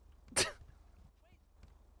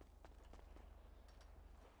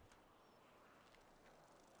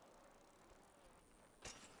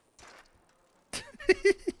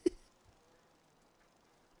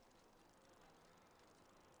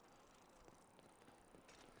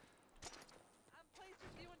 I'm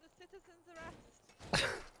placing you under citizen's arrest.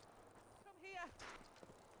 Come here.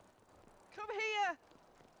 Come here.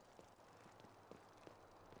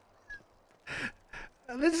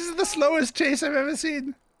 This is the slowest chase I've ever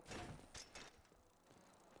seen.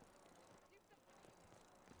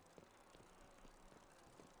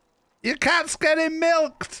 Your cat's getting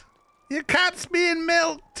milked. Your cat's being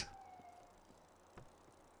milked.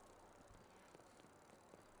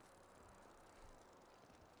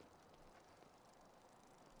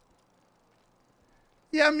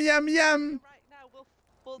 Yum, yum, yum. Right now,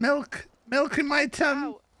 we'll Milk. Milk in my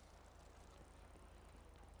tum.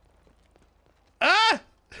 Ah!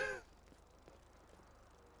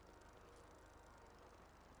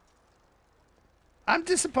 I'm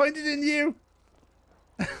disappointed in you.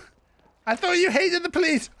 I thought you hated the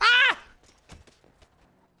police. Ah!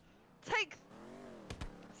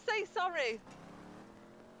 Say sorry.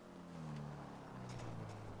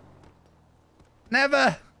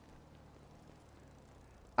 Never.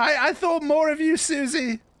 I thought more of you,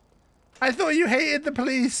 Susie. I thought you hated the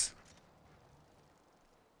police.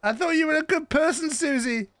 I thought you were a good person,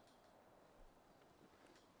 Susie.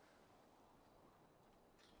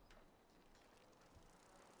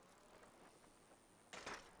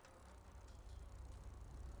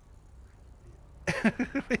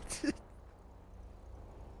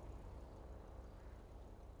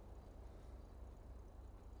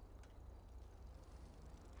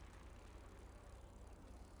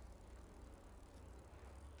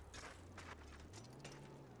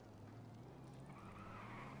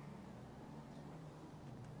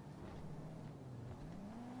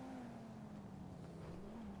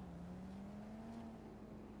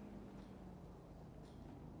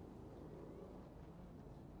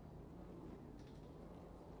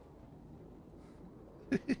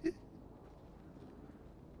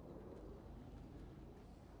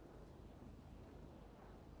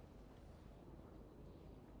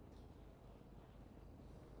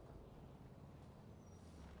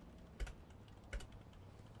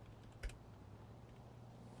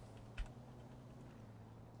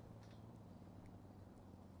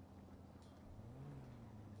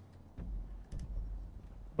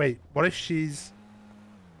 Wait, what if she's...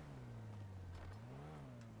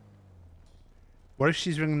 What if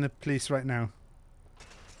she's ringing the police right now?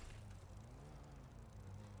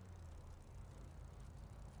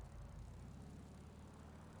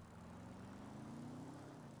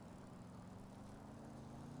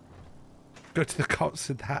 Go to the cops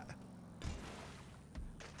with that.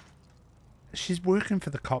 She's working for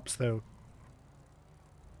the cops, though.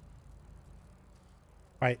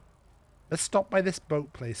 Right. Let's stop by this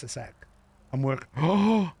boat place a sec. And work...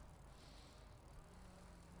 Oh!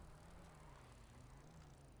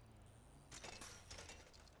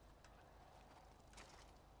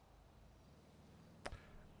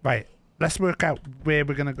 Right. Let's work out where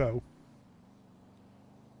we're gonna go.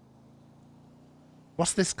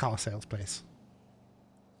 What's this car sales place?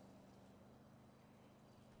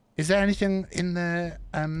 Is there anything in the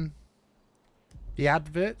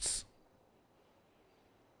adverts?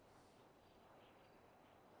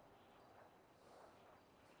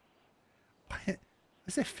 Why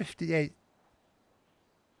is it 58?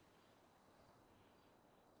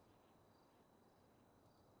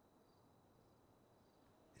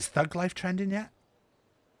 Is Thug Life trending yet?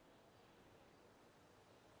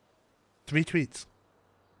 3 tweets.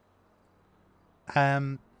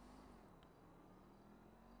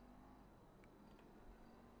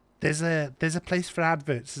 There's a place for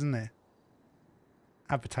adverts, isn't there?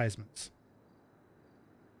 Advertisements.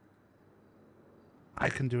 I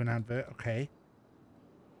can do an advert, okay.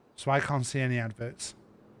 So I can't see any adverts.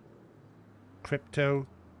 Crypto.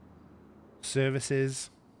 Services.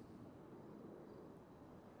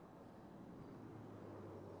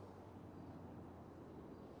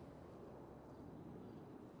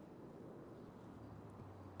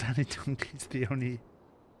 Danny Donkey's the only...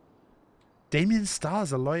 Damien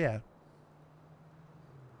Starr's a lawyer.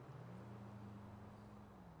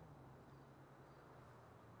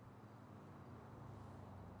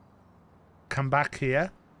 Come back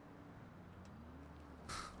here.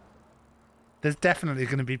 There's definitely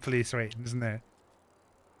going to be police raiding, isn't there?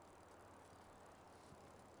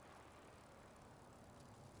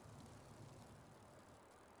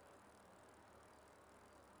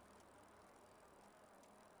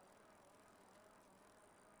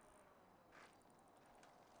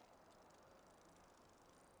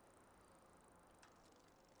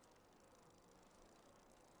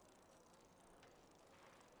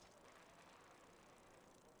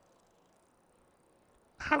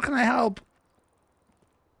 How can I help?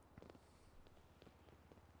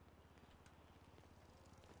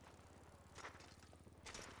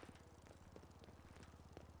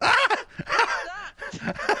 Ah!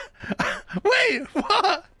 Wait,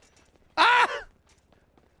 what? Ah!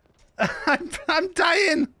 I'm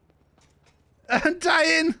dying. I'm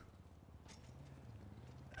dying.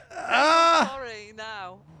 Ah! Sorry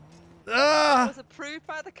now. Ah! was approved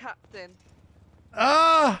by the captain.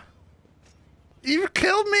 Ah! You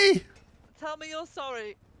killed me! Tell me you're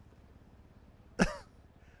sorry.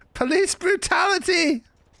 Police brutality!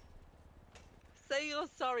 Say you're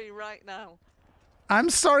sorry right now. I'm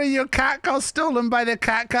sorry your cat got stolen by the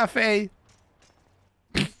cat cafe.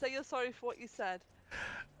 Say you're sorry for what you said.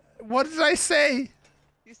 What did I say?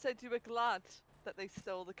 You said you were glad that they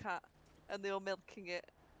stole the cat and they were milking it.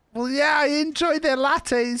 Well, yeah, I enjoy their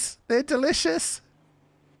lattes. They're delicious.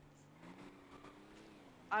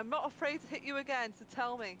 I'm not afraid to hit you again, so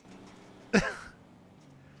tell me.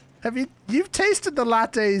 You've tasted the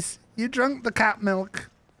lattes. You drunk the cat milk.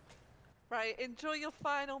 Right, enjoy your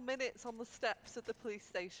final minutes on the steps of the police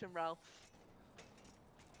station, Ralph.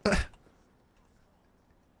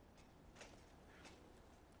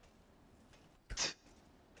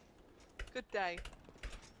 Good day.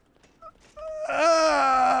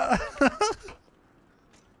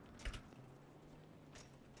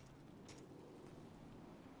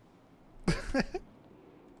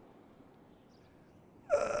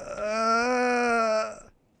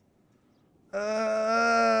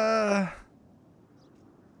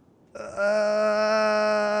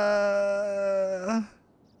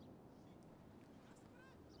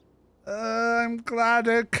 I'm glad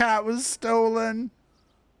her cat was stolen.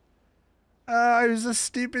 It was a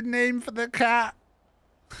stupid name for the cat.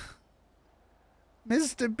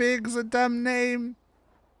 Mr. Big's a dumb name.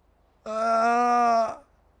 Oh,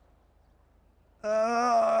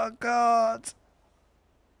 God.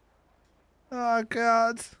 Oh,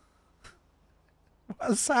 God.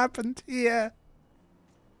 What's happened here?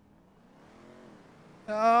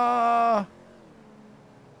 Oh.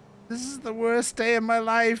 This is the worst day of my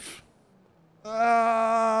life.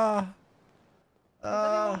 Oh. Has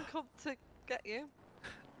anyone come to get you?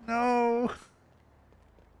 No.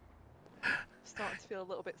 I'm starting to feel a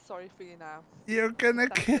little bit sorry for you now. You're gonna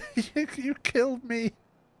kill you killed me.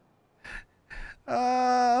 Take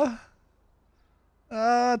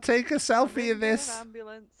a selfie of this. An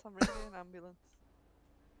ambulance. I'm ringing an ambulance.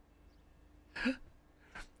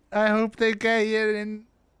 I hope they get you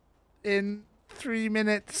in 3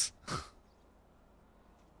 minutes.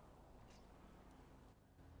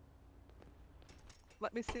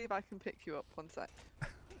 Let me see if I can pick you up. One sec.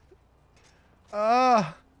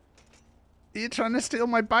 Are you trying to steal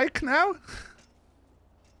my bike now?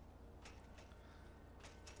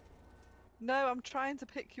 No, I'm trying to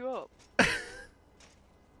pick you up.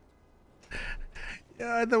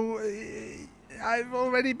 Yeah, I've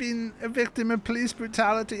already been a victim of police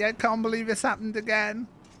brutality. I can't believe it's happened again.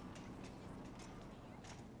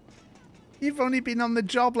 You've only been on the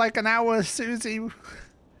job like an hour, Susie.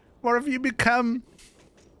 What have you become?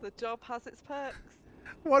 The job has its perks.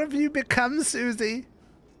 What have you become, Susie?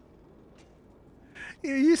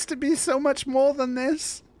 You used to be so much more than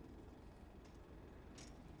this.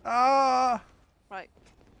 Ah. Right,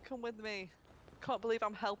 come with me. Can't believe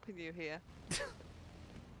I'm helping you here.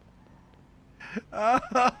 Are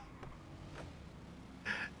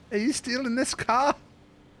you stealing this car?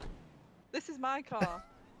 This is my car.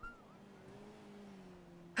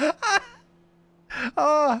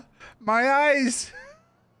 Oh, my eyes.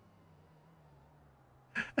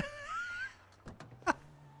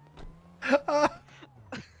 Oh,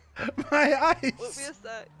 my eyes. Wait me a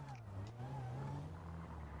sec.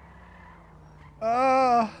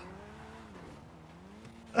 Oh.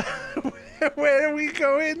 Where are we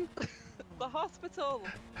going? The hospital.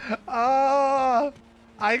 Oh,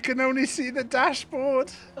 I can only see the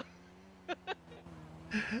dashboard.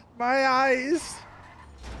 My eyes.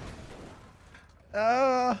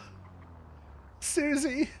 Oh,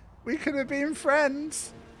 Susie, we could have been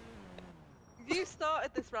friends. You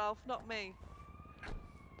started this, Ralph, not me.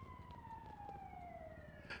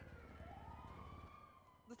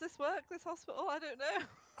 Does this work, this hospital? I don't know.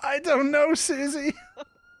 I don't know, Susie.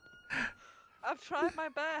 I've tried my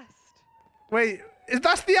best. Wait,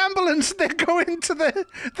 that's the ambulance. They're going to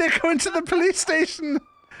the police station.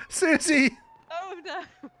 Susie. Oh no.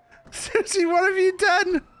 Susie, what have you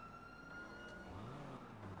done?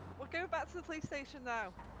 We're going back to the police station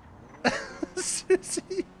now.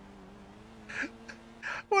 Susie.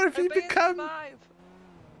 What have you become?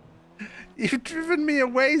 You've driven me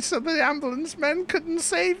away so the ambulance men couldn't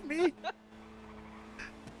save me.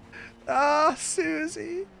 Ah,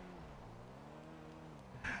 Susie.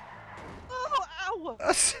 Oh,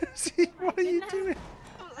 ow! Susie, what are you doing?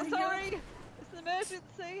 Oh, sorry, it's an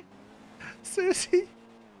emergency. Susie.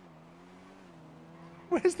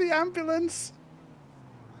 Where's the ambulance?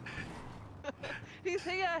 He's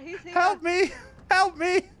here, he's here. Help me! Help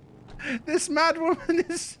me! This mad woman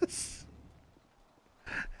is just...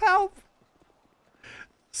 Help!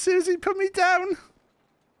 Susie, put me down!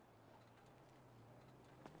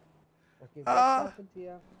 Okay, what's Ah. happened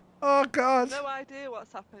here? Oh God! No idea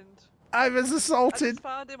what's happened. I was I assaulted. just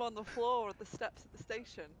found him on the floor at the steps at the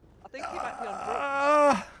station. I think he might be on drugs.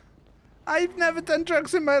 Ah. I've never done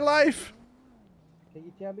drugs in my life. Can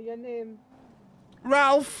you tell me your name?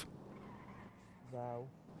 Ralph. Ralph.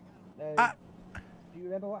 Now, do you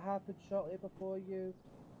remember what happened shortly before you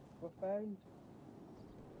were found?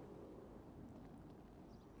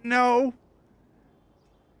 No.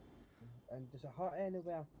 And does it hurt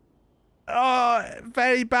anywhere? Oh,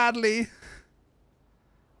 very badly.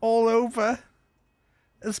 All over.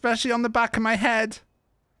 Especially on the back of my head.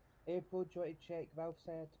 April, do you want to check? Ralph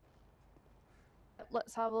said.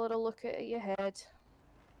 Let's have a little look at your head.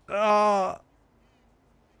 Oh.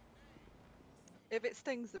 If it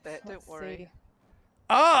stings a bit, don't worry.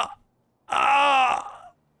 Ah.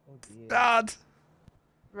 Ah. Oh dear. God.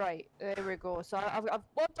 Right, there we go. So what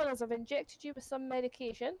I've done is I've injected you with some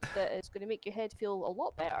medication that is going to make your head feel a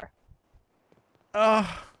lot better.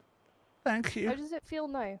 Oh. Thank you. How does it feel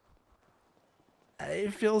now?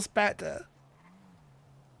 It feels better.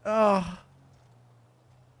 Oh.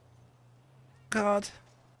 God.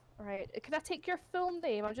 Right, can I take your full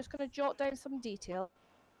name? I'm just going to jot down some detail.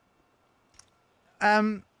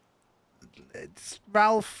 It's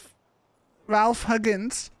Ralph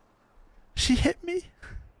Huggins. She hit me.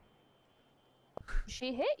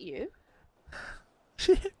 She hit you?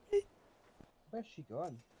 She hit me. Where's she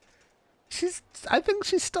gone? I think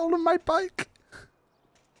she's stolen my bike.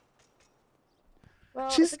 Well,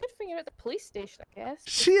 it's a good thing you're at the police station, I guess.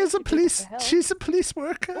 She is a police. She's a police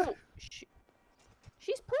worker. Oh,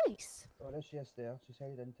 she's police. Oh, there she is there. She's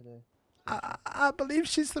headed into the... I believe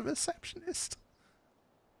she's the receptionist.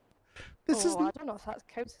 This I don't know if that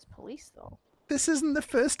counts as police, though. This isn't the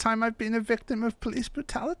first time I've been a victim of police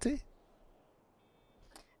brutality.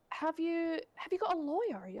 Have you got a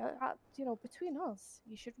lawyer? Between us,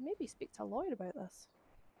 you should maybe speak to a lawyer about this.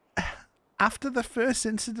 After the first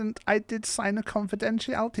incident, I did sign a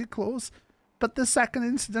confidentiality clause, but the second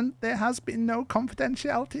incident, there has been no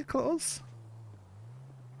confidentiality clause.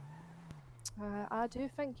 I do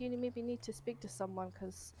think you maybe need to speak to someone,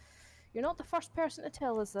 because you're not the first person to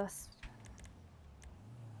tell us this.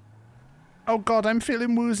 Oh God, I'm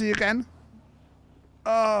feeling woozy again.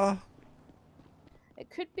 Oh. It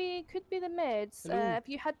could be the meds. Have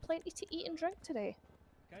you had plenty to eat and drink today?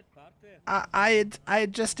 I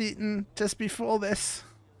had just eaten just before this.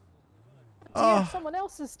 Do you have someone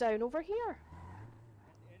else's down over here?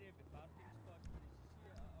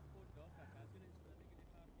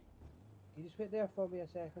 Can you just wait there for me a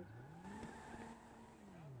second?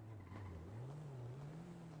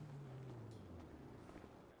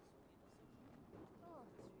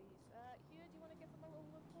 Hugh, do you want to give them a little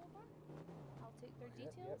look over? I'll take their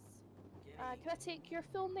details. Can I take your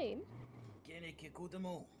full name?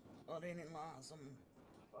 Or anything like some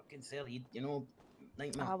fucking silly,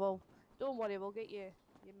 nightmare. Well, don't worry, we'll get you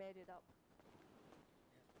medded up.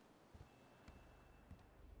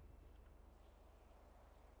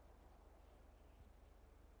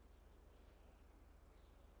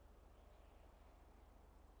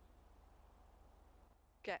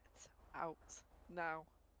 Get out now.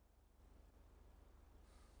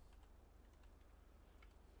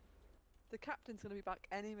 The captain's gonna be back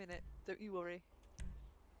any minute, don't you worry.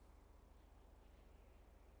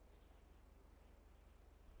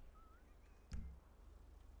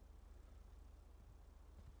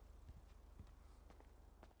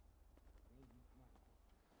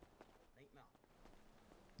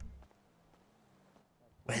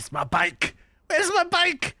 Where's my bike? Where's my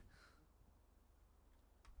bike?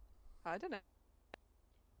 I don't know.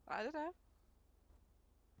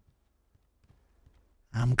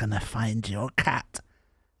 I'm gonna find your cat,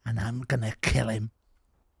 and I'm gonna kill him.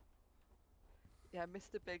 Yeah,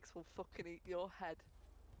 Mr. Biggs will fucking eat your head.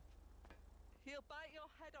 He'll bite your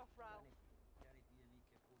head off, Ralph.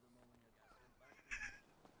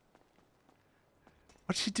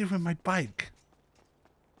 What'd she do with my bike?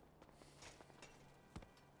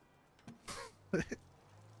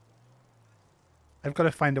 I've got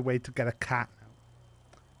to find a way to get a cat now.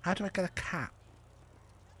 How do I get a cat?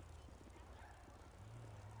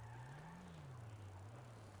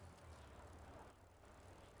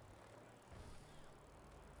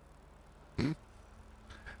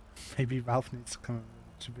 Maybe Ralph needs to come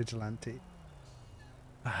to Vigilante.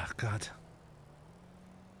 Ah, oh, God.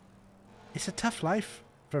 It's a tough life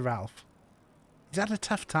for Ralph. He's had a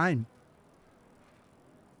tough time.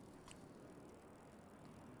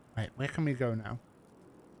 Right, where can we go now?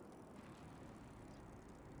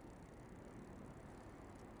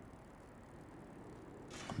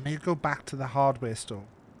 May go back to the hardware store.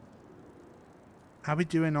 How we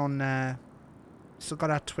doing on still got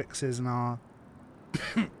our Twixes and our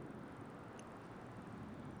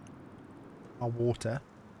our water.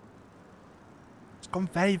 It's gone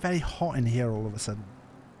very, very hot in here all of a sudden.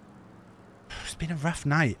 It's been a rough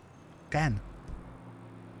night. Again.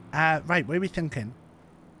 Right, what are we thinking?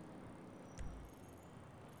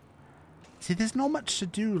 See, there's not much to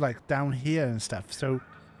do, like, down here and stuff, so...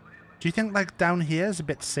 Do you think, like, down here is a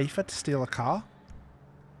bit safer to steal a car?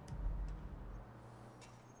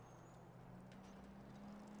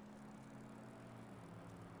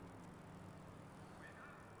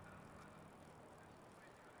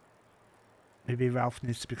 Maybe Ralph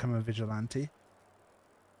needs to become a vigilante.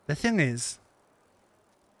 The thing is,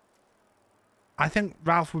 I think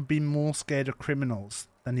Ralph would be more scared of criminals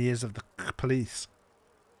than he is of the police.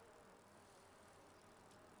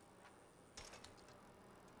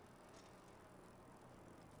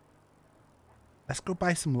 Let's go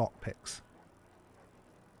buy some lockpicks.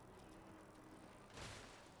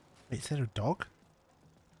 Wait, is there a dog?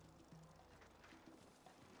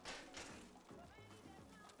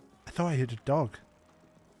 I thought I heard a dog.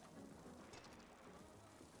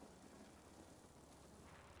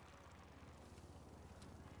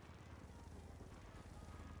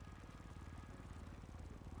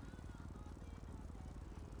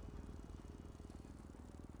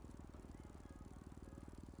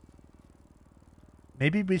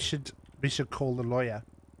 Maybe we should call the lawyer.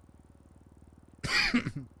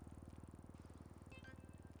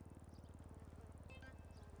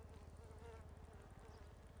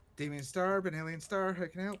 Damien Star, Benalian Star, how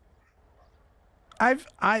can I help?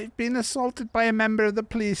 I've been assaulted by a member of the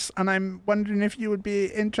police, and I'm wondering if you would be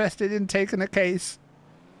interested in taking a case.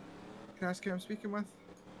 Can I ask who I'm speaking with?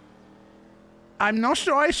 I'm not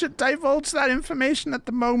sure I should divulge that information at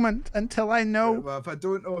the moment until I know. Well, if I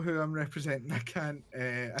don't know who I'm representing, I can't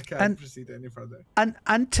proceed any further. And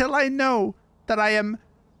until I know that I am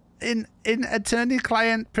in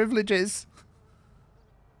attorney-client privileges.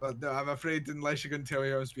 Well, no, I'm afraid unless you're going to tell me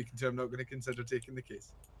who I'm speaking to, I'm not going to consider taking the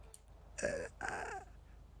case.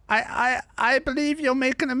 I believe you're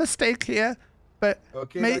making a mistake here, but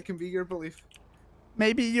okay, that can be your belief.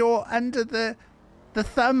 Maybe you're under the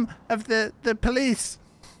thumb of the police.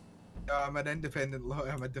 No, I'm an independent lawyer.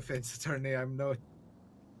 I'm a defense attorney. I'm not.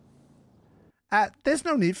 There's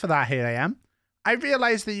no need for that. Here I am. I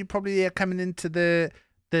realize that you probably are coming into the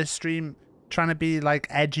stream trying to be like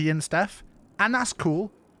edgy and stuff, and that's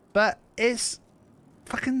cool. But there's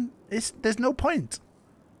no point.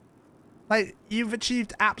 Like, you've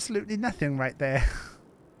achieved absolutely nothing right there.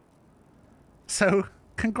 So,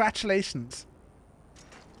 congratulations.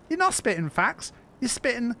 You're not spitting facts. You're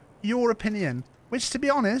spitting your opinion, which, to be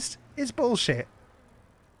honest, is bullshit.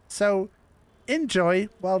 So, enjoy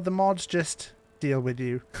while the mods just deal with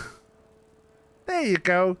you. There you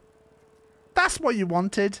go. That's what you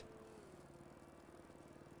wanted.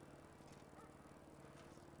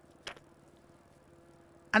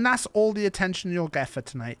 And that's all the attention you'll get for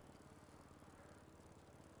tonight.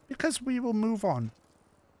 Because we will move on.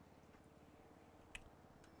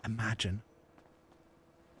 Imagine.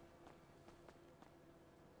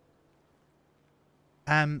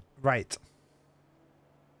 Right.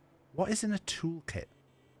 What is in a toolkit?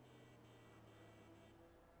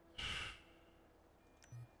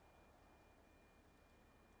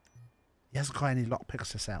 He hasn't got any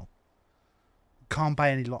lockpicks to sell. Can't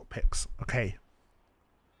buy any lockpicks. Okay.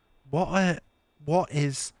 What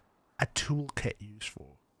is a toolkit used for?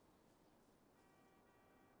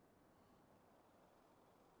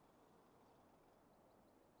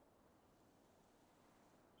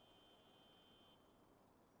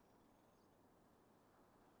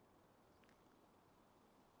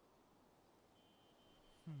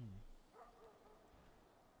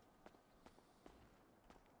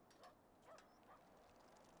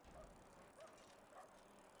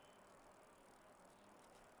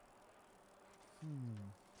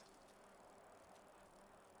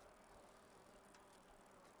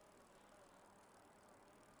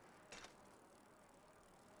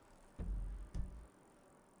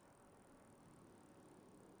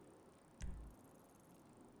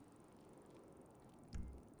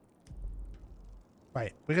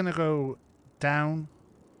 Right, we're gonna go down.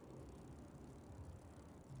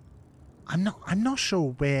 I'm not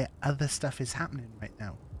sure where other stuff is happening right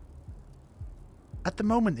now. At the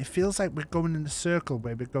moment, it feels like we're going in a circle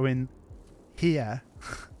where we're going here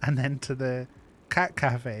and then to the cat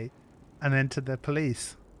cafe and then to the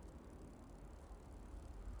police.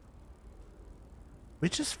 We're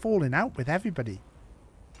just falling out with everybody.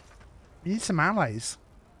 We need some allies.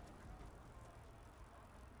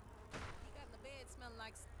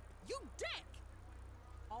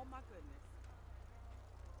 Oh my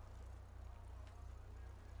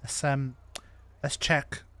goodness. Let's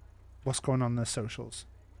check what's going on in the socials.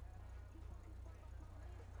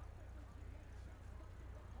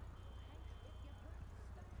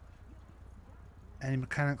 Any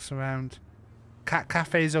mechanics around? Cat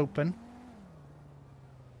Cafe's open.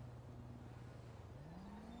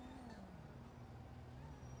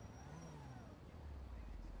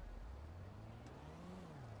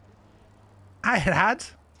 I had.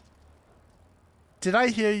 Did I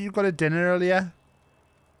hear you got a dinner earlier?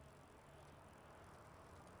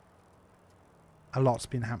 A lot's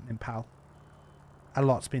been happening, pal. A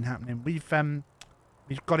lot's been happening. We've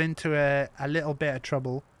got into a little bit of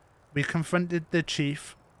trouble. We confronted the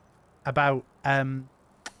chief about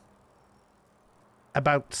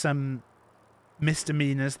some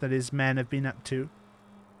misdemeanors that his men have been up to,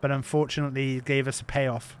 but unfortunately he gave us a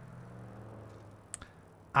payoff.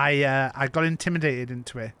 I got intimidated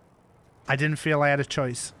into it. I didn't feel I had a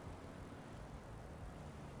choice.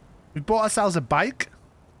 We bought ourselves a bike.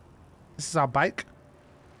 This is our bike.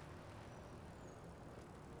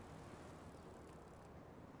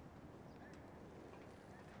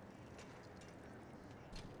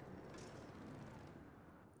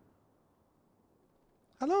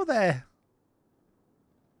 Hello there.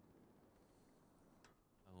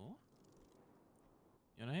 Hello?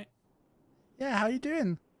 You alright? Yeah, how you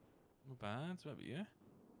doing? Not bad. What about you?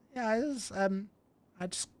 Yeah, I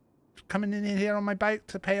just coming in here on my bike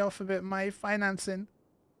to pay off a bit of my financing.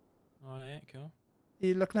 Alright, cool. Are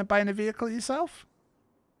you looking at buying a vehicle yourself?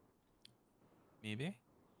 Maybe.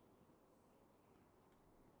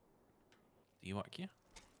 Do you work here?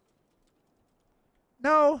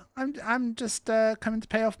 No, I'm just coming to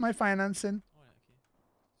pay off my financing.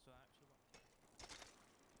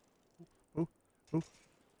 Oh, oh,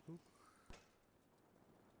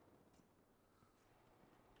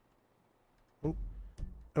 oh,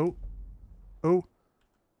 oh, oh.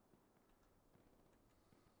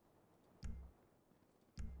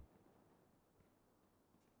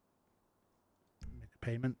 Make a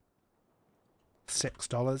payment.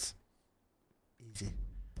 $6. Easy.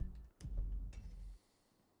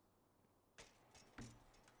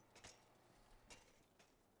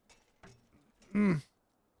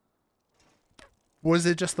 Was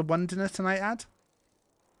it just the one dinner tonight, Ad?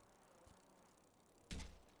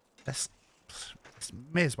 Let's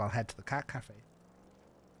may as well head to the cat cafe.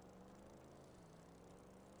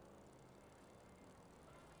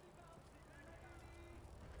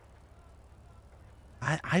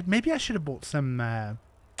 Maybe I should have bought some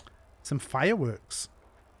fireworks.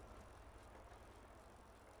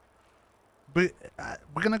 We're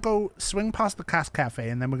gonna go swing past the cat cafe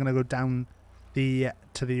and then we're gonna go down to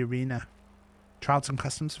the arena. Trials and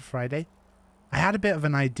customs for Friday. I had a bit of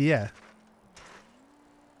an idea.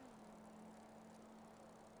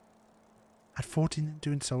 At 14 and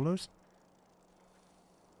doing solos.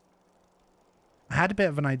 I had a bit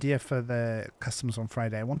of an idea for the customs on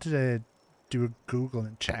Friday. I wanted to do a Google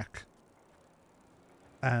and check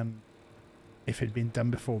if it'd been done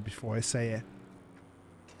before I say it.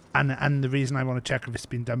 And the reason I want to check if it's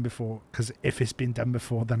been done before, because if it's been done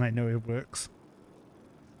before, then I know it works.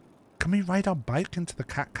 Can we ride our bike into the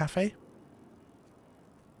cat cafe?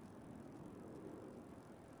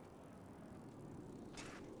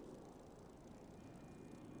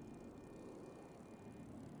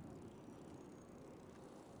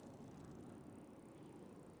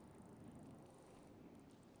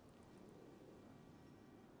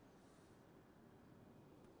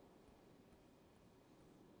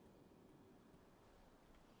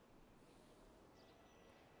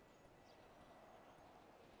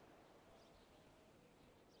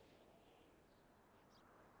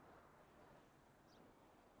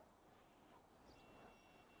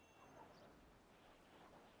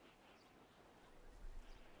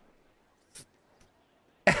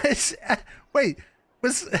 Wait,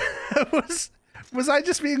 was I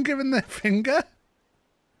just being given the finger?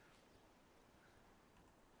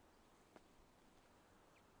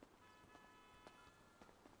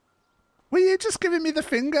 Were you just giving me the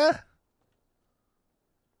finger?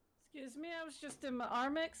 Excuse me, I was just doing my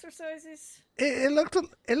arm exercises. It looked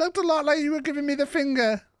a lot like you were giving me the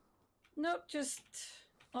finger. Nope, just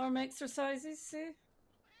arm exercises, see?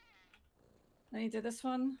 Now you do this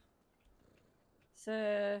one.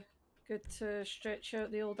 It's good to stretch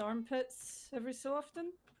out the old armpits every so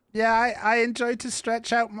often. Yeah, I enjoy to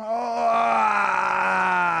stretch out more.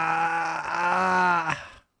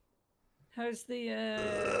 How's the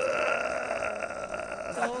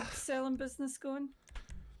dog selling business going?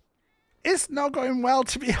 It's not going well,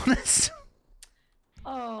 to be honest.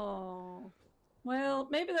 Oh. Well,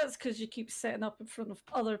 maybe that's because you keep setting up in front of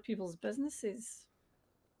other people's businesses.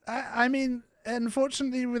 I mean,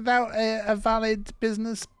 unfortunately, without a valid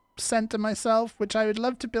business centre myself, which I would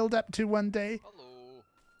love to build up to one day,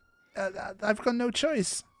 I've got no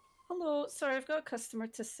choice. Hello, sorry, I've got a customer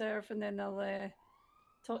to serve, and then I'll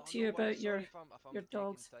talk to you about your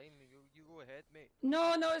dogs. You go ahead, mate.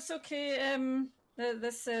 No, it's okay.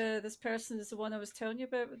 This person is the one I was telling you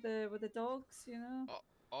about with the dogs. You know.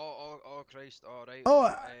 Oh, Christ! All right.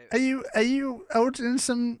 Oh, are you ordering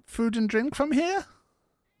some food and drink from here?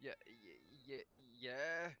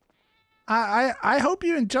 Yeah. I hope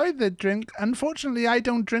you enjoyed the drink. Unfortunately, I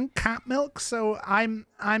don't drink cat milk, so I'm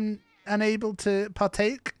unable to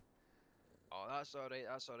partake. Oh, that's all right.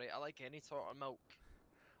 That's all right. I like any sort of milk.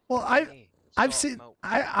 Well, I've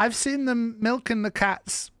seen them milking the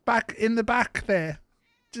cats back in the back there,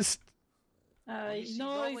 just. No,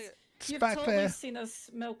 you've back totally there. seen us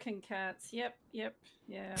milking cats. Yep,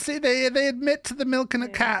 yeah. See, they admit to the milking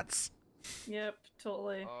of cats. Yep,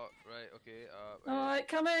 totally. Oh, right, okay. All right,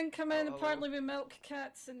 come in. Apparently we milk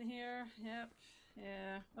cats in here. Yep,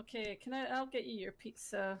 yeah. Okay, I'll get you your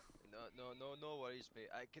pizza. No worries, mate.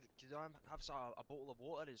 Could I have a bottle of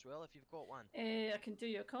water as well if you've got one? I can do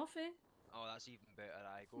you a coffee. Oh, that's even better.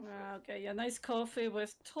 Go for it. I'll get you a nice coffee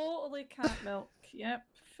with totally cat milk. Yep,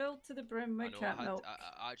 filled to the brim with cat milk.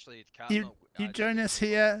 Actually, cat You join us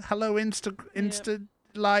here. Hello, Insta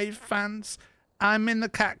Live fans. I'm in the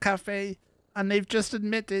cat cafe, and they've just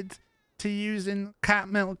admitted to using cat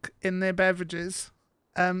milk in their beverages.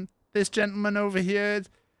 This gentleman overheard.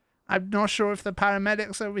 I'm not sure if the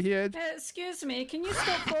paramedics overheard. Excuse me, can you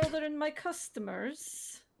stop bothering my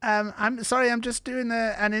customers? I'm sorry, I'm just doing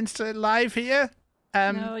an Insta Live here.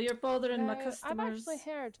 No, you're bothering my customers. I've actually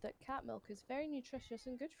heard that cat milk is very nutritious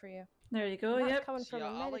and good for you. There you go. And that's Yep. coming from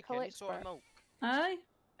a medical expert. Aye,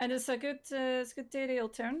 and it's a good dairy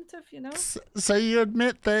alternative, you know. So you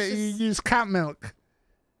admit that you use cat milk?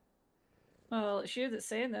 Well, it's you that's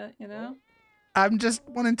saying it, you know. I'm just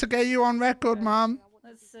wanting to get you on record, Mom.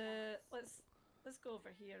 Let's go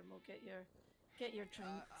over here and we'll get your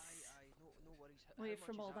drinks. Away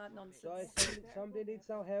from all that nonsense. Somebody needs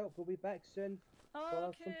some help. We'll be back soon.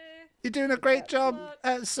 Okay. You're doing a great job,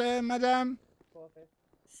 sir, madame.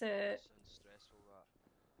 So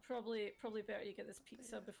probably better you get this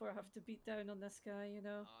pizza before I have to beat down on this guy, you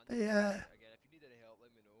know.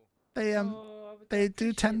 They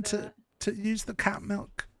do tend to use the cat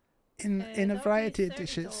milk in a variety of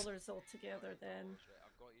dishes. $30 altogether then.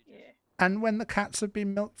 Yeah. And when the cats have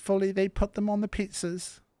been milked fully, they put them on the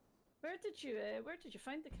pizzas. Where did you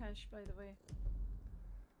find the cash, by the way?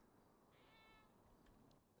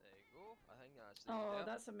 There you go. I think that's. Oh,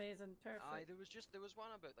 that's amazing. Perfect. Aye, there was one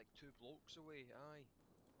about like 2 blocks away. Aye.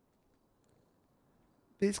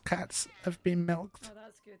 These cats have been milked, Oh,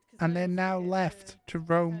 that's good, 'cause and now they're you now get left to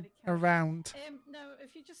roam around. Now,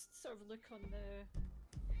 if you just sort of look on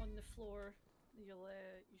the floor, you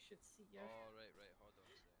should see your. Oh, right. Hold on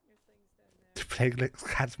a second. Your things down there. Does Plague lick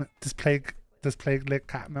cat's milk? Does Plague lick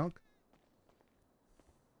cat milk?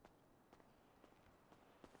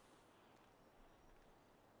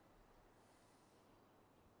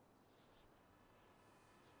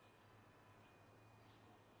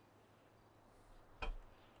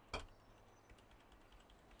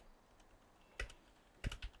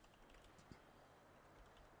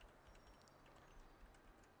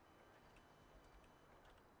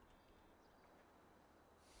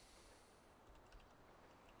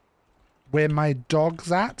 Where my dog's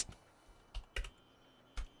at?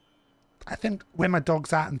 I think where my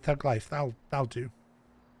dog's at in Thug Life, that'll do.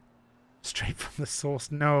 Straight from the source.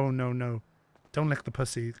 No. Don't lick the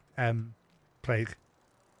pussy, Plague.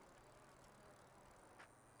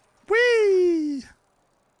 Whee!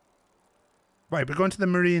 Right, we're going to the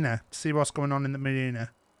marina to see what's going on in the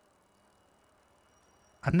marina.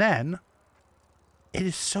 And then, it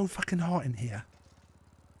is so fucking hot in here.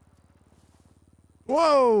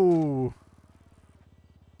 Whoa!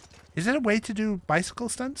 Is there a way to do bicycle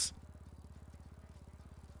stunts?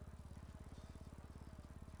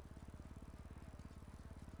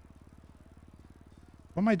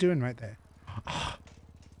 What am I doing right there? Oh,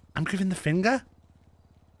 I'm giving the finger?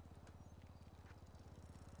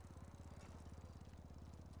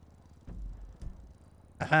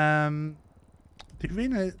 The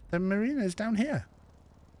marina is down here.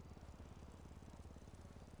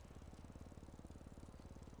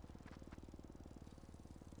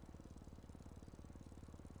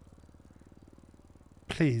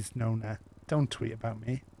 Please, Nona, don't tweet about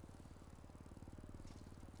me.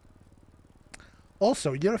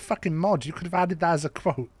 Also, you're a fucking mod. You could have added that as a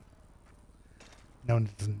quote. No one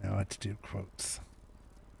doesn't know how to do quotes.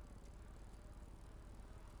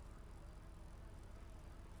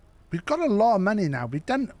 We've got a lot of money now. We've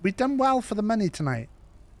done well for the money tonight.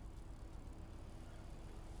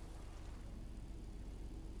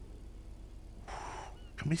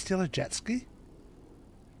 Can we steal a jet ski?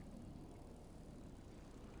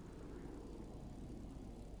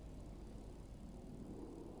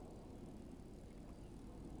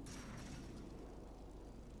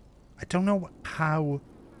 I don't know how...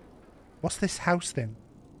 What's this house thing?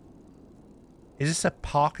 Is this a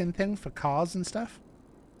parking thing for cars and stuff?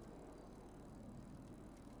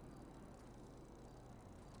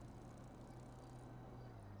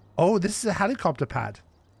 Oh, this is a helicopter pad.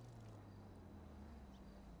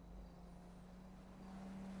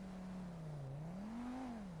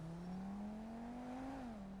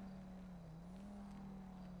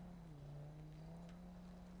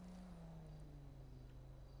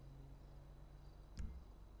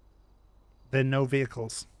 There are no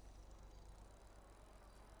vehicles.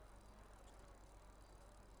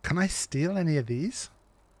 Can I steal any of these?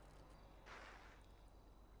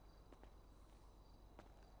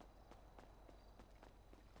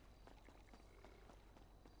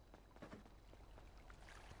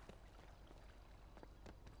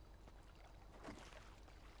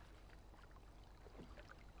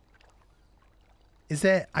 Is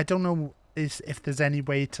there, I don't know if there's any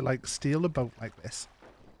way to like steal a boat like this.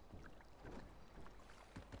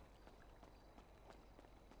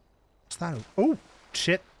 What's that? Oh,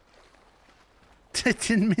 shit. I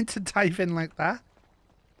didn't mean to dive in like that.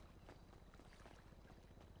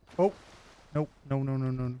 Oh, no, no, no,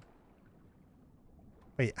 no, no.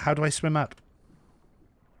 Wait, how do I swim up?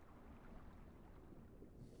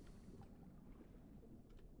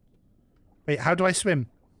 Wait, how do I swim?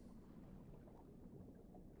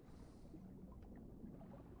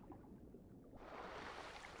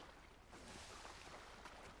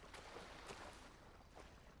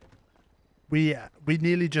 We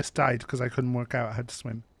nearly just died because I couldn't work out how to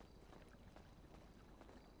swim.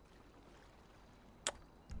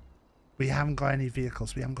 We haven't got any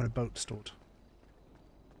vehicles. We haven't got a boat stored.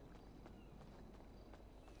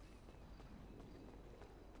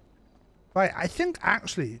 Right, I think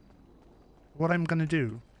actually what I'm going to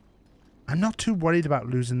do, I'm not too worried about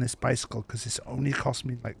losing this bicycle because it's only cost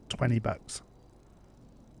me like 20 bucks.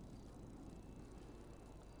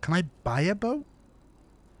 Can I buy a boat?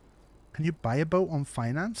 Can you buy a boat on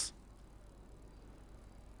finance?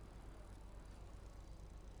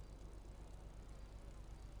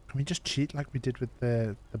 Can we just cheat like we did with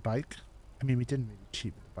the bike? I mean, we didn't really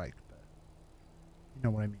cheat with the bike, but you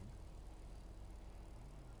know what I mean.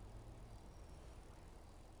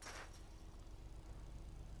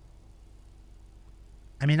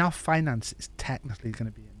 I mean, our finance is technically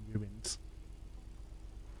going to be in ruins.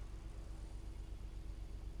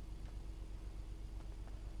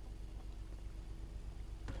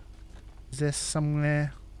 Is there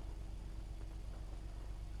somewhere?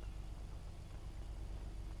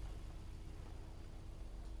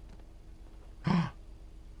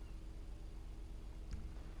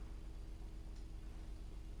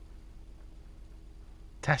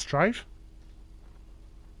 Test drive?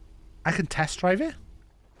 I can test drive it?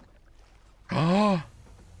 Oh!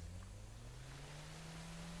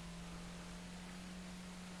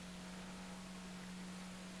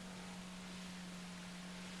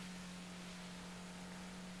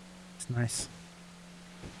 It's nice.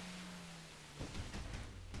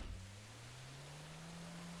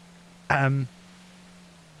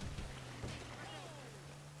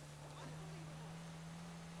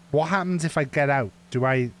 What happens if I get out? Do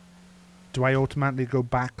I automatically go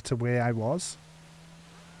back to where I was?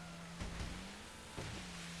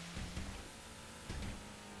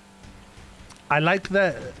 I like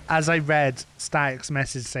that as I read Static's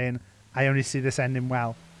message saying, I only see this ending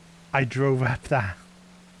well, I drove up that.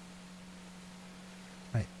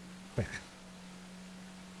 Right, quick.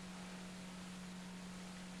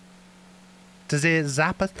 Does it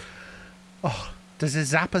zap us? Oh, does it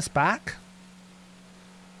zap us back?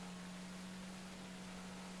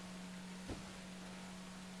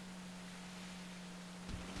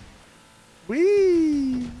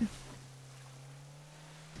 Whee!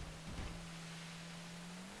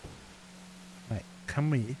 Right, can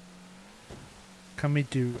we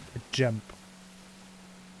do a jump?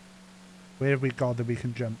 Where have we got that we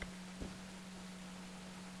can jump?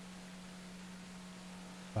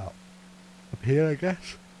 Well, up here, I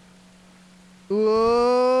guess.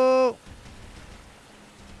 Whoa!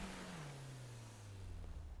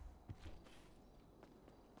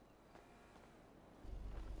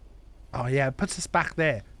 Oh yeah, it puts us back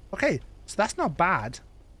there. Okay, So that's not bad.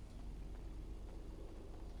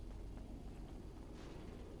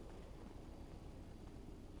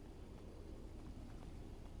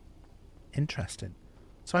 Interesting.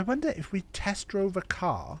 So I wonder if we test drove a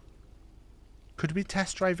car, could we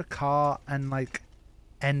test drive a car and like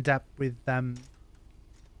end up with like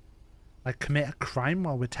commit a crime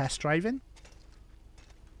while we're test driving?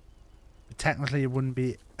 But technically it wouldn't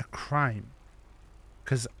be a crime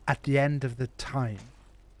because at the end of the time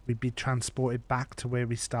we'd be transported back to where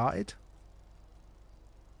we started.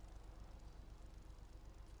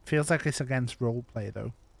 Feels like it's against roleplay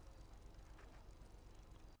though.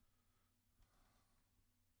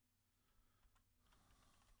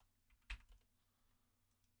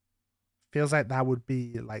 Feels like that would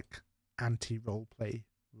be like anti-roleplay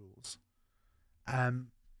rules.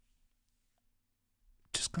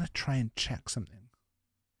 Just gonna try and check something.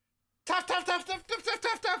 Tough.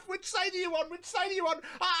 Which side are you on? Which side are you on?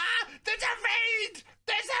 Ah! There's a raid!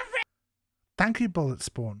 There's a raid! Thank you, Bullet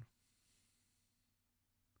Spawn.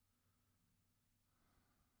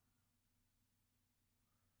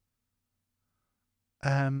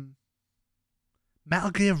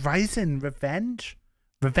 Metal Gear Rising Revengeance.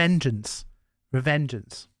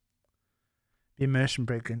 The immersion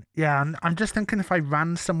breaking. Yeah, I'm just thinking if I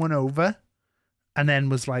ran someone over and then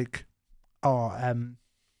was like, oh,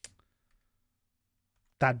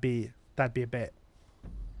 that'd be a bit.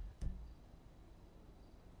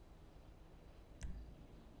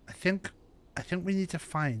 I think we need to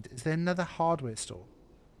find, is there another hardware store?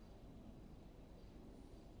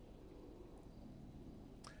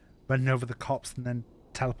 Running over the cops and then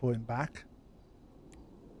teleporting back.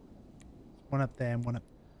 One up there and one up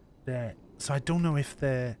there. So I don't know if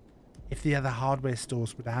the other hardware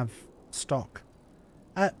stores would have stock.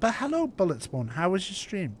 But hello, Bullet Spawn. How was your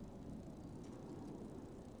stream?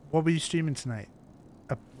 What were you streaming tonight?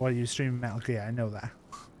 Well, you streaming Metal Gear. I know that.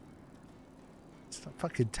 I'm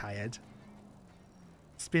fucking tired.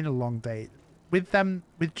 It's been a long day. With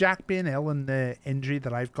Jack being ill and the injury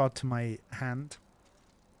that I've got to my hand,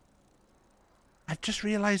 I've just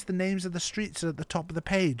realised the names of the streets are at the top of the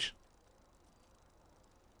page.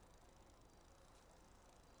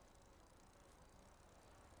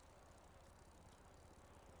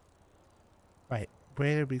 Right,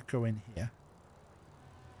 where are we going here?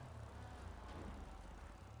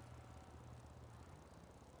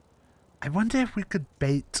 I wonder if we could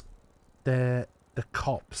bait the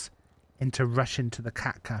cops into rushing to the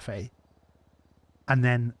cat cafe and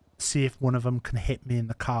then see if one of them can hit me in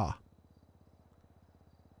the car.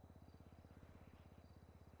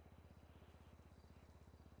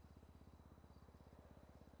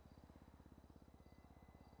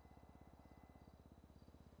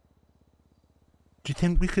 Do you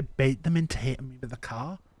think we could bait them into hitting me with a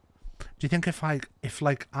car? Do you think if I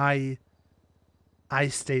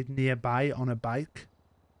stayed nearby on a bike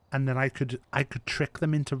and then I could trick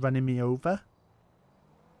them into running me over?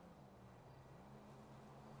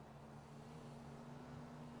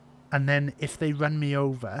 And then if they run me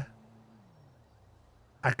over,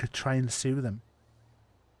 I could try and sue them.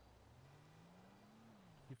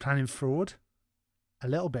 You planning fraud? A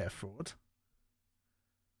little bit of fraud.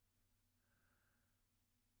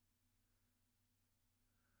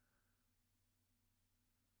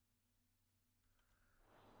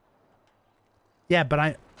 Yeah,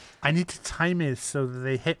 but I need to time it so that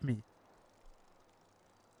they hit me.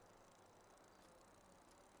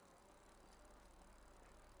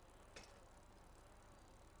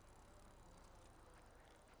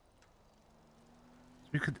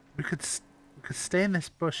 We could stay in this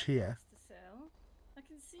bush here. I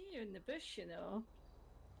can see you in the bush, you know.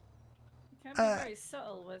 You can't be very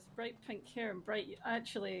subtle with bright pink hair and bright.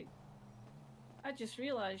 Actually, I just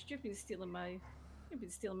realised you've been stealing my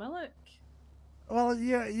look. Well,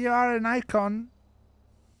 you are an icon.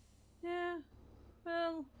 Yeah.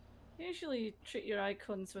 Well, usually you treat your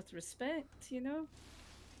icons with respect, you know.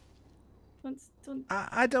 Don't.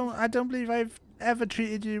 I don't believe I've ever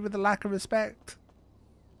treated you with a lack of respect.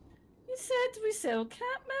 You said we sell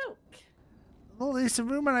cat milk. Well, it's a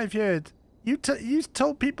rumor I've heard. You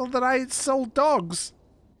told people that I sold dogs.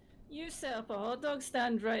 You set up a hot dog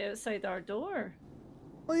stand right outside our door.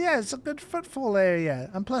 Well, yeah, it's a good footfall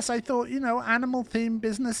area. And plus I thought, you know, animal-themed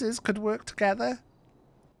businesses could work together.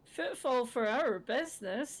 Footfall for our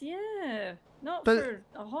business, yeah. Not But for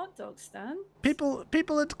a hot dog stand. People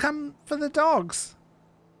had come for the dogs.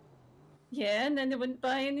 Yeah, and then they wouldn't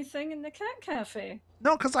buy anything in the cat cafe.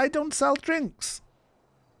 No, because I don't sell drinks.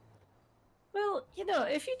 Well, you know,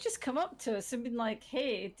 if you just come up to us and be like,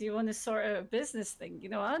 hey, do you want to sort out a business thing? You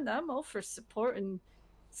know, I'm all for supporting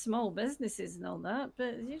small businesses and all that,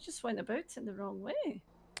 but you just went about it the wrong way.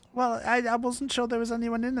 Well, I wasn't sure there was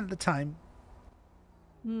anyone in at the time.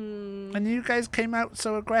 And you guys came out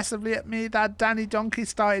so aggressively at me that Danny Donkey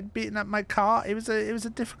started beating up my car. It was a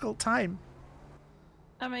difficult time.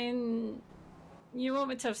 I mean, you want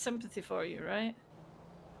me to have sympathy for you, right?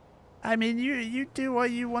 I mean, you do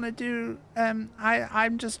what you want to do.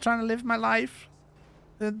 I'm just trying to live my life,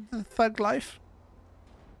 the thug life.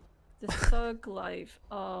 The thug life.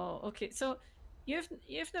 Oh, okay. So, you've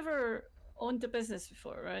never owned a business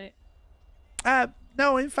before, right?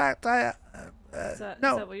 No. In fact, Is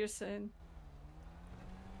no. that what you're saying?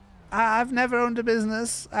 I've never owned a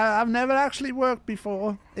business. I've never actually worked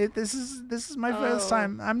before. This is my first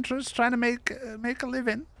time. I'm just trying to make a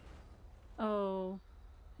living. Oh,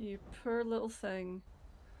 you poor little thing.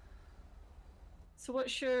 So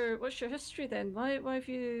what's your history then? Why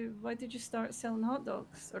did you start selling hot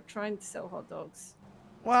dogs or trying to sell hot dogs?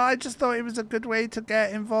 Well, I just thought it was a good way to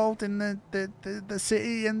get involved in the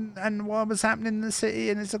city and what was happening in the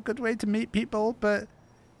city, and it's a good way to meet people. But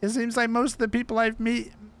it seems like most of the people I've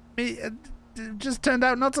meet just turned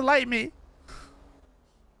out not to like me.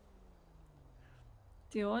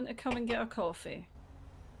 Do you want to come and get a coffee?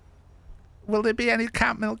 Will there be any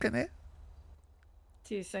cat milk in it?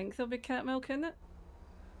 Do you think there'll be cat milk in it?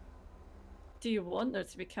 Do you want there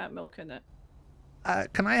to be cat milk in it?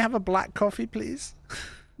 Can I have a black coffee, please?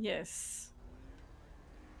 Yes.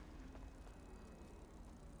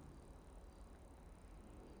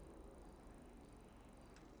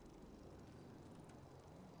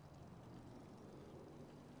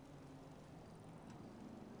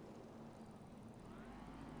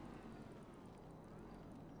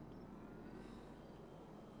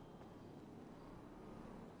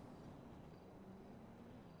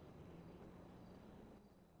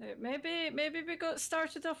 Maybe we got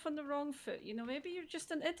started off on the wrong foot. You know, maybe you're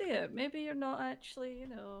just an idiot. Maybe you're not actually, you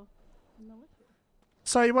know, malicious.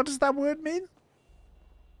 Sorry, what does that word mean?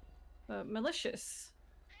 Malicious.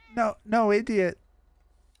 No, idiot.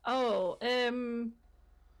 Oh, a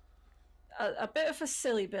bit of a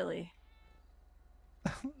silly Billy.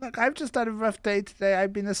 Look, I've just had a rough day today.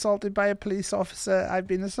 I've been assaulted by a police officer. I've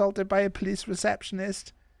been assaulted by a police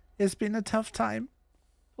receptionist. It's been a tough time.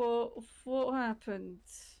 What happened?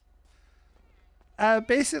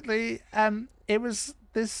 Basically, it was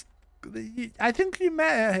this. I think you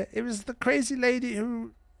met her. It was the crazy lady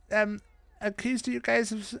who accused you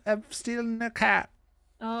guys of stealing a cat.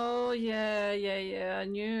 Oh yeah. I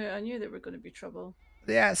knew there were going to be trouble.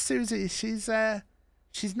 Yeah, Susie. She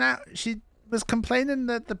was complaining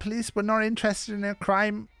that the police were not interested in her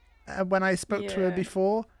crime when I spoke to her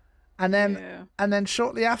before, and then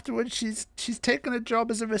shortly afterwards, she's taken a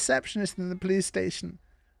job as a receptionist in the police station.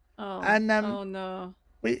 Oh. And oh no.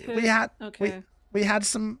 We had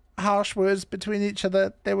some harsh words between each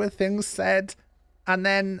other. There were things said, and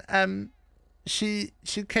then she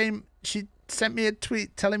sent me a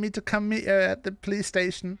tweet telling me to come meet her at the police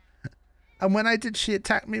station, and when I did, she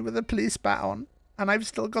attacked me with a police bat on, and I've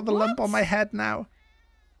still got the lump on my head now.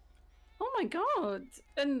 Oh my god!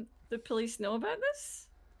 And the police know about this?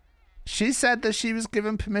 She said that she was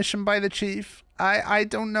given permission by the chief. I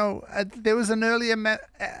don't know. There was an earlier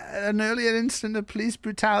incident of police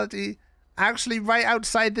brutality, actually right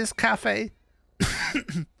outside this cafe.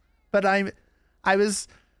 But I've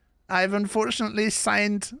unfortunately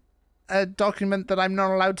signed a document that I'm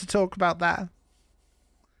not allowed to talk about that.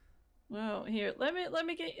 Well, here, let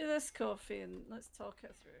me get you this coffee and let's talk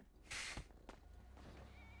it through.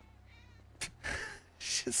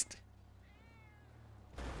 Just.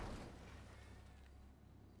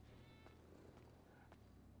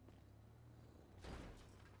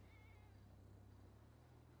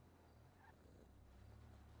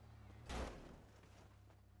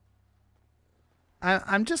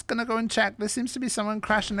 I'm just gonna go and check. There seems to be someone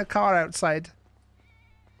crashing a car outside.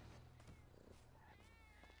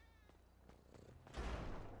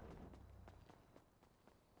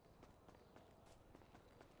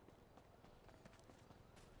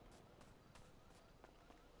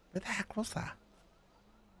 Where the heck was that?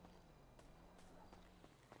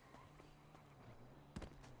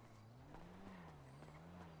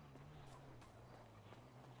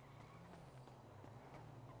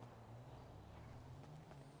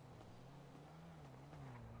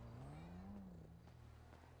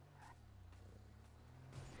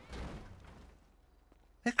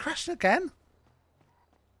 It crashed again?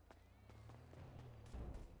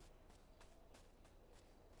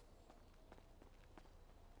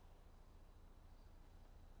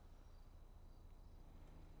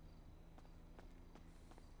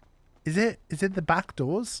 Is it the back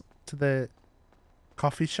doors to the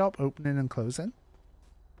coffee shop opening and closing.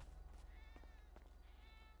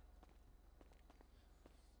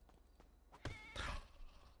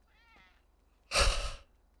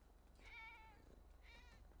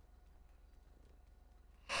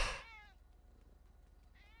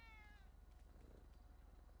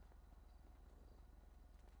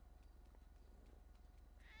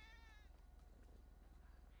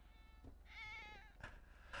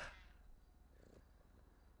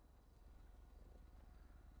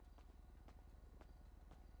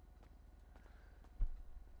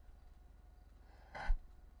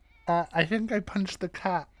 I think I punched the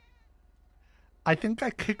cat. I think I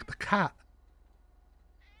kicked the cat.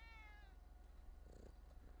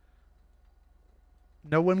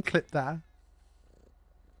 No one clipped that.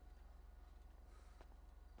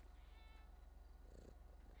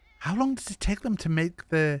 How long does it take them to make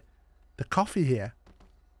the coffee here?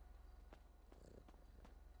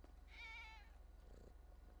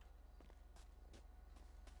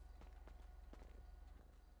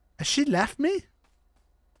 Has she left me?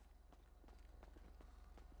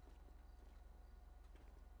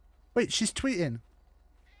 Wait, she's tweeting.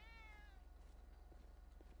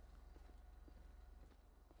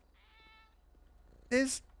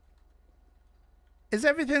 Is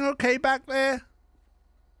everything okay back there?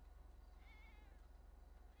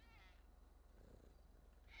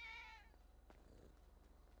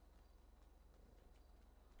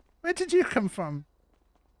 Where did you come from?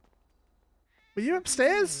 Were you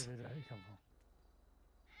upstairs? Where did I come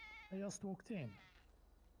from? I just walked in.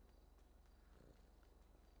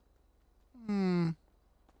 Hmm.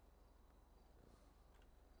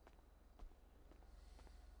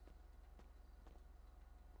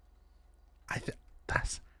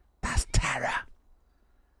 That's terror.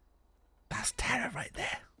 That's terror right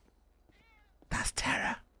there. That's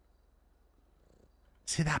terror.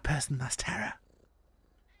 See that person? That's terror.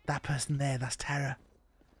 That person there, that's terror.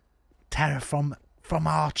 Terror from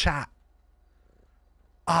our chat.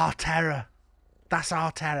 Our terror. That's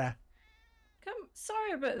our terror.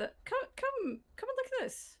 Sorry about that. Come and look at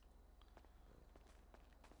this.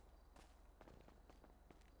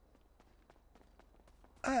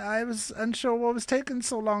 I was unsure what was taking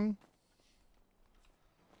so long.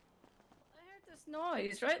 I heard this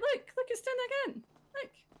noise, right? Look, it's done again.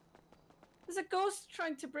 Look. There's a ghost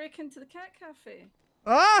trying to break into the cat cafe.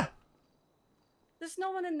 Ah! There's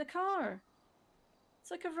no one in the car.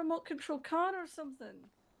 It's like a remote control car or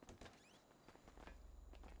something.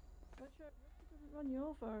 Run you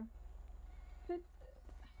over. Who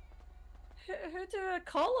do I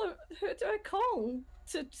call? Who do I call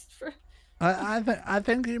to? I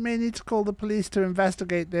think you may need to call the police to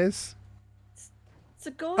investigate this. It's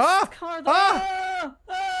a ghost car. I'm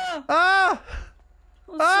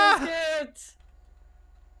so scared.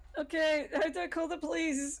 Okay, how do I call the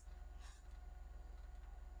police?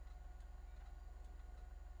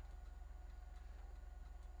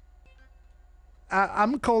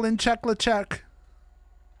 I'm calling Check LeCheck.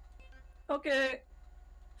 Okay.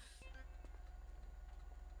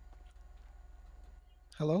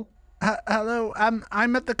 Hello? Hello,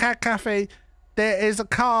 I'm at the cat cafe. There is a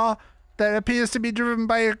car that appears to be driven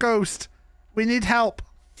by a ghost. We need help.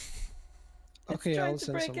 Okay, I'll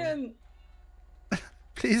send someone.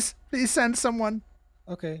 Please send someone.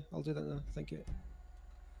 Okay, I'll do that now. Thank you.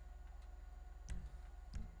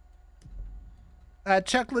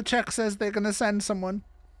 Check LeCheck says they're gonna send someone.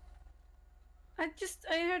 I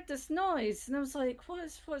heard this noise and I was like,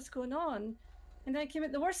 what's going on? And then I came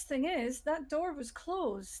out. The worst thing is that door was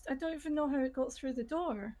closed. I don't even know how it got through the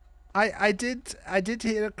door. I did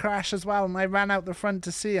hear a crash as well, and I ran out the front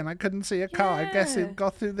to see, and I couldn't see a car. I guess it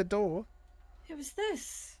got through the door. It was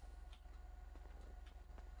this.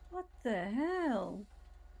 What the hell?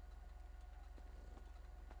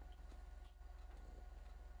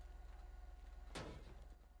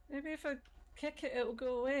 Maybe if I kick it, it'll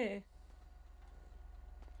go away.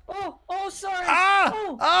 Oh, sorry.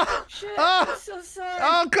 Shit. I'm so sorry.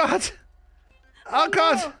 Oh God. Oh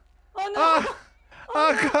God. No. Oh no.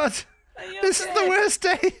 Oh God. This is the worst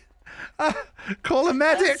day. Call a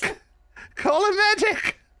medic. Call a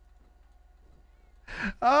medic.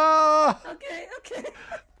 Oh. Okay.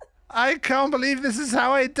 I can't believe this is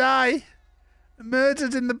how I die.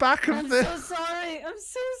 Murdered in the back of the... I'm so sorry.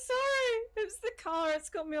 It's the car. It's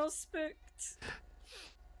got me all spooked.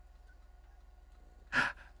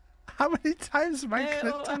 How many times am I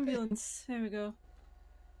gonna die? Ambulance. Here we go.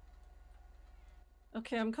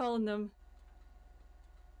 Okay, I'm calling them.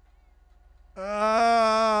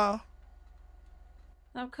 Oh.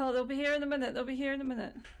 I'll call. They'll be here in a minute.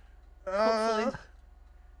 Hopefully.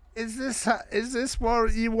 Is this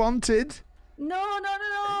what you wanted? No,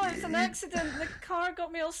 it's an accident. The car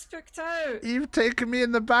got me all spooked out. You've taken me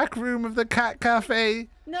in the back room of the cat cafe.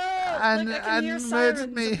 No, and look, I can hear murdered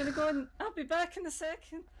sirens. me. I'm gonna go and I'll be back in a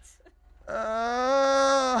second.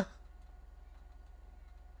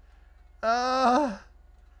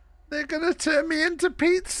 They're gonna turn me into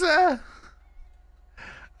pizza.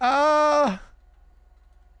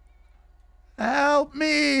 Help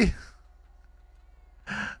me.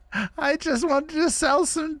 I just wanted to sell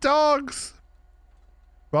some dogs.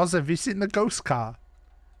 Roz, have you seen the ghost car?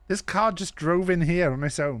 This car just drove in here on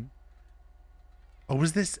its own. Oh,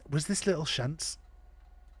 was this little Shunts?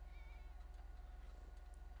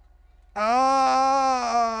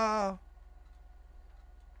 Oh.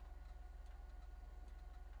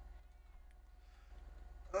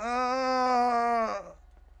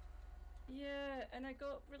 Yeah, and I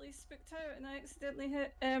got really spooked out and I accidentally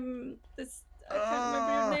hit this. I can't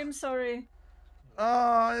remember your name. Sorry.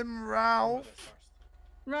 I'm Ralph.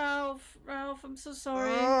 Ralph, I'm so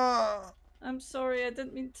sorry. I'm sorry. I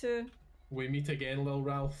didn't mean to. We meet again, Lil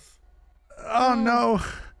Ralph. Oh no.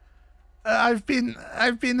 I've been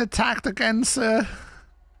attacked again, sir.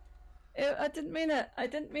 I didn't mean it.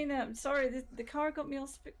 I'm sorry. The car got me all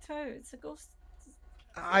spooked out. It's a ghost.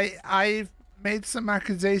 I've made some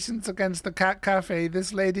accusations against the cat cafe.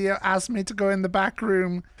 This lady asked me to go in the back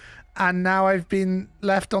room, and now I've been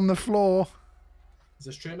left on the floor. Is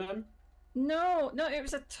this true, man? No, it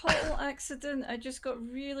was a total accident. I just got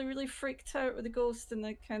really freaked out with the ghost, and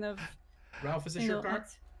I kind of. Ralph, is this your car?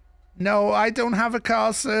 No, I don't have a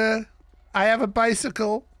car, sir. I have a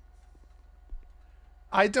bicycle.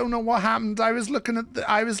 I don't know what happened. I was looking at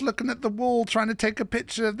the wall trying to take a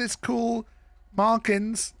picture of this cool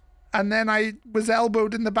markings, and then I was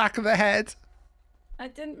elbowed in the back of the head. I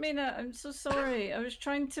didn't mean it. I'm so sorry. I was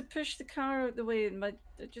trying to push the car out the way, and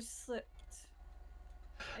it just slipped.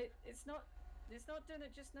 It's not doing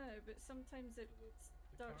it just now, but sometimes it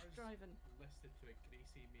starts driving. Listed to a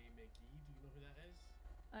Gracie May McGee. Do you know who that is?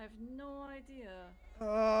 I have no idea.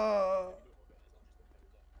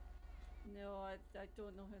 No, I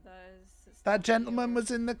don't know who that is. That gentleman was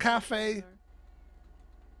in the cafe.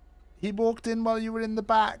 He walked in while you were in the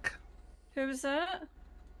back. Who was that?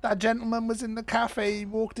 That gentleman was in the cafe. He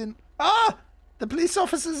walked in. Ah! The police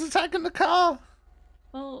officer's attacking the car.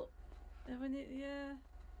 Well, when it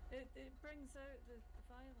brings out the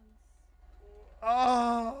violence.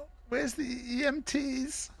 Oh, where's the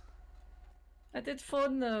EMTs? I did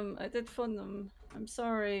phone them. I'm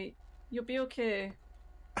sorry. You'll be okay.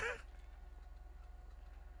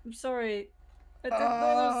 I'm sorry. I didn't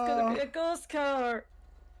know there was gonna be a ghost car.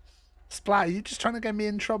 Splat, are you just trying to get me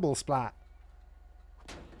in trouble, Splat?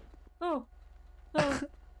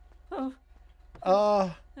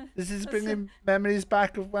 Oh, this is bringing memories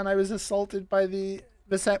back of when I was assaulted by the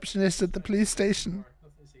receptionist at the police station.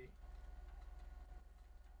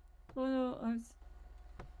 Oh no,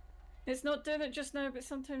 it's not doing it just now, but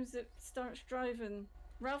sometimes it starts driving.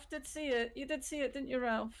 Ralph did see it. You did see it, didn't you,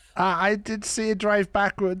 Ralph? I did see it drive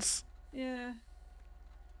backwards. Yeah.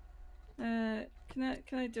 Can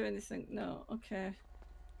I do anything? No. Okay.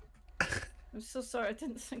 I'm so sorry. I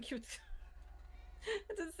didn't think you'd.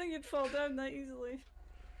 I didn't think you'd fall down that easily.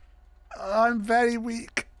 I'm very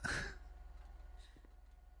weak.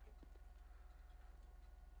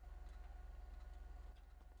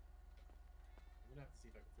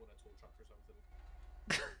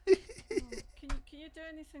 Can you do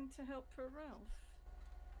anything to help poor Ralph?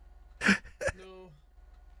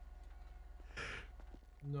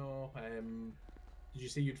 No. Did you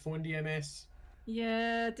say you'd phoned EMS?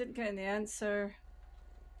 Yeah, didn't get any answer.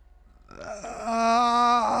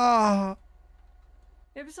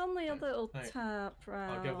 It was only a little tap,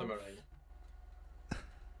 Ralph. I'll give them a ring.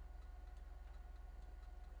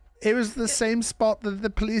 It was the same spot that the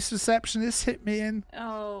police receptionist hit me in.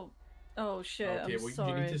 Oh shit! Okay, I'm well,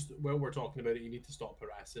 sorry. you need to. While we're talking about it, you need to stop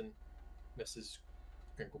harassing Mrs.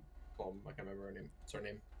 Crinkle Bomb. I can't remember her name. What's her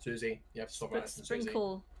name? Susie. You have to stop harassing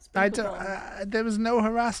Sprinkle. I don't. There was no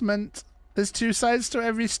harassment. There's two sides to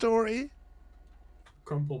every story.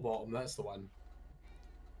 Crumple Bottom. That's the one.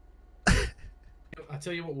 I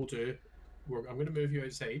tell you what we'll do. I'm going to move you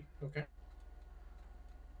outside. Okay.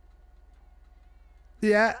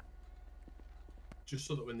 Yeah. Just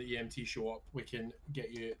so that when the EMT show up, we can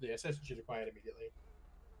get you the assistance you require immediately.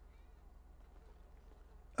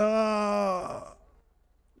 I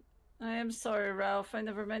am sorry, Ralph. I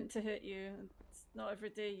never meant to hit you. It's not every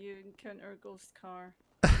day you encounter a ghost car.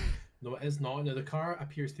 No, it is not. Now, the car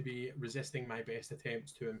appears to be resisting my best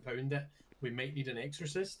attempts to impound it. We might need an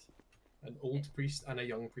exorcist, an old priest, and a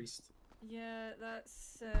young priest. Yeah,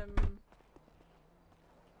 that's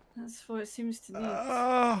That's what it seems to need.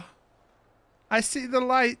 I see the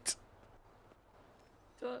light.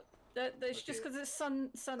 But it's just because it's sunny.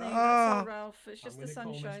 That's Ah. all, Ralph. It's just I'm the gonna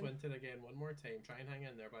call Miss sunshine. Winter again one more time. Try and hang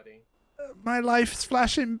in there, buddy. My life is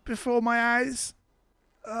flashing before my eyes.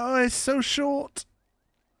 Oh, it's so short.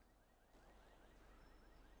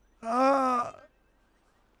 You're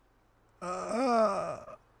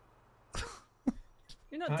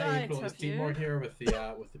not Hi, dying, April. It's have you? Timor here with the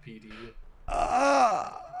PD.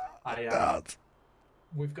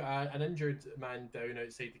 We've got an injured man down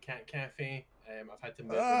outside the cat cafe. I've had to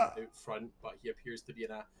move him out front, but he appears to be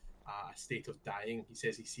in a state of dying. He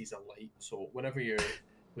says he sees a light, so whenever you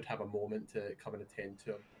would have a moment to come and attend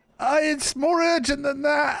to him. It's more urgent than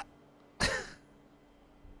that.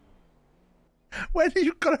 When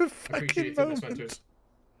you got a fucking Appreciate it, Miss moment. Winters.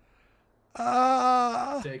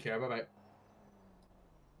 Ah. Take care, bye bye.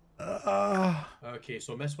 Ah. Okay,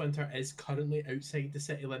 so Miss Winter is currently outside the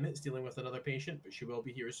city limits dealing with another patient, but she will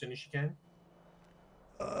be here as soon as she can.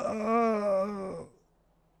 I'm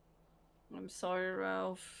sorry,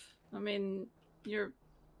 Ralph. I mean, you're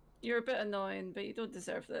a bit annoying, but you don't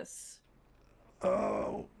deserve this.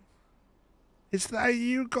 Oh. Is that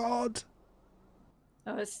you, God?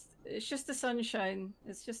 Oh, it's just the sunshine.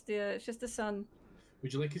 It's just the sun.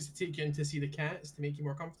 Would you like us to take you in to see the cats to make you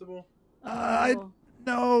more comfortable?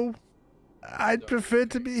 No. I'd prefer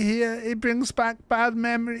to be here. It brings back bad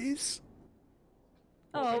memories.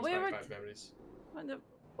 Oh, we were. Bad memories.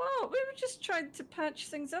 Well, we were just trying to patch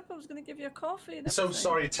things up. I was going to give you a coffee. And So everything.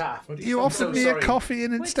 sorry, Taff. You offered me a coffee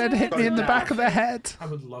and instead hit me in the back of the head. I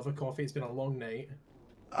would love a coffee. It's been a long night.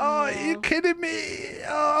 Oh, are you kidding me?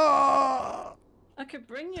 Oh. I could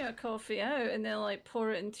bring you a coffee out and then like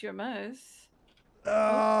pour it into your mouth.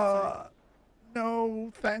 No,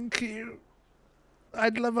 thank you.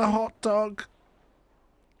 I'd love a hot dog.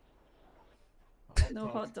 No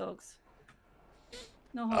hot dogs.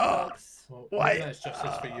 No hot dogs. Well, Why? maybe that's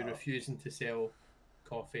justice for you refusing to sell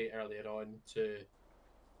coffee earlier on to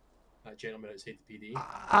that gentleman outside the PD.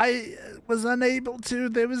 I was unable to.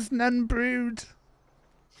 There was none brewed.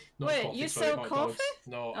 Not Wait, coffee, you sorry, sell hot coffee? Dogs.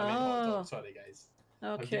 No, I mean hot dogs. Sorry, guys.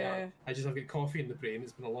 Okay. I've got coffee in the brain.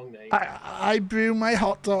 It's been a long night. I brew my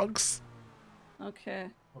hot dogs. Okay.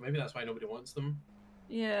 Well, maybe that's why nobody wants them.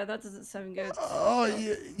 Yeah, that doesn't sound good. Oh,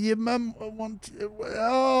 your mum wanted.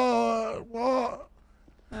 Oh, what?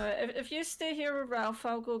 If you stay here with Ralph,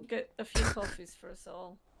 I'll go get a few coffees for us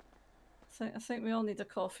all. I think we all need a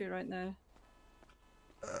coffee right now.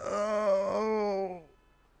 Oh.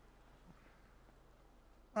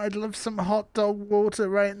 I'd love some hot dog water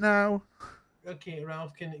right now. Okay,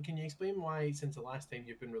 Ralph, can you explain why, since the last time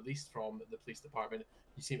you've been released from the police department,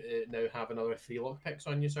 you seem to now have another 3 lockpicks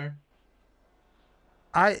on you, sir?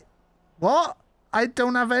 What? I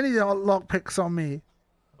don't have any lockpicks on me.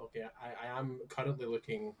 Okay, I am currently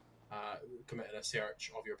looking, committing a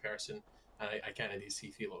search of your person, and I can't indeed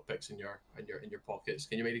see 3 lockpicks in your pockets.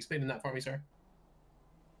 Can you maybe explain that for me, sir?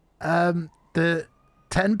 The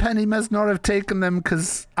 10-penny must not have taken them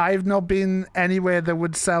because I've not been anywhere that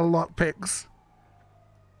would sell lockpicks.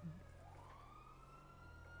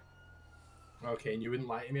 Okay, and you wouldn't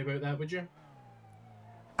lie to me about that, would you?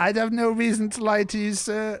 I'd have no reason to lie to you,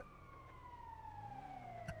 sir.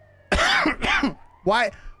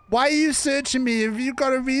 Why are you searching me? Have you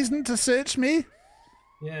got a reason to search me?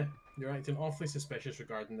 Yeah, you're acting awfully suspicious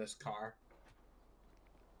regarding this car.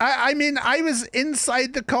 I mean, I was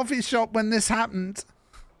inside the coffee shop when this happened.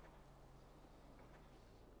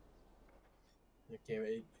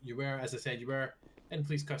 Okay, you were, as I said, you were in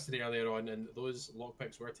police custody earlier on, and those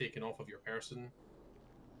lockpicks were taken off of your person.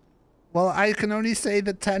 Well, I can only say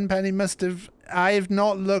that 10-penny must have... I have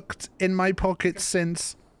not looked in my pockets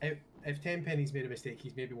since. If 10-penny's made a mistake,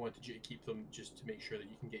 he's maybe wanted you to keep them just to make sure that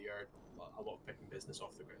you can get a lockpicking business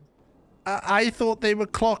off the ground. I thought they were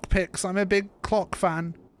clock picks. I'm a big clock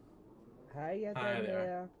fan. Hiya Hi down there.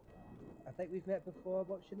 there. I think we've met before.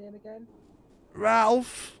 What's your name again?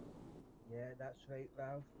 Ralph. Yeah, that's right,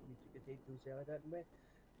 Ralph. We took your details earlier, didn't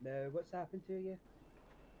we? Now, what's happened to you?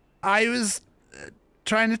 I was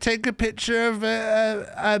trying to take a picture of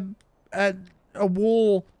a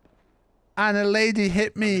wall, and a lady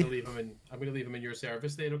hit me. I'm gonna leave him in your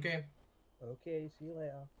service there, okay? Okay, see you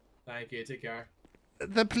later. Thank you, take care.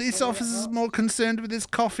 The police officer is more concerned with his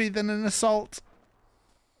coffee than an assault.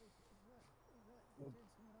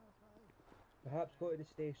 Perhaps go to the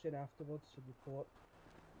station afterwards to report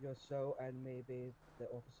your assault and maybe the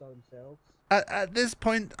officer themselves. At this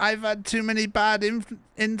point, I've had too many bad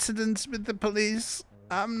incidents with the police.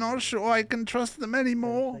 I'm not sure I can trust them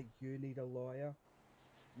anymore. Like you need a lawyer.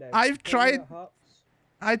 Now, I've tell me tried. what hurts.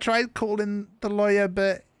 I tried calling the lawyer,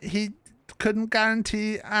 but he couldn't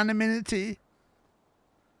guarantee anonymity.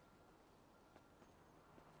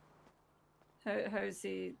 How's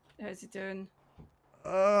he doing?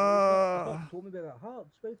 Told me about the hearts.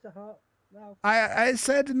 Where's the heart? No. I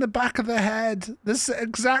said in the back of the head. This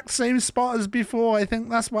exact same spot as before. I think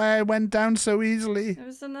that's why I went down so easily. It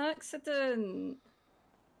was an accident.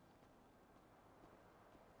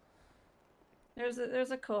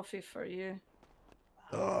 There's a coffee for you.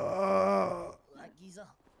 Would you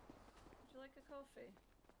like a coffee?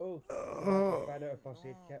 Oh. Ran out of first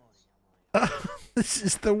aid kits. This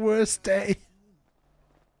is the worst day.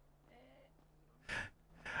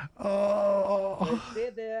 Right, stay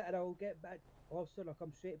there and I'll get back. Officer, I'll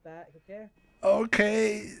come straight back, okay?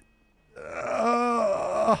 Okay.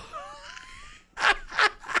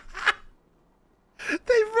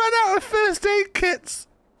 They've run out of first aid kits.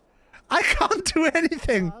 I can't do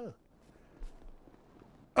anything.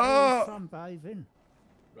 Sunbathing.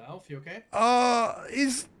 Ralph, you okay?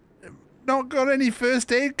 He's not got any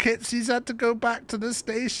first aid kits. He's had to go back to the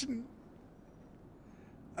station.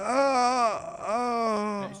 Hey,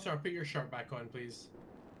 sir, put your shirt back on, please.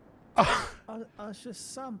 I was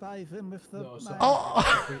just sunbathing with the. No,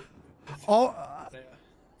 man.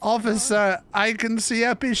 Officer, I can see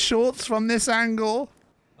up his shorts from this angle.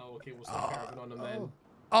 Oh, okay, we'll start carving on him then.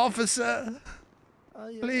 Officer, Are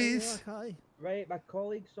you please. okay? Right, my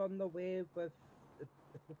colleague's on the way with the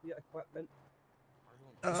appropriate equipment.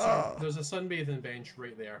 Sir, there's a sunbathing bench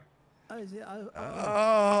right there. Oh, is it? I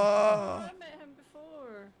met him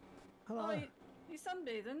before. Hello. Oh, you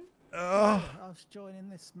sunbathing? I was joining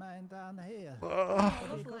this man down here.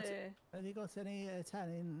 Lovely. Have you got any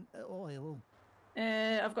tannin oil?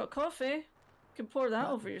 I've got coffee. You can pour that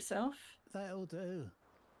over yourself. That'll do.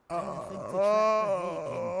 Sounds like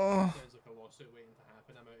a lawsuit waiting to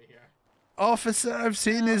happen. I'm out of here. Officer, I've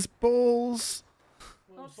seen his balls.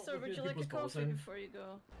 Officer, would you like a coffee before you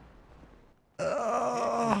go?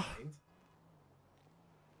 Alright,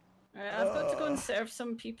 I've got to go and serve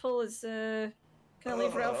some people. Can I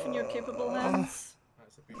leave Ralph in your capable hands?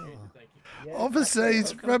 That's appreciated, thank you. Officer,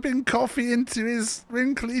 he's rubbing coffee into his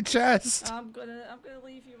wrinkly chest. I'm gonna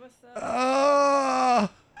leave you with that.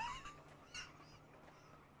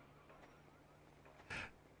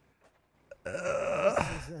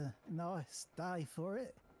 This is a nice day for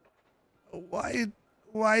it.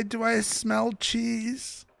 Why do I smell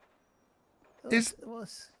cheese? Is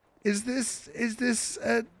this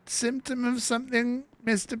a symptom of something,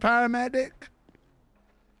 Mr. Paramedic?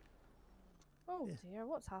 Oh dear,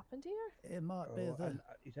 what's happened here? It might be the.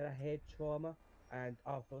 He's had a head trauma and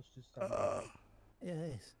Arthur's just.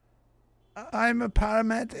 Yes. I'm a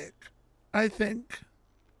paramedic, I think.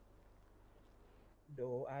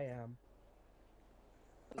 No, I am.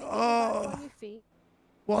 Oh,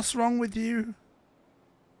 what's wrong with you?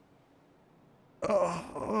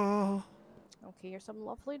 Oh. Okay, here's some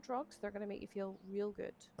lovely drugs. They're gonna make you feel real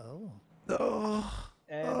good. Oh.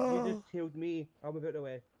 You just healed me. I'll move out of the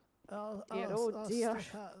way. Oh, Dear, I'll dear.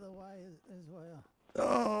 step out of the way as well.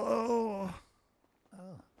 Oh.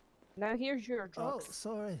 Now here's your drugs. Oh,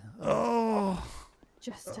 sorry. Oh.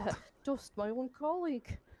 Just my own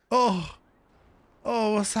colleague. Oh.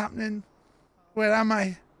 Oh, what's happening? Where am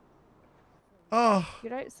I? Oh.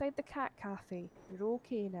 You're outside the cat cafe. You're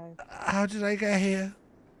okay now. How did I get here?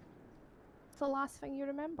 It's the last thing you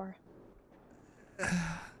remember.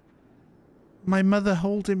 My mother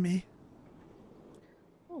holding me.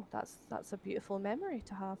 Oh, that's a beautiful memory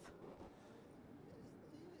to have.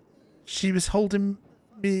 She was holding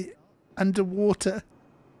me underwater.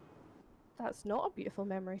 That's not a beautiful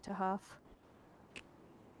memory to have.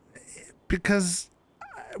 Because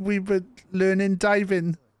we were learning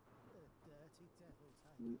diving.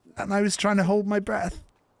 And I was trying to hold my breath.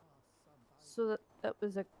 So that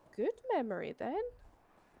was a good memory then?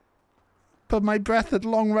 But my breath had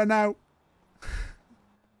long run out.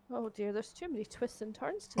 Oh dear, there's too many twists and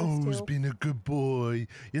turns to this Always tale. been a good boy.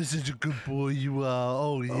 You're such a good boy, you are.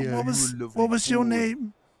 Oh, yeah, What was your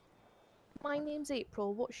name? My name's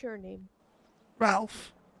April. What's your name?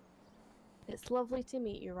 Ralph. It's lovely to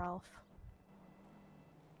meet you, Ralph.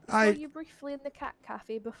 I saw you briefly in the cat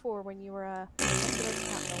cafe before when you were a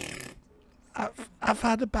cat dog. I've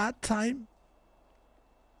had a bad time.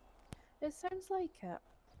 It sounds like it.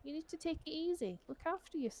 You need to take it easy. Look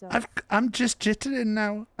after yourself. I'm just jittering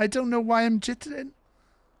now. I don't know why I'm jittering.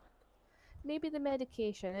 Maybe the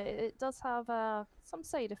medication. It does have some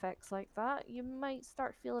side effects like that. You might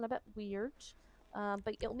start feeling a bit weird,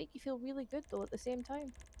 but it'll make you feel really good though at the same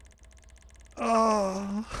time.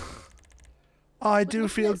 Oh, I do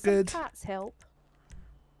feel good. Cats help.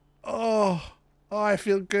 Oh, I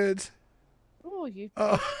feel good. Oh, Oh,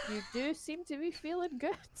 you do seem to be feeling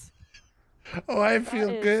good. Oh, I That feel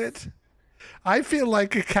is- good. I feel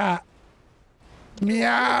like a cat.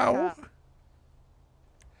 Meow.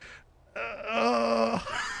 Oh.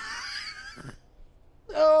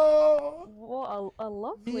 Oh. What a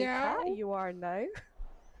lovely cat you are now.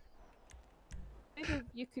 Maybe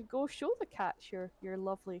you could go show the cats your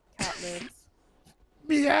lovely cat moves.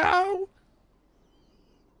 Meow.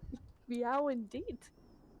 Meow indeed.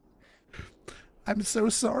 I'm so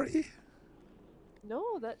sorry.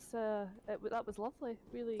 No, that's that was lovely.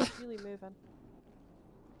 Really, really moving.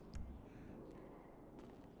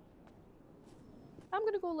 I'm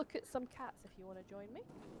gonna go look at some cats if you want to join me.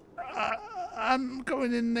 I'm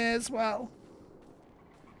going in there as well.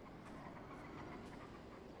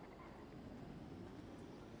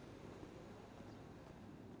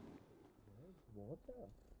 Water?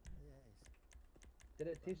 Yes. Did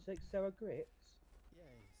it taste like sour grapes? Yes.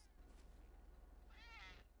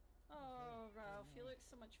 Oh, Ralph, you look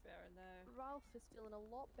so much better now. Ralph is feeling a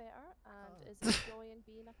lot better and is enjoying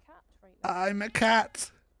being a cat right now. I'm a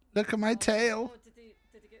cat. Look at my tail. Oh, did he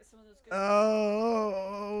get some of those good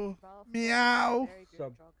Oh. Meow.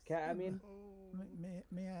 Some ketamine?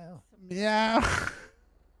 Meow. Meow.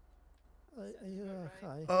 Are you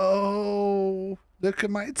okay? Oh. Look at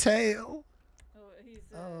my tail.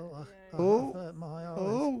 Oh, Oh. I've hurt my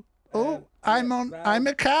eyes. Oh. I'm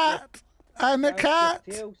a cat. I'm a cat.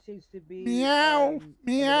 Meow.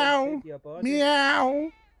 Meow.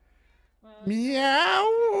 Meow.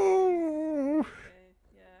 Meow.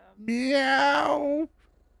 Meow.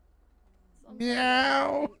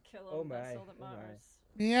 Meow. Oh my.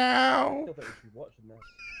 Meow. I still think we should be watching this.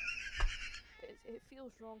 It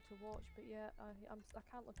feels wrong to watch, but yeah, I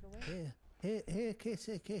can't look away. Here,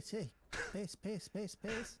 kitty. Piss. Piss.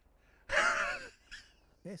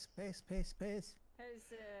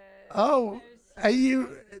 Oh, are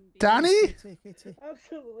you Danny?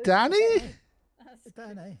 Absolutely. Danny?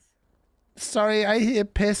 Danny. Sorry, I hear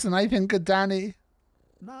piss and I think of Danny.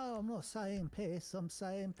 No, I'm not saying piss. I'm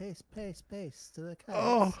saying piss to the cats.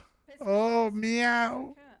 Oh, oh,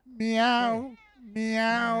 meow, meow,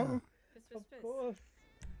 meow. Of course.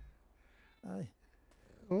 Aye.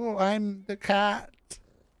 Oh, I'm the cat.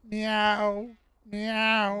 Meow,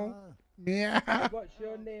 meow, meow. What's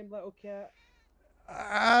your name, little cat?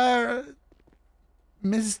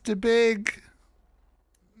 Mr. Big.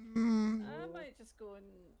 I might just go and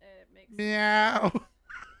make some Meow.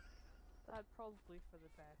 That's probably for the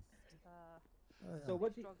best. So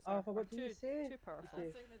what do you, Arthur, what do you say? Too powerful.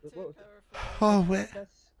 You say- Oh,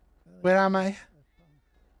 where am I?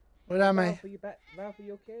 Where am I? Ralph, are you back? Ralph, are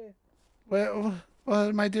you okay? What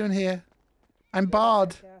am I doing here? I'm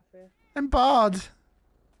barred. Cafe. I'm barred.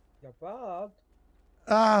 You're barred?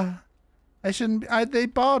 Ah, I shouldn't. They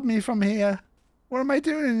barred me from here. What am I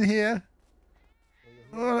doing in here?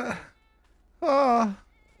 Oh, oh,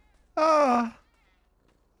 oh,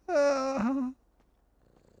 oh.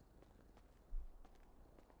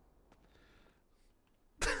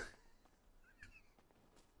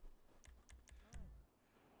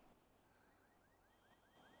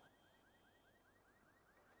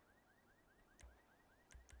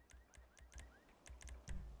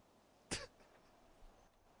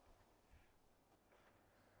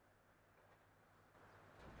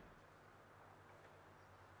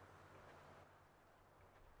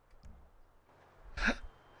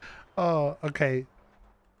 Oh, okay.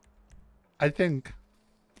 I think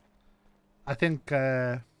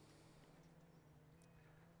that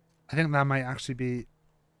might actually be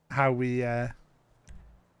how we end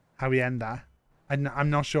that. I'm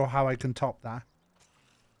not sure how I can top that.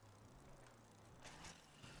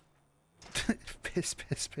 Piss.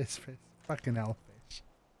 Fucking hell, fish.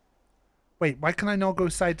 Wait, why can I not go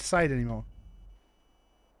side to side anymore?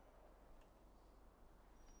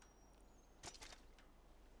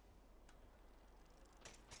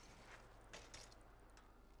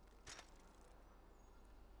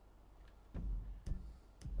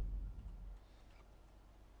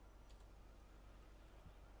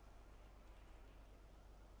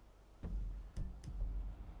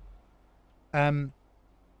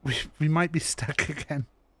 We might be stuck again.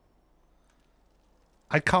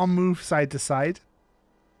 I can't move side to side.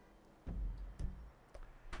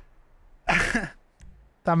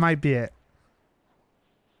 That might be it.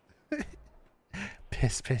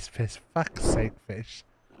 Piss. Fuck's sake, fish.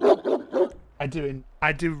 I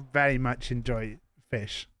do very much enjoy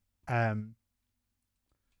fish.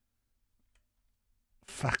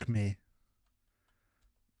 Fuck me.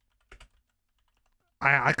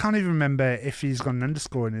 I can't even remember if he's got an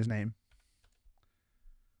underscore in his name.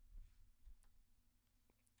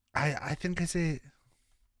 I think is it.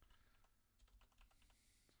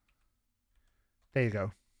 There you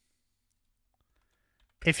go.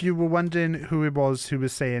 If you were wondering who it was who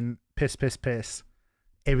was saying piss, piss, piss,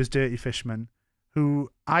 it was Dirty Fishman,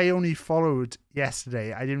 who I only followed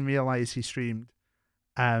yesterday. I didn't realize he streamed.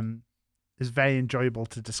 It's very enjoyable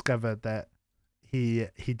to discover that he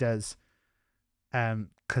does,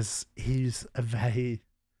 because he's a very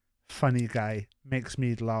funny guy. Makes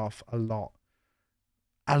me laugh a lot.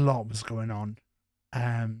 A lot was going on.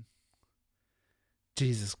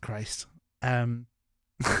 Jesus Christ.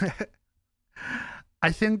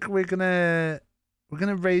 I think we're gonna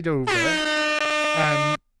raid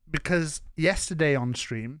over, because yesterday on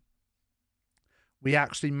stream we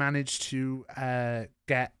actually managed to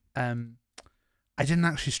get I didn't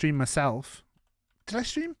actually stream myself. Did I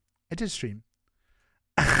stream? I did stream.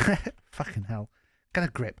 Fucking hell. Get a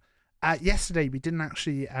grip. Yesterday we didn't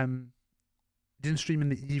actually didn't stream in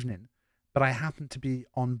the evening, but I happened to be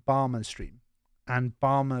on Barmer's stream, and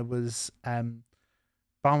Barmer was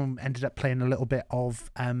Barmer ended up playing a little bit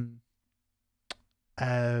of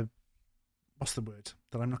what's the word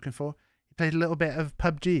that I'm looking for? He played a little bit of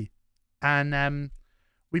PUBG, and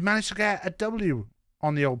we managed to get a W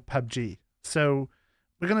on the old PUBG. So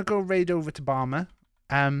we're gonna go raid over to Barmer.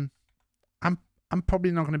 I'm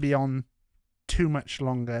probably not gonna be on too much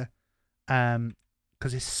longer,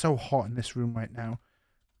 because it's so hot in this room right now.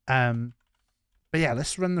 But yeah,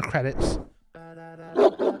 let's run the credits.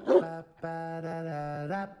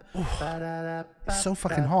 It's so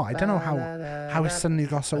fucking hot. I don't know how it suddenly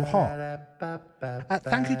got so hot.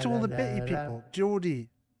 Thank you to all the bitty people: Geordie,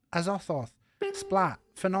 Azothoth, Splat,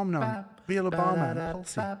 Phenomenon, Real Obama, and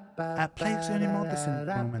Pulsey. Plague's the only mod that's in at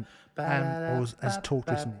the moment, or has talked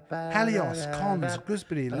recently. Helios, Cons,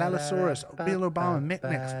 Gooseberry, Lalosaurus, Real Obama,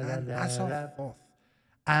 Micnix, and Azothoth.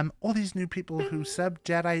 All these new people who sub: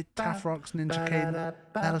 Jedi, Taffrox, Ninja Caden,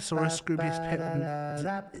 Lalosaurus, Scroobius, Pippin,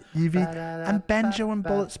 Eevee, and Benjo and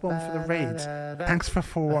Bulletspawn for the raids. Thanks for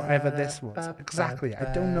whatever this was. Exactly,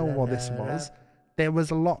 I don't know what this was. There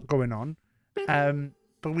was a lot going on,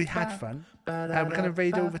 but we had fun. We're going to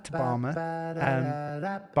raid over to Barmer.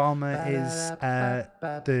 Barmer is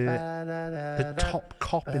the top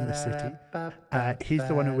cop in the city. He's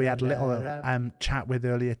the one who we had a little chat with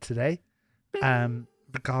earlier today.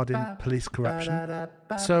 Regarding police corruption.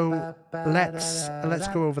 So let's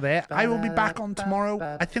go over there. I will be back on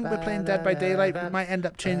tomorrow. I think we're playing Dead by Daylight. We might end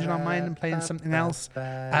up changing our mind and playing something else.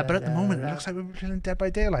 But at the moment, it looks like we're playing Dead by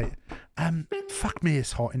Daylight. Fuck me,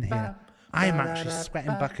 it's hot in here. I am actually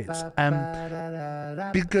sweating buckets.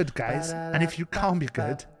 Be good, guys. And if you can't be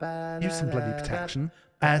good, use some bloody protection.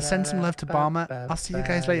 Send some love to Barmer. I'll see you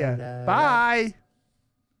guys later. Bye!